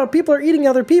like, oh, people are eating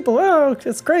other people. Oh,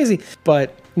 it's crazy.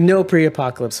 But no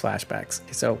pre-apocalypse flashbacks.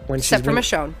 So when Except for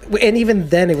Michonne. and even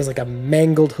then, it was like a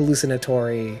mangled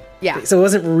hallucinatory. Yeah. So it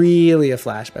wasn't really a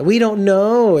flashback. We don't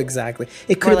know exactly.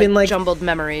 It could Or have been like jumbled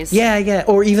memories. yeah,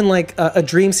 or even like a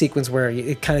dream sequence where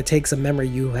it kind of takes a memory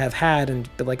you have had and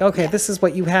be like, okay, this is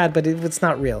what you had, but it's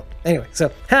not real. Anyway,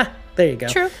 so there you go.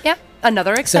 True. Yeah.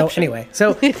 Another So exception. anyway,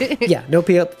 yeah, no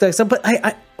PO. So, but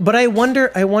I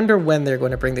wonder when they're going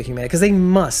to bring the humanity, because they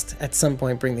must at some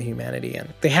point bring the humanity in.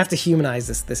 They have to humanize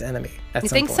this enemy. At You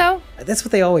some think point. so? That's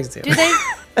what they always do. Do they?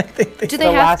 I think Do The they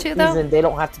have last to though? season, they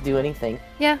don't have to do anything.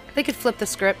 Yeah, they could flip the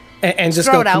script, and just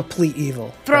throw go it out. complete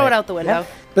evil. throw right? it out the window.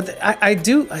 But I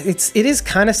do. It is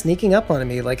kind of sneaking up on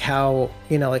me, like how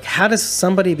how does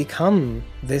somebody become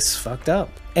this fucked up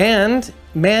and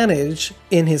manage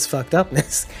in his fucked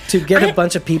upness to get a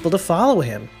bunch of people to follow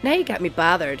him? Now you got me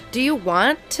bothered. Do you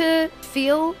want to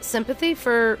feel sympathy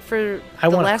for the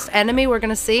wanna last enemy we're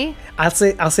gonna see? I'll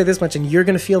say this much, and you're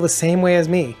gonna feel the same way as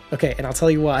me. Okay, and I'll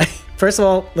tell you why. First of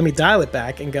all, let me dial it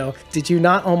back and go, did you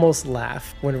not almost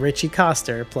laugh when Richie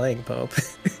Coster, playing Pope,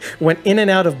 went in and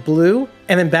out of blue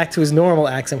and then back to his normal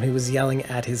accent when he was yelling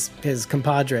at his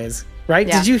compadres? Right?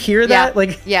 Yeah. Did you hear that?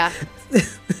 Yeah.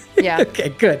 Yeah. Okay,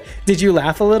 good. Did you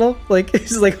laugh a little? Like, it's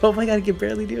just like, oh my god, he can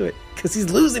barely do it because he's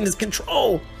losing his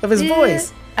control of his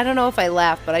voice. I don't know if I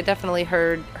laughed, but I definitely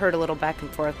heard a little back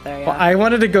and forth there. Yeah. Well, I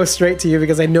wanted to go straight to you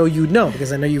because I know you know,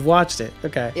 because I know you've watched it.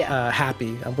 Okay. Yeah.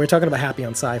 Happy. We're talking about Happy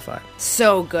on Sci-Fi.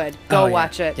 So good. Go Oh, yeah.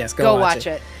 watch it. Yes, go watch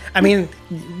it. I mean,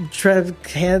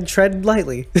 tread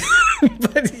lightly,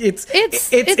 but it's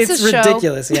a show.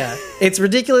 ridiculous. Yeah, it's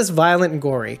ridiculous, violent, and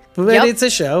gory. But Yep. it's a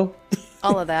show.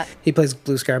 All of that. He plays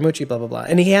Blue Scaramucci, blah blah blah,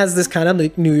 and he has this kind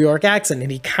of New York accent,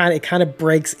 and it kind of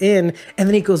breaks in, and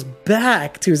then he goes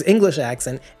back to his English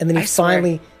accent, and then he I swear.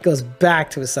 finally goes back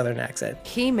to his Southern accent.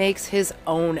 He makes his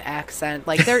own accent.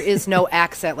 Like there is no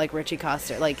accent like Richie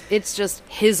Coster. Like it's just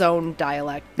his own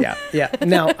dialect. Yeah.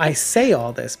 Now, I say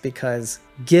all this because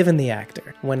given the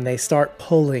actor, when they start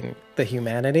pulling the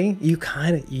humanity, you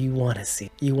want to see.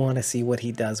 You want to see what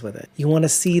he does with it. You want to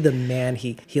see the man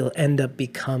he'll end up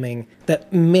becoming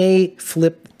that may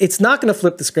flip. It's not going to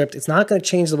flip the script. It's not going to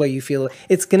change the way you feel.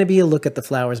 It's going to be a look at the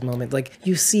flowers moment. Like,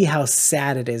 you see how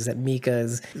sad it is that Mika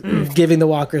is giving the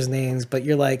walkers names, but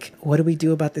you're like, what do we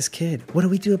do about this kid? What do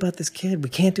we do about this kid? We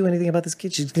can't do anything about this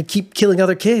kid. She's going to keep killing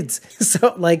other kids.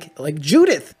 So like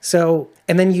Judith. So,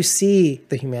 and then you see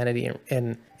the humanity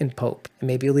in Pope. And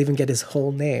maybe you'll even get his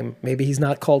whole name. Maybe he's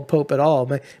not called Pope at all.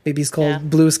 Maybe he's called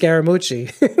Blue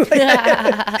Scaramucci.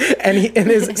 And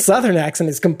his Southern accent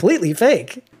is completely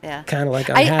fake. Yeah. Kind of like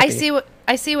I'm happy. I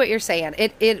I see what you're saying.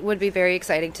 It would be very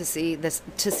exciting to see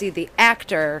the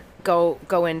actor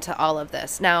go into all of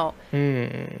this. Now,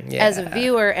 as a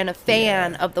viewer and a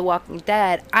fan of The Walking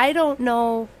Dead, I don't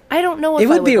know if it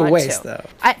would be a waste, though.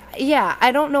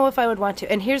 I don't know if I would want to.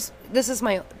 And this is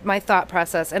my thought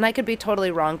process, and I could be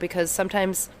totally wrong because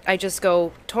sometimes I just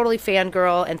go totally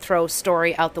fangirl and throw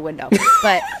story out the window.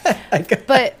 But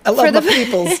I love the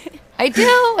peoples. I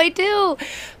do.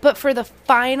 But for the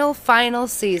final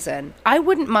season, I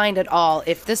wouldn't mind at all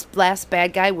if this last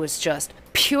bad guy was just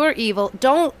pure evil.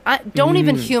 Don't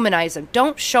even humanize him.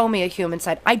 Don't show me a human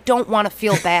side. I don't want to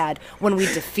feel bad when we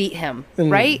defeat him,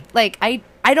 right? Like I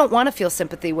don't want to feel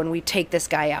sympathy when we take this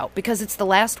guy out because it's the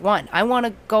last one. I want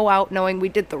to go out knowing we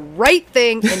did the right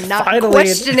thing and not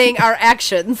questioning our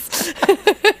actions.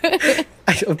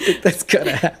 I don't think that's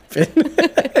gonna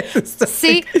happen.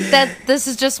 See, that this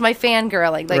is just my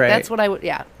fangirling. Like that's what I would.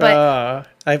 Yeah, but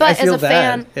I feel as a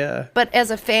fan, yeah. But as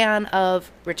a fan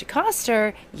of Richie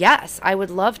Coster, yes, I would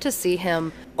love to see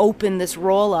him open this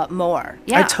role up more.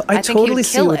 Yeah, I totally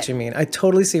see what you mean. I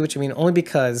totally see what you mean. Only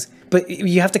because, but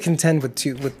you have to contend with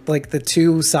the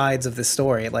two sides of the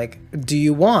story. Like, do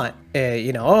you want,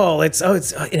 it's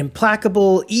an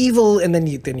implacable evil, and then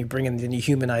you bring in, then you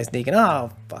humanize Negan.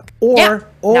 Oh fuck. Or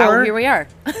now here we are.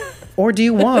 Or do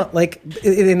you want but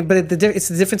it's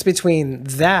the difference between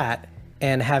that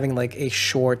and having like a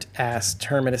short ass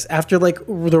Terminus. After like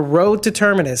the road to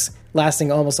Terminus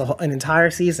lasting almost an entire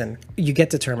season, you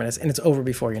get to Terminus and it's over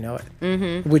before you know it.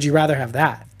 Mm-hmm. Would you rather have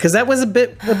that? Because that was a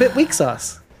bit weak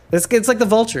sauce. It's like the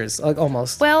Vultures, like,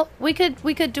 almost. Well, we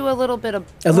could do a little bit of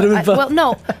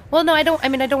no. I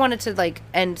don't want it to like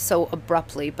end so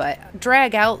abruptly, but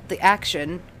drag out the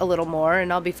action a little more,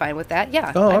 and I'll be fine with that.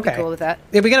 Yeah, I'd be cool with that.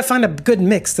 Yeah, we got to find a good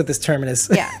mix to this Terminus.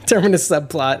 Terminus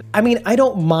subplot. I mean, I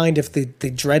don't mind if the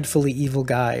dreadfully evil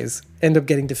guys end up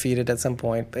getting defeated at some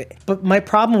point, but my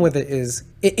problem with it is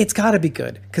it's got to be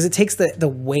good because it takes the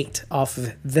weight off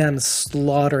of them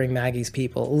slaughtering Maggie's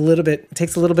people a little bit. It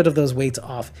takes a little bit of those weights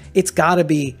off. It's got to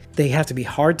be, they have to be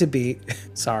hard to beat.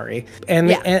 Sorry. And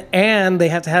they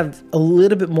have to have a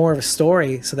little bit more of a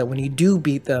story so that when you do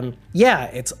beat them,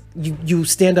 it's you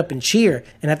stand up and cheer,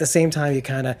 and at the same time you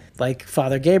kind of, like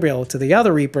Father Gabriel to the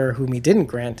other Reaper whom he didn't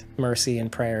grant mercy and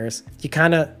prayers, you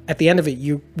kind of at the end of it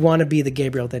you want to be the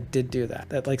Gabriel that did do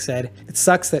that like said it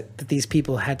sucks that these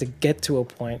people had to get to a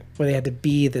point where they had to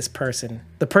be this person,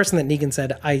 the person that Negan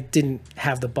said I didn't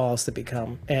have the balls to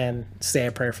become, and say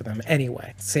a prayer for them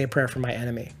anyway, say a prayer for my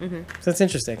enemy. So that's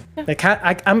interesting. Like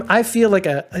I feel like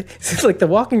it's like The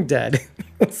Walking Dead.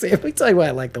 Let me tell you why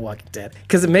I like The Walking Dead,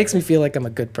 because it makes me feel like I'm a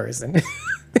good person.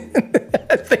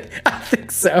 I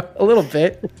think so, a little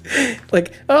bit.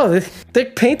 Like,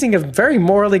 they're painting a very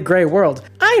morally gray world.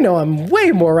 I know I'm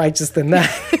way more righteous than that.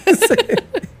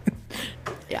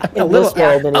 A little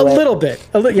bit.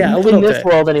 In this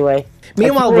world, anyway.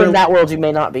 Meanwhile, in that world, you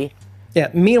may not be. Yeah.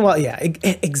 Meanwhile,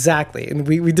 exactly. And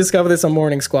we discovered this on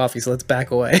Morning Squaffy, so let's back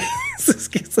away.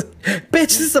 Bitch,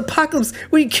 this is Apocalypse.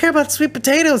 What do you care about sweet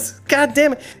potatoes? God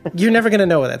damn it! You're never gonna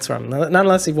know where that's from, not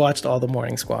unless you've watched all the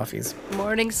Morning Squaffies.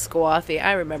 Morning Squaffy,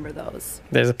 I remember those.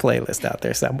 There's a playlist out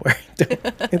there somewhere.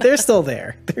 They're still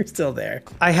there.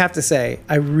 I have to say,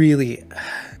 I'm really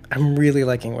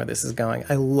liking where this is going.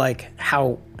 I like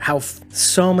how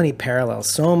so many parallels,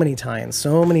 so many tie-ins,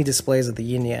 so many displays of the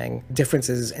yin-yang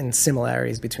differences and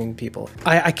similarities between people.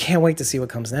 I can't wait to see what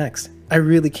comes next. I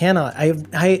really cannot.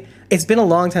 It's been a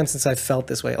long time since I've felt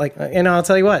this way. Like, I'll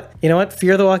tell you what. You know what?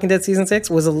 Fear the Walking Dead Season 6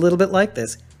 was a little bit like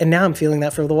this. And now I'm feeling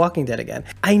that for The Walking Dead again.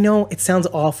 I know it sounds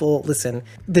awful. Listen,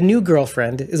 the new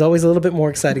girlfriend is always a little bit more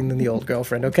exciting than the old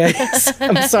girlfriend, okay?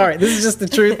 I'm sorry. This is just the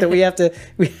truth that we have to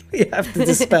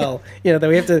dispel.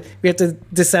 That we have to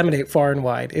disseminate far and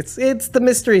wide. It's the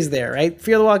mysteries there, right?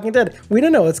 Fear the Walking Dead. We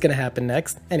don't know what's going to happen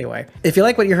next. Anyway, if you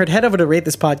like what you heard, head over to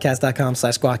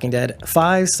ratethispodcast.com/squawkingdead.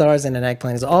 5 stars and an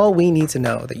eggplant is all we need to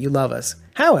know that you love us.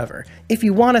 However, if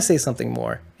you want to say something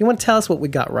more, you want to tell us what we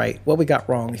got right, what we got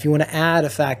wrong, if you want to add a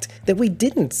fact that we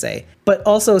didn't say, but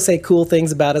also say cool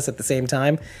things about us at the same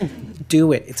time,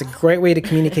 do it. It's a great way to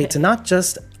communicate to not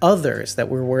just others that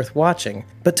we're worth watching,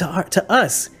 but to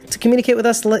us, to communicate with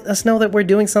us, to let us know that we're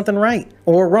doing something right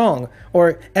or wrong,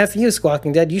 or F you,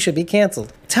 Squawking Dead, you should be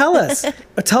canceled. Tell us,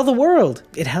 or tell the world.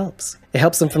 It helps. It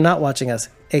helps them from not watching us,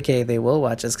 aka they will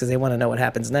watch us because they want to know what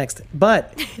happens next.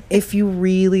 But if you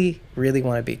really really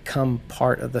want to become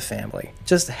part of the family,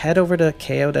 just head over to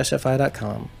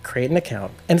ko-fi.com, create an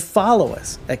account, and follow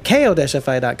us at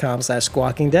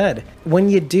ko-fi.com/squawkingdead. When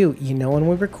you do, you know when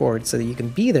we record so that you can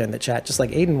be there in the chat just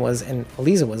like Aiden was and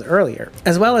Eliza was earlier,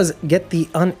 as well as get the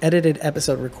unedited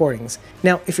episode recordings.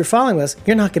 Now, if you're following us,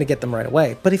 you're not going to get them right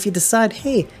away, but if you decide,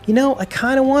 hey, I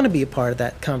kind of want to be a part of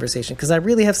that conversation because I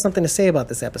really have something to say about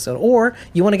this episode, or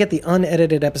you want to get the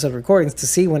unedited episode recordings to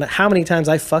see how many times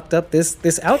I fucked up this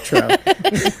outro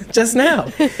just now.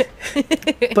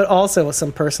 But also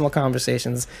some personal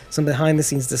conversations, some behind the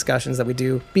scenes discussions that we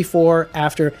do before,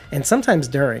 after, and sometimes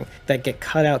during that get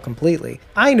cut out completely.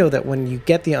 I know that when you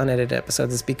get the unedited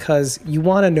episodes, it's because you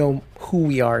want to know who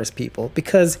we are as people,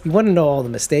 because you want to know all the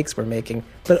mistakes we're making,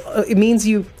 but it means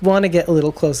you want to get a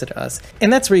little closer to us,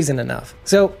 and that's reason enough.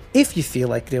 So if you feel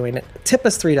like doing it, tip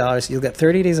us $3. You'll get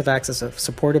 30 days of access of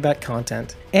supported back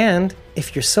content, and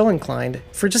if you're so inclined,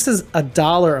 for just as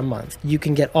 $1 a month, you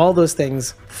can get all those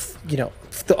things,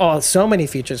 so many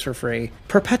features for free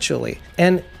perpetually.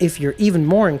 And if you're even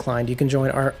more inclined, you can join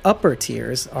our upper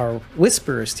tiers, our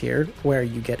Whisperers tier, where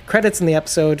you get credits in the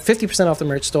episode, 50% off the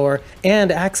merch store,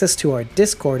 and access to our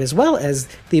Discord, as well as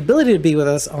the ability to be with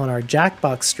us on our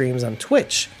Jackbox streams on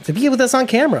Twitch, to be with us on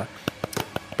camera.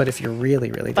 But if you're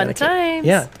really, really fun dedicated, times.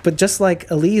 Yeah, but just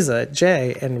like Eliza,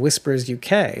 Jay, and Whispers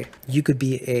UK, you could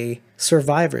be a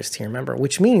Survivors tier member,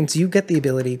 which means you get the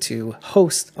ability to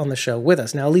host on the show with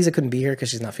us. Now, Eliza couldn't be here because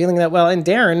she's not feeling that well, and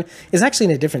Darren is actually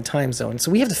in a different time zone,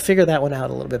 so we have to figure that one out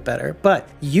a little bit better. But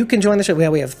you can join the show.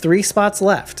 We have 3 spots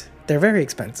left. They're very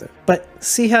expensive, but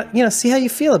see how you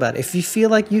feel about it. If you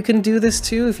feel like you can do this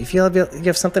too, if you feel like you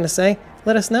have something to say,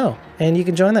 let us know, and you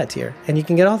can join that tier, and you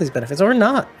can get all these benefits, or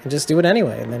not, and just do it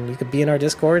anyway. And then you could be in our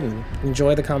Discord and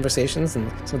enjoy the conversations and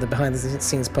some of the behind the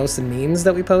scenes posts and memes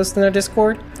that we post in our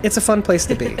Discord. It's a fun place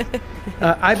to be.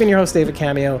 I've been your host, David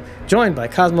Cameo, joined by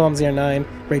CosmoMom09,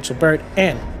 Rachel Burt,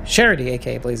 and Charity,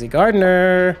 aka Blazy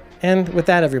Gardner. And with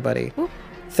that, everybody,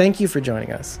 thank you for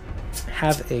joining us.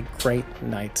 Have a great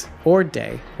night or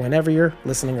day whenever you're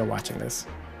listening or watching this.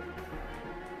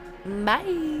 Bye.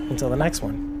 Until the next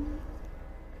one.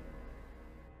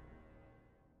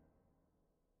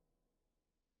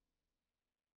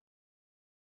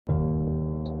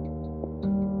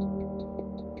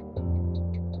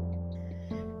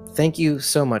 Thank you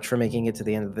so much for making it to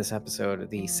the end of this episode,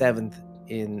 the seventh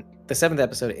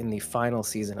episode in the final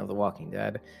season of The Walking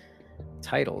Dead,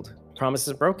 titled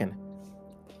Promises Broken.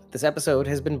 This episode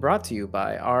has been brought to you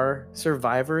by our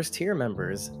Survivors tier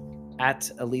members at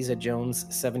Eliza Jones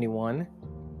 71,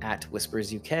 at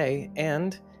Whispers UK,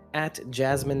 and at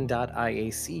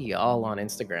jasmine.iac, all on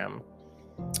Instagram.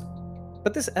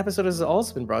 But this episode has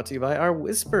also been brought to you by our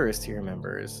Whispers tier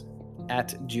members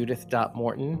at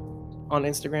judith.morton on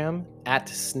Instagram, at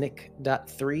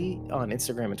snick.3 on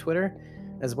Instagram and Twitter,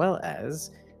 as well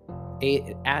as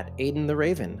at Aiden the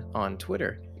Raven on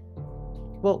Twitter.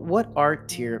 Well, what are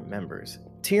tier members?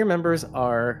 Tier members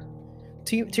are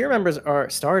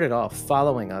started off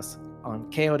following us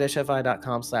on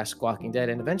ko-fi.com/squawkingdead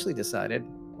and eventually decided,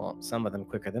 well, some of them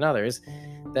quicker than others,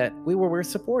 that we were worth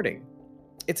supporting.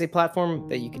 It's a platform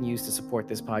that you can use to support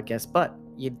this podcast, but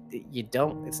you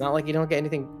don't. It's not like you don't get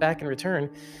anything back in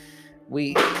return.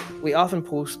 We often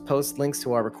post links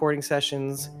to our recording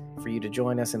sessions for you to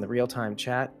join us in the real-time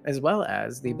chat, as well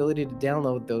as the ability to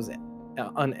download those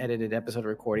unedited episode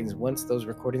recordings once those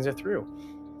recordings are through.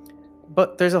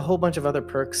 But there's a whole bunch of other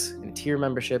perks and tier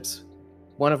memberships,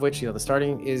 one of which, the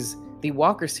starting is the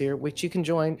Walkers tier, which you can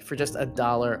join for just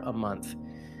 $1 a month.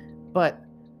 But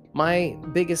my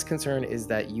biggest concern is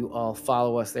that you all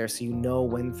follow us there so you know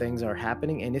when things are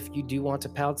happening, and if you do want to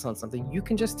pounce on something, you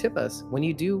can just tip us. When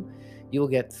you do, you'll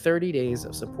get 30 days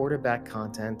of supported back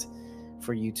content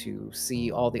for you to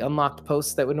see all the unlocked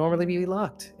posts that would normally be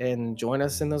locked, and join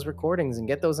us in those recordings and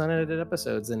get those unedited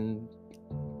episodes and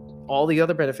all the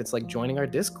other benefits like joining our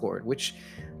Discord, which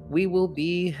we will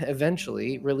be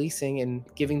eventually releasing and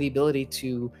giving the ability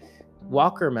to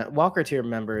Walker tier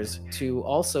members to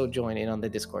also join in on the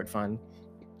Discord fun.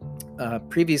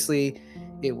 Previously,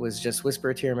 it was just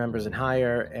Whisper tier members and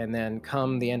higher, and then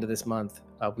come the end of this month,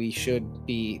 we should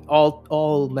be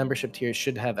all membership tiers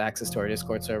should have access to our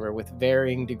Discord server with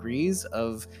varying degrees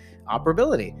of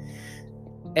operability.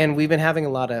 And we've been having a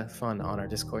lot of fun on our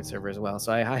Discord server as well.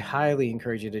 So I highly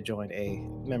encourage you to join a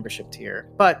membership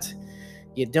tier. But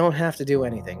you don't have to do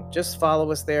anything. Just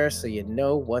follow us there so you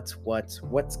know what's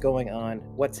going on,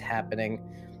 what's happening.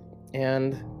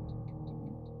 And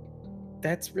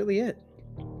that's really it.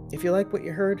 If you like what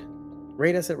you heard,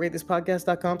 rate us at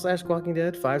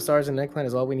ratethispodcast.com/squawkingdead. 5 stars and an eggplant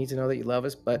is all we need to know that you love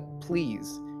us. But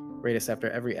please Rate us after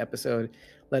every episode.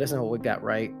 Let us know what we got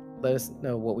right. Let us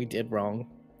know what we did wrong.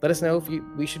 Let us know if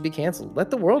we should be canceled. Let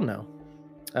the world know.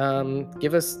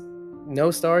 Give us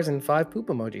no stars and 5 poop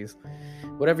emojis.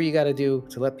 Whatever you got to do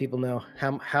to let people know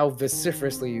how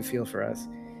vociferously you feel for us.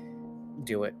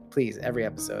 Do it, please. Every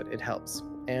episode, it helps.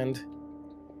 And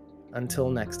until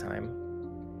next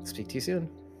time, speak to you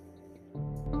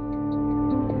soon.